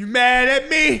 You mad at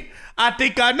me? I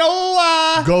think I know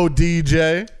why. Go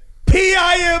DJ.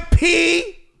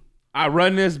 PIMP. I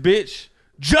run this bitch.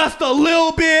 Just a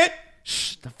little bit.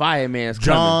 Shh, the fireman's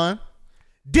John.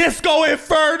 Disco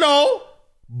Inferno.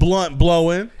 Blunt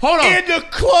blowing. Hold on. In the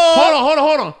club.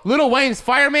 Hold on. Lil Wayne's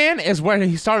Fireman is where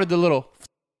he started the little.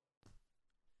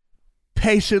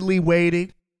 Patiently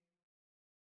waiting.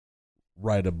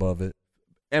 Right above it.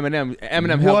 Eminem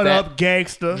helped What that. up,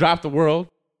 gangster? Drop the World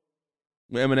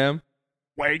with Eminem.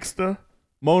 Wankster.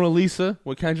 Mona Lisa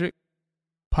with Kendrick.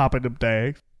 Popping them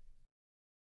things.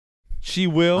 She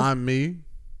Will. I'm me.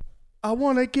 I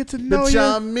want to get to know Bitch, you.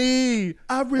 I'm me.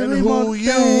 I really and want who to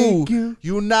thank you.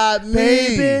 You not me.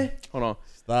 Baby. Hold on.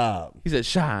 Stop. He said,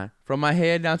 shine. From my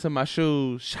head down to my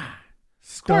shoes. Shine.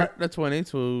 Squirt. The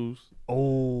 22s.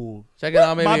 Oh. Check it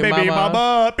out, baby, My baby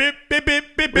mama. Bip, bip, bip,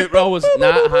 bip, Whip roll was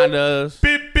not Hondas.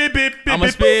 Bip, bip, bip, bip, I'ma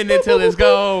bip, spin bip, it till it's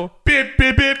go. Bip,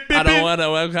 bip, bip, bip, I don't bip. want to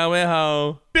welcome it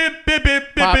home. Bip, bip, bip,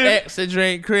 bip, Pop bip. X and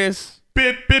drink Chris.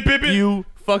 Bip, bip, bip, bip. You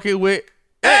fucking with.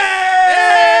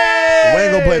 Hey!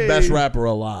 Wayne gonna play Best Rapper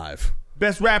Alive.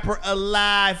 Best rapper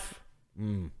alive. I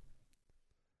ain't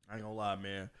gonna lie,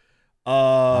 man.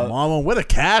 Mama, where the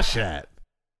cash at?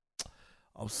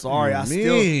 I'm sorry. I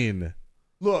mean. still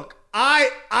look. I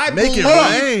Make it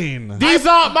believe. rain. These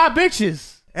aren't my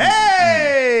bitches.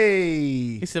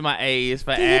 Hey. He said my A is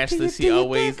for Ashley. She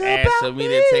always asks for me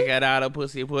to take it out of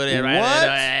pussy, put it right in her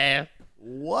ass.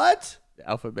 What? The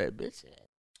alphabet bitch.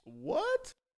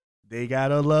 What? They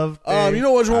gotta love. You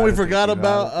know which one we forgot You know,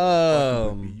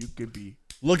 about? you could be.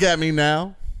 Look at Me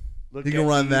Now. Look He at can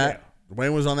run me that.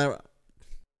 Wayne was on that.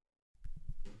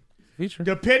 Feature.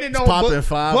 Depending on Popping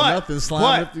five, nothing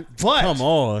slime. Come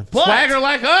on. Swagger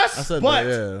like us. I said but, that,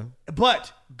 yeah.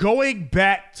 But going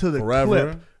back to the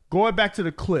Forever.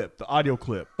 clip, the audio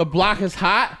clip. The block is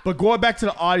hot. But going back to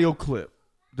the audio clip,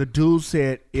 the dude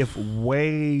said if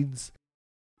Wayne's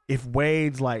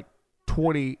like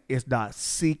 20 is not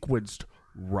sequenced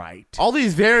right. All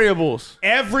these variables.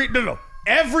 Every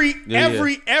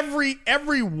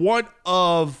one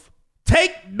of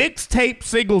take mixtape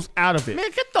singles out of it. Man,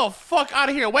 get the fuck out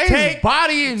of here. Wayne's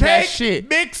bodying that shit.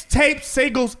 Mixtape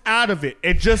singles out of it.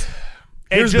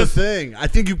 Here's the thing. I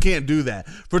think you can't do that.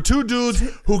 For two dudes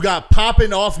who got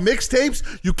popping off mixtapes,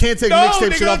 you can't take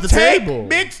mixtape shit off the table.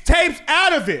 Mixtapes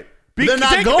out of it. They're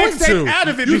not Take going mixtape to. out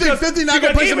of it. You think 50 not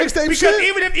gonna play some mixtape shit? Because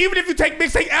even if you take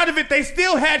mixtape out of it, they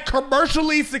still had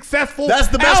commercially successful. That's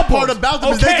the best albums. part about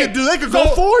them is they could go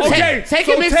 40. Okay,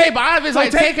 Taking mixtape out of it is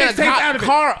like taking a tie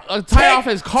off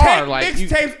his car. Take Like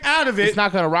mixtapes out of it. It's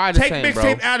not gonna ride the take same, bro.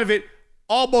 mixtape out of it.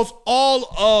 Almost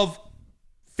all of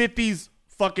 50's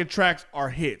fucking tracks are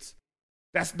hits.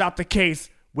 That's not the case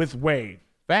with Wayne.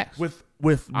 Facts.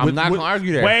 I'm not gonna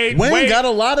argue that. Wayne got a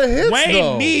lot of hits.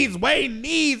 Wayne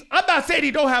needs. I'm not saying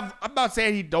he don't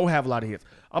have a lot of hits.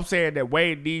 I'm saying that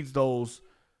Wayne needs those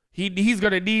He's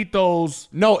gonna need those.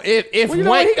 No, if Well, you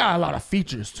know Wayne, what? He got a lot of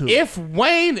features too. if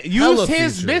Wayne Hella used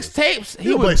his features. mixtapes, he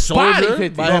He'll play would Soldier body 50.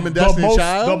 by him and Destiny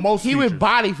Child. The most He would features.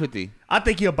 body 50. I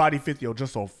think he'll body 50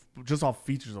 just off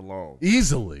features alone.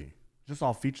 Easily. Just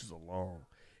off features alone.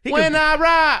 He When could, I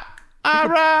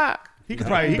rock. he could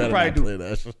probably Play do.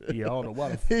 that shit. Yeah, I don't know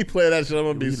why. He play that shit, I'm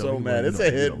gonna be You know, so you mad. know, It's you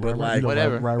a know, hit, you but know, like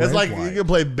whatever. it's like why. you can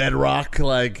play Bedrock,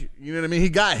 like you know what I mean. He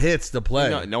got hits to play.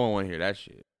 No one want to hear that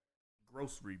shit.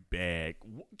 Grocery bag.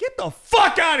 Get the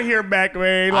fuck out of here, Mac,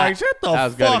 man. Like, shut the that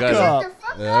was fuck good, up.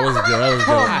 Yeah, that was good. That was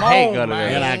good. I hate Gutter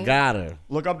And Bag. I got her.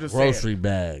 Look, I'm just Grocery saying.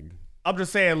 bag. I'm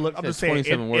just saying. Look, I'm Said just saying.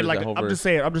 27 words, that whole verse.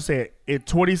 I'm just saying. In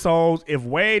 20 songs, if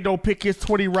Wayne don't pick his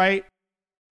 20 right,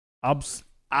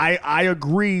 I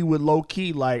agree with low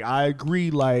key. Like, I agree.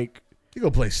 Like, You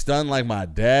gonna play Stun Like My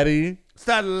Daddy?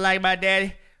 Stun like my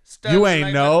daddy. Stun You ain't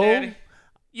like know. my daddy.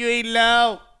 You ain't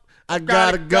know. I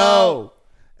gotta go.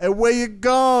 And where you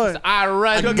going? I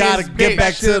run. I gotta get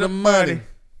back to the money.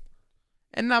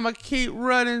 And I'ma keep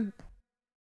running.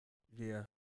 Yeah,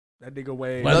 that nigga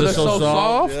Wayne. Leather Leather so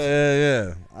soft?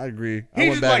 Yeah. I agree. I He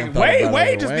went just back like and thought Wayne. about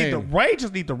Wayne it.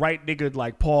 just need the right nigga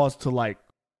like pause to like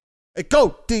Hey,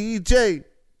 go DJ.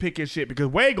 pick his shit because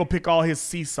Wayne gonna pick all his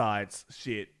C-sides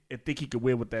shit and think he can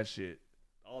win with that shit.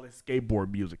 All his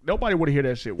skateboard music. Nobody want to hear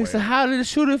that shit. He Wayne. said, "How did it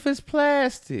shoot if it's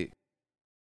plastic?"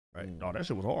 Right? No, that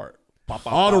shit was hard. Pop,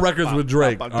 pop, All the pop, records pop, with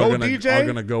Drake pop, are pop. Go gonna DJ. are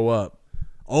gonna go up.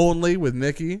 Only with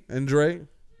Nicki and Drake.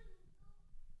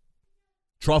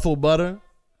 Truffle Butter.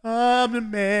 I'm the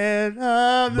man.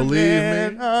 I'm the Believe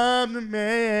man. me. I'm the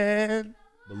man.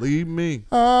 Believe me.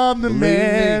 I'm the Believe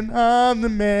man. me. I'm the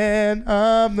man.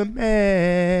 I'm the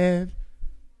man.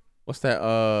 What's that?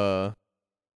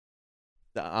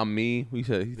 The I'm me. We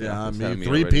said. He said Yeah, I said mean,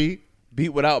 already. 3-peat. Beat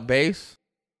without bass.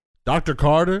 Dr.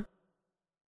 Carter.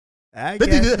 I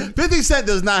 50 Cent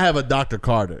does not have a Dr.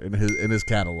 Carter in his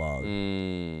catalog.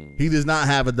 He does not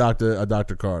have a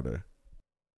Dr. Carter.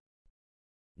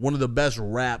 One of the best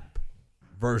rap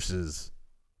verses,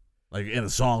 like in a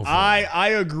song. form. I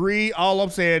agree. All I'm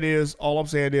saying is I'm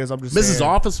just Mrs. saying.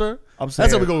 Officer. I'm saying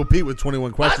That's how we gonna compete with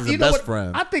 21 Questions you and know Best what?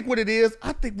 Friend. I think what it is.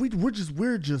 I think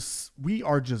we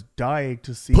are just dying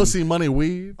to see Pussy Money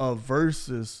Weed. a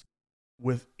versus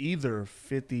with either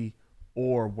 50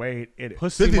 or Wayne in it.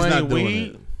 Pussy 50's money not doing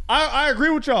weed. it. I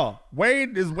agree with y'all.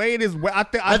 Wayne is. I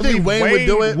think believe Wayne would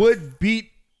do it. Would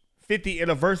beat 50 in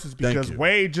a versus because you.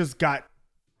 Wayne just got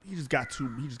too.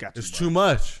 It's too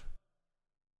much.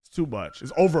 It's too much.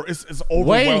 It's over. It's Wayne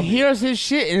overwhelming. hears his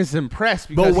shit and is impressed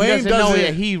because But he Wayne doesn't know doesn't-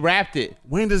 that he rapped it.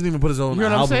 Wayne doesn't even put his own You know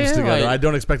what I'm albums saying? together. Like- I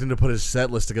don't expect him to put his set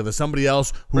list together. Somebody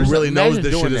else who Imagine really knows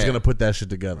this doing shit is that. gonna put that shit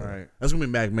together. Right. That's gonna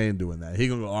be Mac Main doing that. He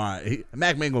gonna go, all right.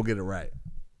 Mac Main gonna get it right.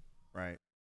 Right.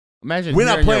 Imagine We're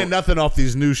not hearing playing your- nothing off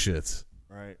these new shits.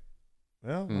 Right.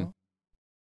 Well,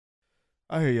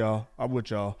 I hear y'all. I'm with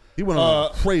y'all. He went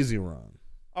on a crazy run.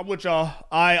 I'm with y'all.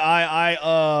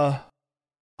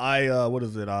 What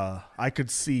is it? I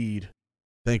concede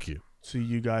Thank you. to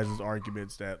you guys'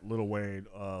 arguments that Lil Wayne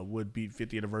would beat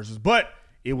 50 in the verses, but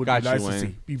it would Got be you, nice to Wayne.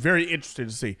 see. Be very interesting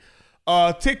to see.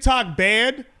 TikTok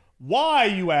banned. Why,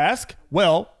 you ask?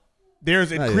 Well,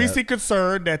 there's Not increasing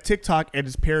concern that TikTok and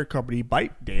its parent company,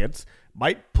 ByteDance,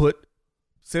 might put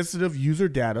sensitive user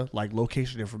data like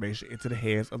location information into the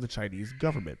hands of the Chinese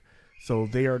government. So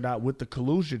they are not with the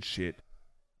collusion shit.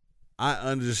 I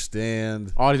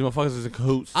understand. All these motherfuckers is in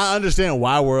cahoots. I understand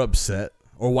why we're upset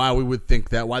or why we would think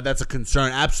that, why that's a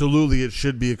concern. Absolutely, it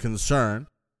should be a concern.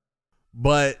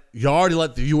 But you already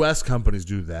let the U.S. companies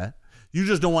do that. You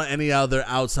just don't want any other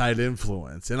outside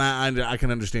influence. And I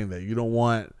can understand that. You don't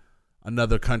want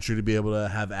another country to be able to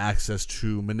have access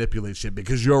to manipulate shit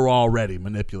because you're already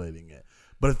manipulating it.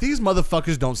 But if these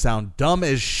motherfuckers don't sound dumb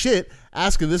as shit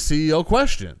asking this CEO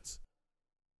questions.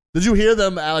 Did you hear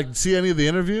them see any of the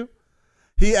interview?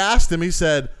 He asked him, he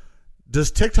said, does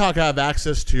TikTok have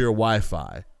access to your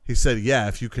Wi-Fi? He said, yeah,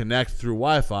 if you connect through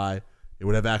Wi-Fi, it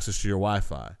would have access to your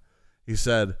Wi-Fi. He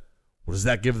said, well, does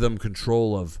that give them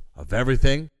control of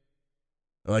everything?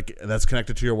 Like, that's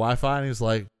connected to your Wi-Fi? And he's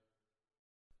like,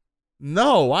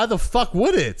 no, why the fuck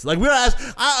would it? Like,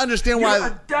 I understand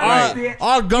why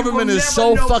our government is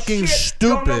so fucking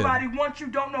stupid. Don't nobody want you,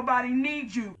 don't nobody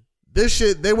need you. This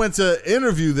shit, they went to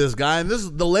interview this guy, and this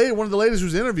is the lady, one of the ladies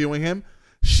who's interviewing him.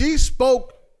 She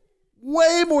spoke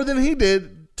way more than he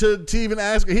did to even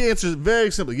ask. He answered very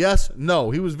simply, yes,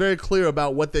 no. He was very clear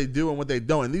about what they do and what they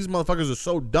don't. And these motherfuckers are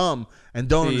so dumb and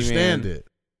don't understand it.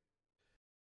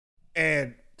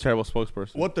 And terrible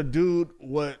spokesperson. What the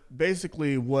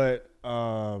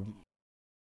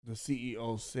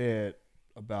CEO said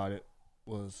about it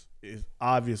is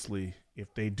obviously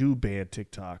if they do ban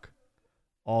TikTok,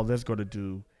 all that's going to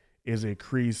do is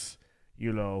increase,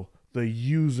 the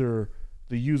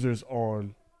users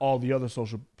on all the other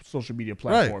social media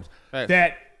platforms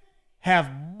that have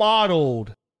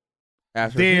modeled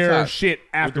their shit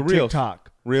after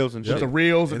TikTok. Reels and shit. The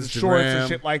reels and the shorts and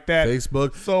shit like that.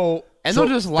 Facebook. They'll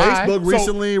just lie. Facebook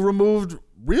recently removed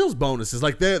Reels bonuses.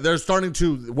 Like they're starting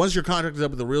to, once your contract is up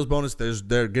with the Reels bonus,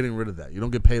 they're getting rid of that. You don't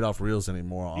get paid off Reels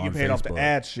anymore on Facebook. You get paid off the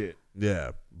ad shit.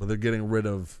 Yeah, but they're getting rid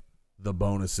of the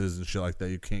bonuses and shit like that.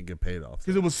 You can't get paid off.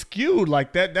 Because it was skewed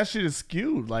like that. That shit is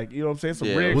skewed. Like, you know what I'm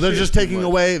saying? Well, they're just taking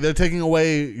away. They're taking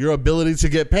away your ability to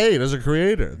get paid as a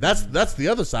creator. That's the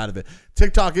other side of it.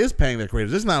 TikTok is paying their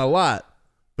creators. It's not a lot,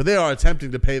 but they are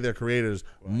attempting to pay their creators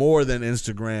more than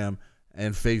Instagram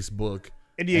and Facebook.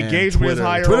 And the engagement Twitter. is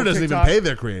higher. Twitter on doesn't TikTok. even pay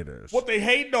their creators. What they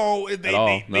hate though is they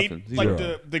like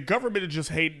the government is just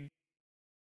hating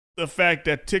the fact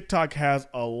that TikTok has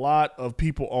a lot of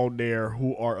people on there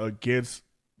who are against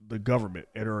the government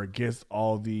and are against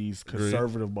all these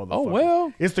conservative motherfuckers. Oh,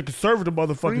 well. It's the conservative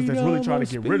motherfuckers that's really Freedom trying of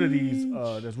to get rid of these.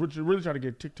 speech. That's really trying to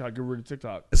get rid of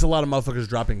TikTok. It's a lot of motherfuckers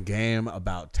dropping game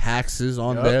about taxes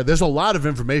on Yep. there. There's a lot of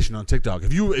information on TikTok.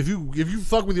 If you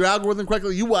fuck with your algorithm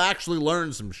correctly, you will actually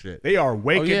learn some shit. They are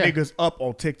waking niggas up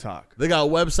on TikTok. They got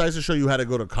websites to show you how to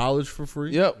go to college for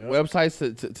free. Yep.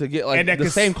 Websites to get like And that the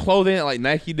same clothing that like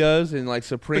Nike does and like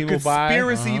Supreme will buy.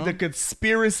 The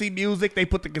conspiracy music. They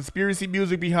put the conspiracy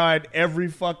music behind every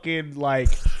fucking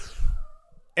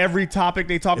every topic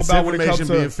they talk It's about when it comes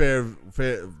to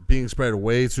information being spread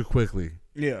way too quickly.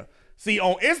 Yeah. See,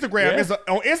 on Instagram, it's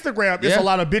a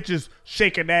lot of bitches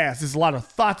shaking ass. There's a lot of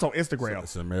thoughts on Instagram.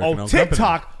 It's an American-owned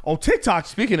On TikTok,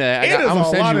 speaking of that, I'm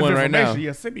gonna send you one right now.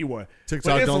 Yeah, send me one.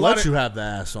 TikTok don't let you have the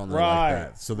ass on there like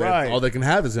that. So all they can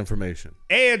have is information.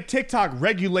 And TikTok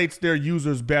regulates their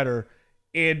users better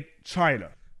in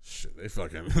China. Shit, they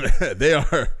fucking they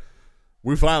are.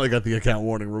 We finally got the account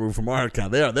warning removed from our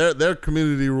account. Their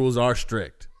community rules are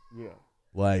strict. Yeah.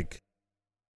 Like,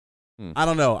 I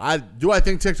don't know. I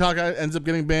think TikTok ends up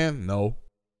getting banned? No.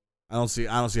 I don't see it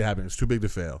happening. It's too big to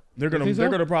fail. If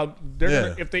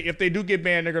they do get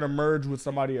banned, they're gonna merge with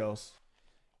somebody else.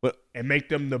 And make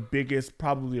them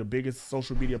probably the biggest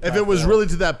social media platform. If it was really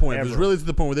to that point, ever. if it was really to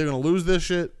the point where they're gonna lose this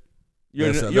shit, You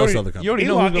already know who's going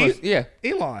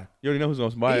Elon. You already know who's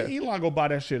going to buy it. Elon go buy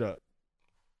that shit up.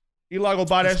 Elon go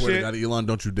buy that swear to shit. God, Elon,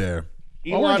 don't you dare.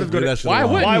 Elon is gonna.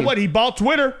 Why would he bought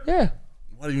Twitter? Yeah.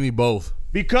 Why do you need both?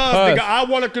 Because nigga, I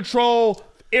want to control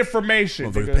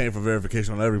information. Motherfuckers paying for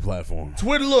verification on every platform.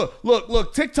 Twitter,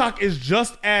 look. TikTok is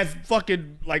just as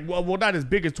fucking well, not as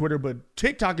big as Twitter, but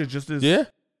TikTok is just as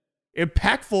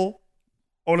impactful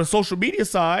on the social media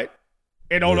side,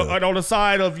 and on the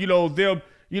side of them.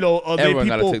 Everyone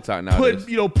got a TikTok nowadays.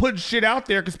 Putting shit out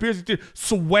there, conspiracy theory,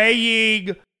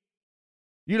 swaying,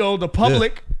 the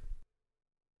public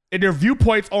and their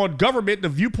viewpoints on government, the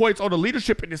viewpoints on the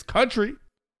leadership in this country.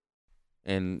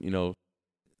 And,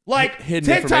 TikTok,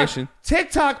 hidden information.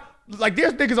 TikTok,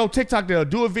 there's niggas on TikTok that'll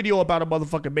do a video about a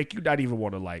motherfucker, make you not even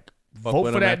want to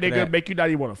vote for that nigga, make you not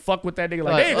even want to fuck with that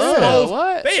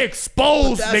nigga. They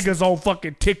expose niggas on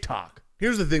fucking TikTok.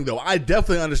 Here's the thing, though. I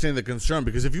definitely understand the concern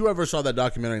because if you ever saw that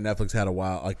documentary Netflix had a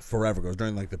while, forever ago,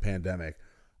 during the pandemic,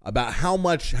 about how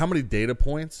many data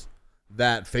points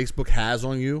that Facebook has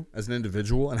on you as an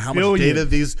individual and how much data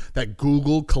that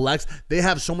Google collects. They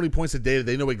have so many points of data.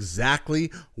 They know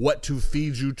exactly what to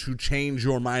feed you to change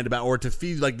your mind about, or to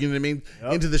feed,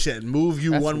 into the shit and move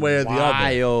you one way or the other.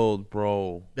 Wild,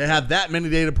 bro. They have that many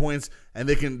data points and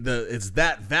they can, it's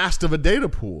that vast of a data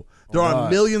pool. There are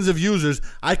millions of users.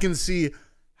 I can see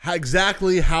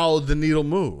exactly how the needle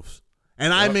moves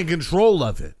and I'm in control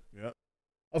of it.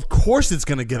 Of course it's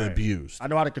going to get abused. I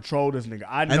know how to control this nigga.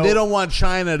 And they don't want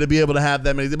China to be able to have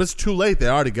that many. But it's too late. They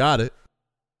already got it.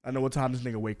 I know what time this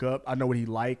nigga wake up. I know what he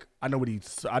like. I know what he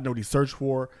search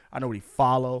for. I know what he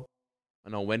follow. I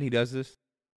know when he does this.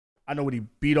 I know what he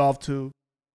beat off to.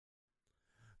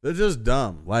 They're just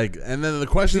dumb. And then the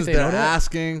questions they're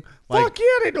asking. Fuck yeah,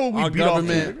 they know we beat off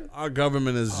to. Our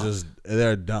government is just,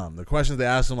 they're dumb. The questions they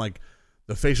ask them,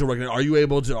 the facial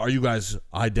recognition. Are you guys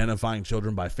identifying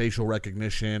children by facial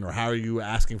recognition, or how are you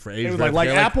asking for age? It was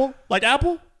Apple? Like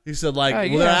Apple? He said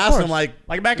they're asking like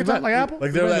Macintosh, like Apple?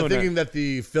 They're thinking that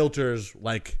the filters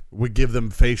would give them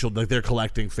facial, they're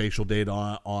collecting facial data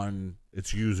on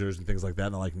its users and things like that.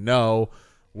 And they're like, no.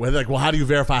 Well, how do you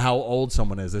verify how old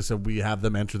someone is? They said we have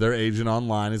them enter their age and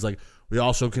online. He's like, we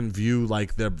also can view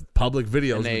their public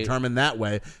videos and determine that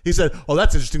way. He said, "Oh,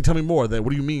 that's interesting. Tell me more." What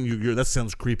do you mean? That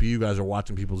sounds creepy. You guys are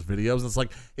watching people's videos. And it's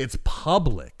it's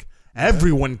public.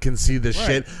 Everyone can see this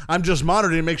shit. I'm just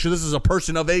monitoring to make sure this is a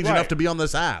person of age enough to be on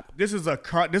this app. This is a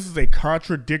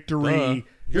contradictory.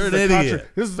 You're an idiot.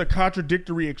 This is a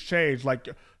contradictory exchange. Like,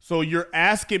 so you're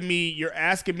asking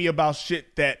me about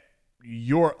shit that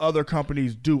your other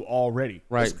companies do already.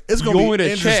 Right. It's you gonna want be me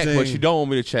to check, interesting. but you don't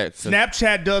want me to check.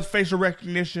 Snapchat does facial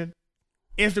recognition.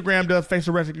 Instagram does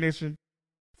facial recognition.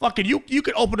 Fucking you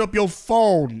can open up your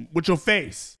phone with your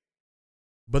face.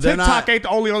 But TikTok ain't the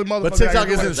only motherfucker. But TikTok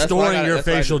isn't That's storing your that's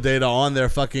why I facial do. data on their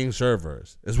fucking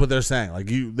servers. Is what they're saying. Like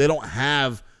they don't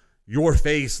have your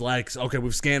face. Like, okay,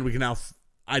 we've scanned. We can now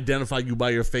identify you by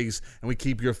your face, and we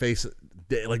keep your face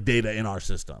like data in our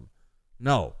system.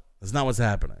 No, that's not what's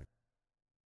happening.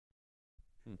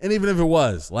 And even if it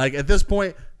was, like at this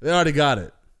point, they already got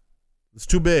it. It's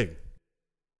too big.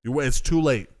 It's too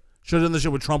late. Should have done the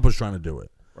shit when Trump was trying to do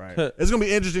it. Right. It's gonna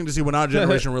be interesting to see when our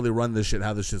generation really run this shit,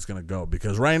 how this shit's gonna go.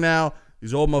 Because right now,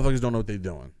 these old motherfuckers don't know what they're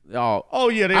doing. Oh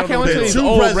yeah, they I don't can't know wait what till they these do.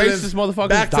 old racist motherfuckers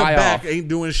back to die back off. ain't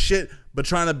doing shit but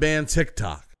trying to ban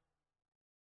TikTok.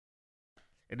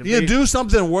 And if You they- do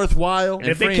something worthwhile.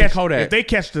 if they catch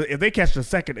the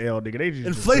second L, nigga, they just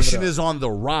Inflation give it up. is on the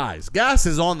rise. Gas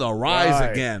is on the rise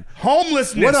Right. again.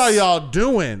 Homelessness. What are y'all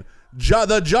doing?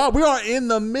 The job. We are in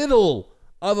the middle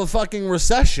of a fucking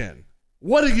recession.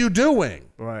 What are you doing?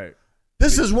 Right.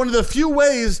 This is one of the few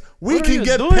ways we What are can you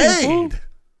get doing, paid. fool?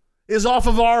 Is off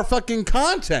of our fucking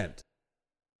content.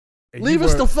 And Leave you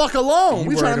us worried- the fuck alone. you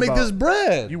We trying to worried make about- this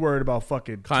bread. You worried about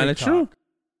fucking Kinda TikTok. true.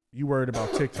 You worried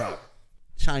about TikTok.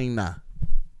 China.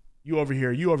 You over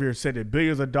here sending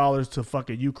billions of dollars to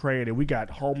fucking Ukraine, and we got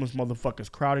homeless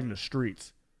motherfuckers crowding the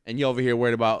streets. And you over here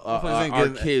worried about Motherfuckers ain't our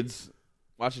getting- kids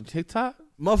watching TikTok?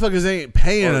 Motherfuckers ain't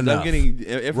paying Or them enough getting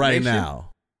information? right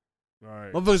now.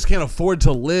 Right. Motherfuckers can't afford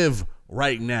to live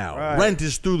right now. Right. Rent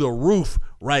is through the roof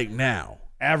right now.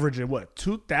 Averaging what,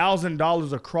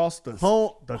 $2,000 across the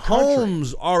country.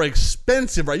 Homes are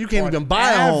expensive, right? You can't On even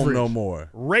buy a home average. no more.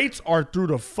 Rates are through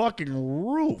the fucking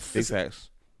roof. Big facts.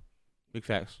 Big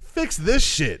facts. Fix this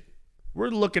shit. We're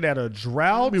looking at a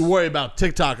drought. Be worried about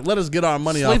TikTok. Let us get our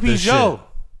money off Sleepy this Joe. shit.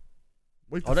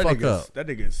 Wake Oh, the fuck up. that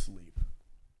nigga is asleep.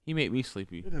 He made me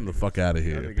sleepy. Get him the fuck out of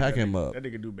here. That nigga- Pack that him nigga- up. That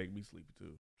nigga do make me sleepy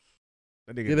too.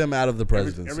 That nigga, Get him out of the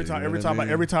presidency. Every time you know what I mean?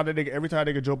 every time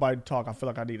nigga Joe Biden talk, I feel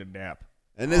like I need a nap.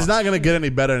 And it's not gonna get any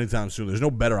better anytime soon. There's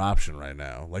no better option right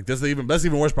now. Like that's the even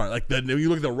worse part. Like when you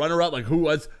look at the runner-up, like who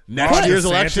was next Ron year's DeSantis?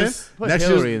 election? Put Next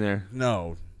Hillary year's in there.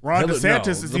 No, Ron Hillary- DeSantis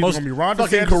no. is the either most gonna be Ron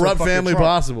fucking DeSantis or corrupt fucking family Trump.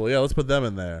 possible. Yeah, let's put them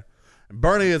in there.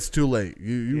 Bernie, it's too late.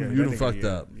 You Yeah, done that nigga, fucked yeah.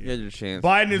 up. You had your chance.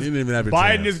 Biden You didn't even have your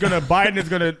chance. is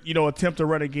gonna attempt to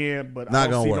run again, but Not I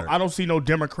don't gonna see work. I don't see no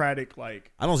Democratic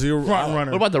like I don't see front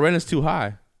runner. What about the rent is too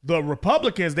high? The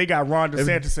Republicans? They got Ron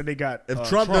DeSantis and they got If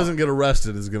Trump doesn't get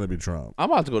arrested, it's gonna be Trump. I'm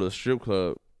about to go to the strip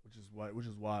club. which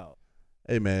is wild.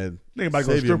 Hey man, Nigga about to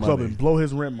go to save your strip club money. and blow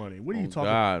his rent money. What are you talking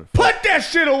God. about? Put that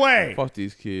shit away. Fuck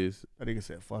these kids. That nigga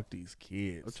said, "Fuck these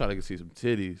kids." I'm trying to see some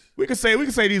titties. We can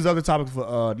say these other topics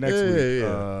for next Yeah, week.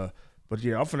 yeah. But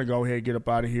yeah, I'm finna go ahead and get up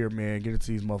out of here, man. Get into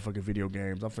these motherfucking video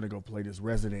games. I'm finna go play this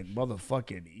Resident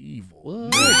motherfucking Evil.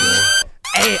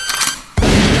 Hey,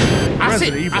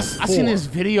 Resident Evil I seen 4. this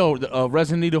video of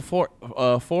Resident Evil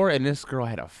 4, and this girl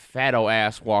had a fat-o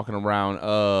ass walking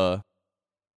around.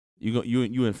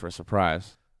 You in for a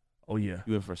surprise. Oh yeah.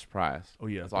 You in for a surprise. Oh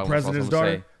yeah. That's all The I'm president's supposed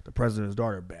to daughter. The president's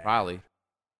daughter bad. Riley.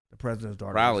 The president's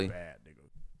daughter Riley. is bad, nigga.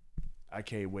 I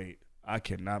can't wait. I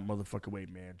cannot motherfucking wait,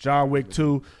 man. John Wick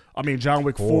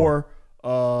 4.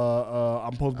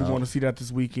 I'm supposed to be going to see that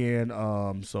this weekend.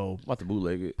 So I'm about to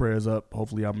bootleg it. Prayers up.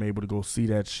 Hopefully I'm able to go see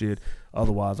that shit.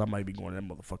 Otherwise, I might be going to that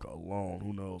motherfucker alone.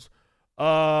 Who knows?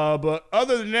 But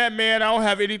other than that, man, I don't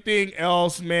have anything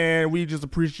else, man. We just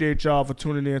appreciate y'all for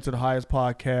tuning in to the highest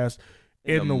podcast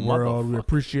in the world. We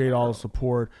appreciate all the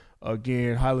support.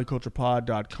 Again,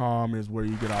 highlyculturepod.com is where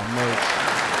you get our merch.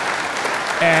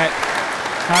 At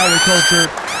Highly Cultured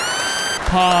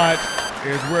Pod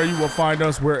is where you will find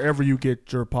us wherever you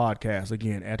get your podcast.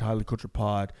 Again, at Highly Cultured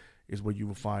Pod is where you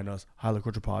will find us.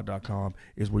 highlyculturepod.com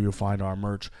is where you'll find our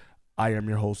merch. I am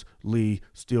your host, Lee,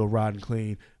 still riding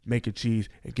clean, making cheese,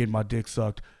 and getting my dick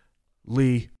sucked.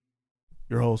 Lee,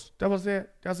 your host. That was it.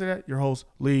 Did I say that? Your host,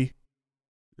 Lee.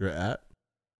 You're at?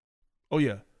 Oh,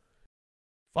 yeah.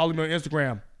 Follow me on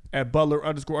Instagram at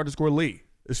Butler__Lee.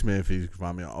 It's man Phoenix. You can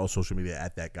find me on all social media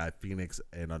at that guy Phoenix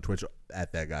and on Twitch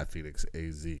at that guy Phoenix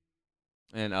AZ.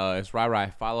 And it's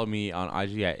Rai. Follow me on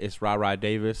IG at It's Rai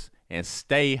Davis. And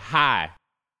stay high.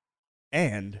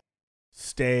 And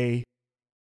stay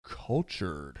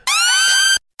cultured.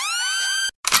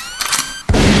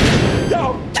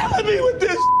 Y'all killing me with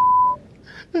this.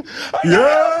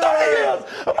 Yeah.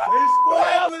 They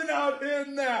squabbling out here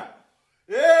now.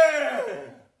 Yeah.